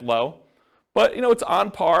flip type low, but, you know, it's on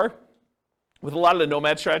par with a lot of the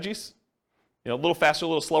nomad strategies. You know, a little faster, a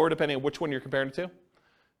little slower, depending on which one you're comparing it to.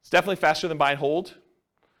 It's definitely faster than buy and hold,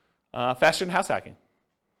 faster than house hacking.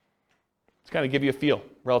 To kind of give you a feel,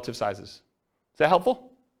 relative sizes. Is that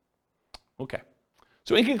helpful? Okay.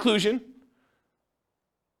 So in conclusion,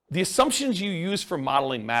 the assumptions you use for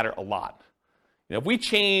modeling matter a lot. You know, if we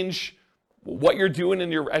change what you're doing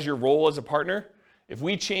in as your role as a partner, if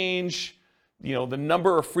we change, you know, the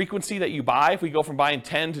number or frequency that you buy, if we go from buying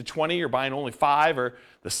 10 to 20 or buying only 5, or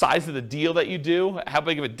the size of the deal that you do, how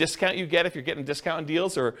big of a discount you get if you're getting discount on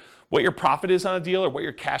deals, or what your profit is on a deal, or what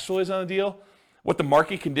your cash flow is on a deal, what the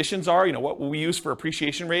market conditions are, you know, what we use for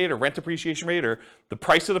appreciation rate or rent appreciation rate, or the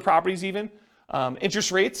price of the properties even,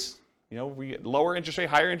 interest rates, you know, we get lower interest rate,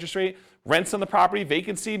 higher interest rate, rents on the property,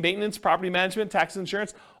 vacancy, maintenance, property management, taxes,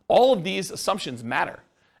 insurance. All of these assumptions matter,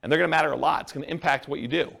 and they're going to matter a lot. It's going to impact what you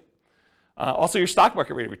do. Also your stock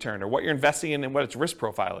market rate of return, or what you're investing in and what its risk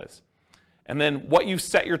profile is. And then what you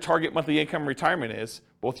set your target monthly income in retirement is,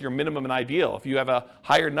 both your minimum and ideal. If you have a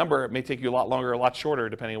higher number, it may take you a lot longer or a lot shorter,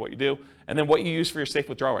 depending on what you do. And then what you use for your safe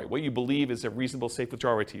withdrawal rate, what you believe is a reasonable safe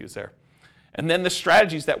withdrawal rate to use there. And then the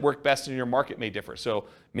strategies that work best in your market may differ. So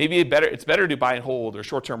maybe it's better to buy and hold, or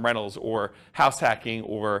short-term rentals, or house hacking,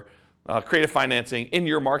 or creative financing in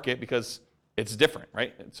your market because it's different,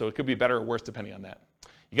 right? So it could be better or worse depending on that.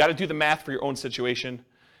 You got to do the math for your own situation.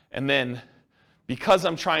 And then because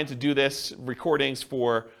I'm trying to do this recordings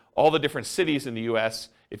for all the different cities in the US,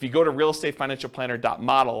 if you go to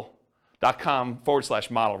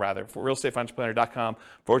realestatefinancialplanner.com/model rather, for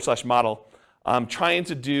realestatefinancialplanner.com/model, I'm trying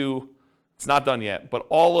to do, it's not done yet, but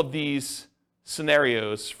all of these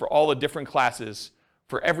scenarios for all the different classes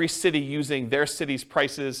for every city using their city's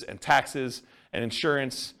prices and taxes and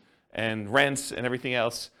insurance and rents and everything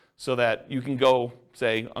else, so that you can go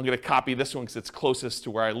say, I'm going to copy this one because it's closest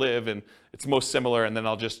to where I live and it's most similar, and then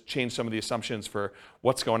I'll just change some of the assumptions for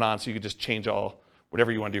what's going on so you can just change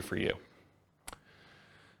whatever you want to do for you.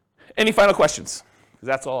 Any final questions? Because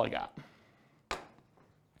that's all I got.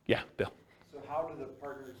 Yeah, Bill. So how do the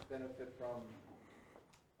partners benefit from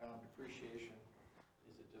depreciation?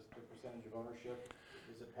 Is it just the percentage of ownership?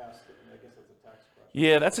 Is it passed? I guess that's a tax question.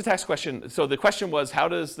 Yeah, that's a tax question. So the question was, how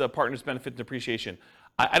does the partners benefit depreciation?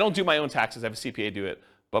 I don't do my own taxes. I have a CPA do it.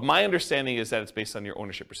 But my understanding is that it's based on your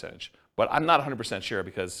ownership percentage. But I'm not 100% sure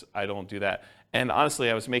because I don't do that. And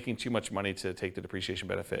honestly, I was making too much money to take the depreciation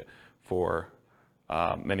benefit for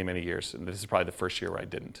many, many years. And this is probably the first year where I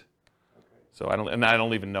didn't. Okay. So I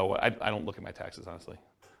don't even know. I don't look at my taxes, honestly.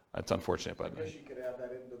 That's unfortunate. But I guess you could add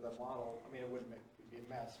that into the model. I mean, it wouldn't be a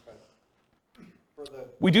mess, but for the...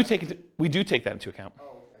 We do take that into account. Oh,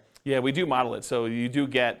 okay. Yeah, we do model it. So you do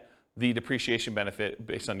get the depreciation benefit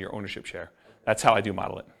based on your ownership share. Okay. That's how I do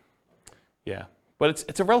model it. Okay. Yeah, but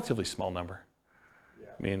it's a relatively small number. Yeah.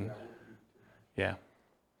 I mean, yeah.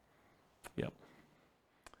 Yep.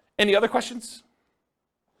 Any other questions?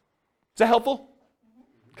 Is that helpful?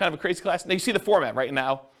 Kind of a crazy class. Now you see the format right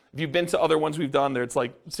now. If you've been to other ones we've done, it's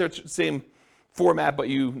like same format, but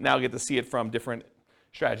you now get to see it from different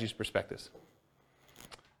strategies, perspectives.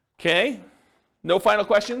 Okay. No final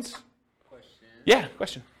questions? Question. Yeah,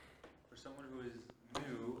 question. For someone who is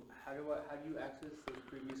new, how do you access those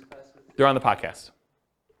previous classes? They're on the podcast.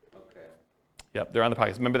 Okay. Yep, they're on the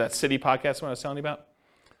podcast. Remember that city podcast one I was telling you about?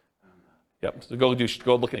 Yep. So go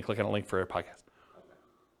look and click on a link for a podcast.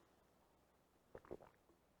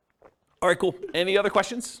 All right, cool. Any other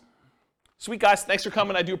questions? Sweet, guys. Thanks for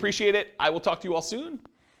coming. I do appreciate it. I will talk to you all soon.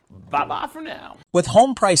 Bye-bye for now. With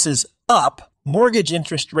home prices up, mortgage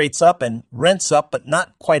interest rates up, and rents up, but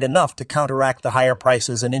not quite enough to counteract the higher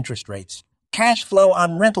prices and interest rates, cash flow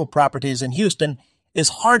on rental properties in Houston is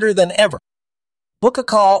harder than ever. Book a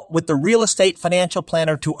call with the Real Estate Financial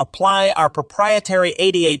Planner to apply our proprietary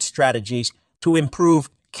 88 strategies to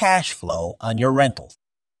improve cash flow on your rentals.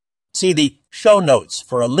 See the show notes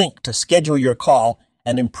for a link to schedule your call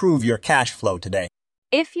and improve your cash flow today.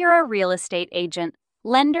 If you're a real estate agent,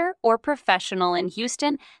 lender, or professional in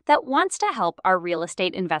Houston that wants to help our real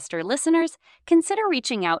estate investor listeners, consider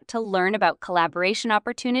reaching out to learn about collaboration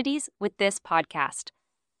opportunities with this podcast.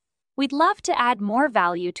 We'd love to add more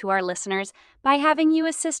value to our listeners by having you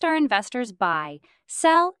assist our investors buy,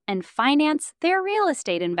 sell, and finance their real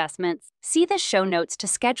estate investments. See the show notes to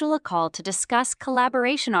schedule a call to discuss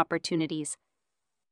collaboration opportunities.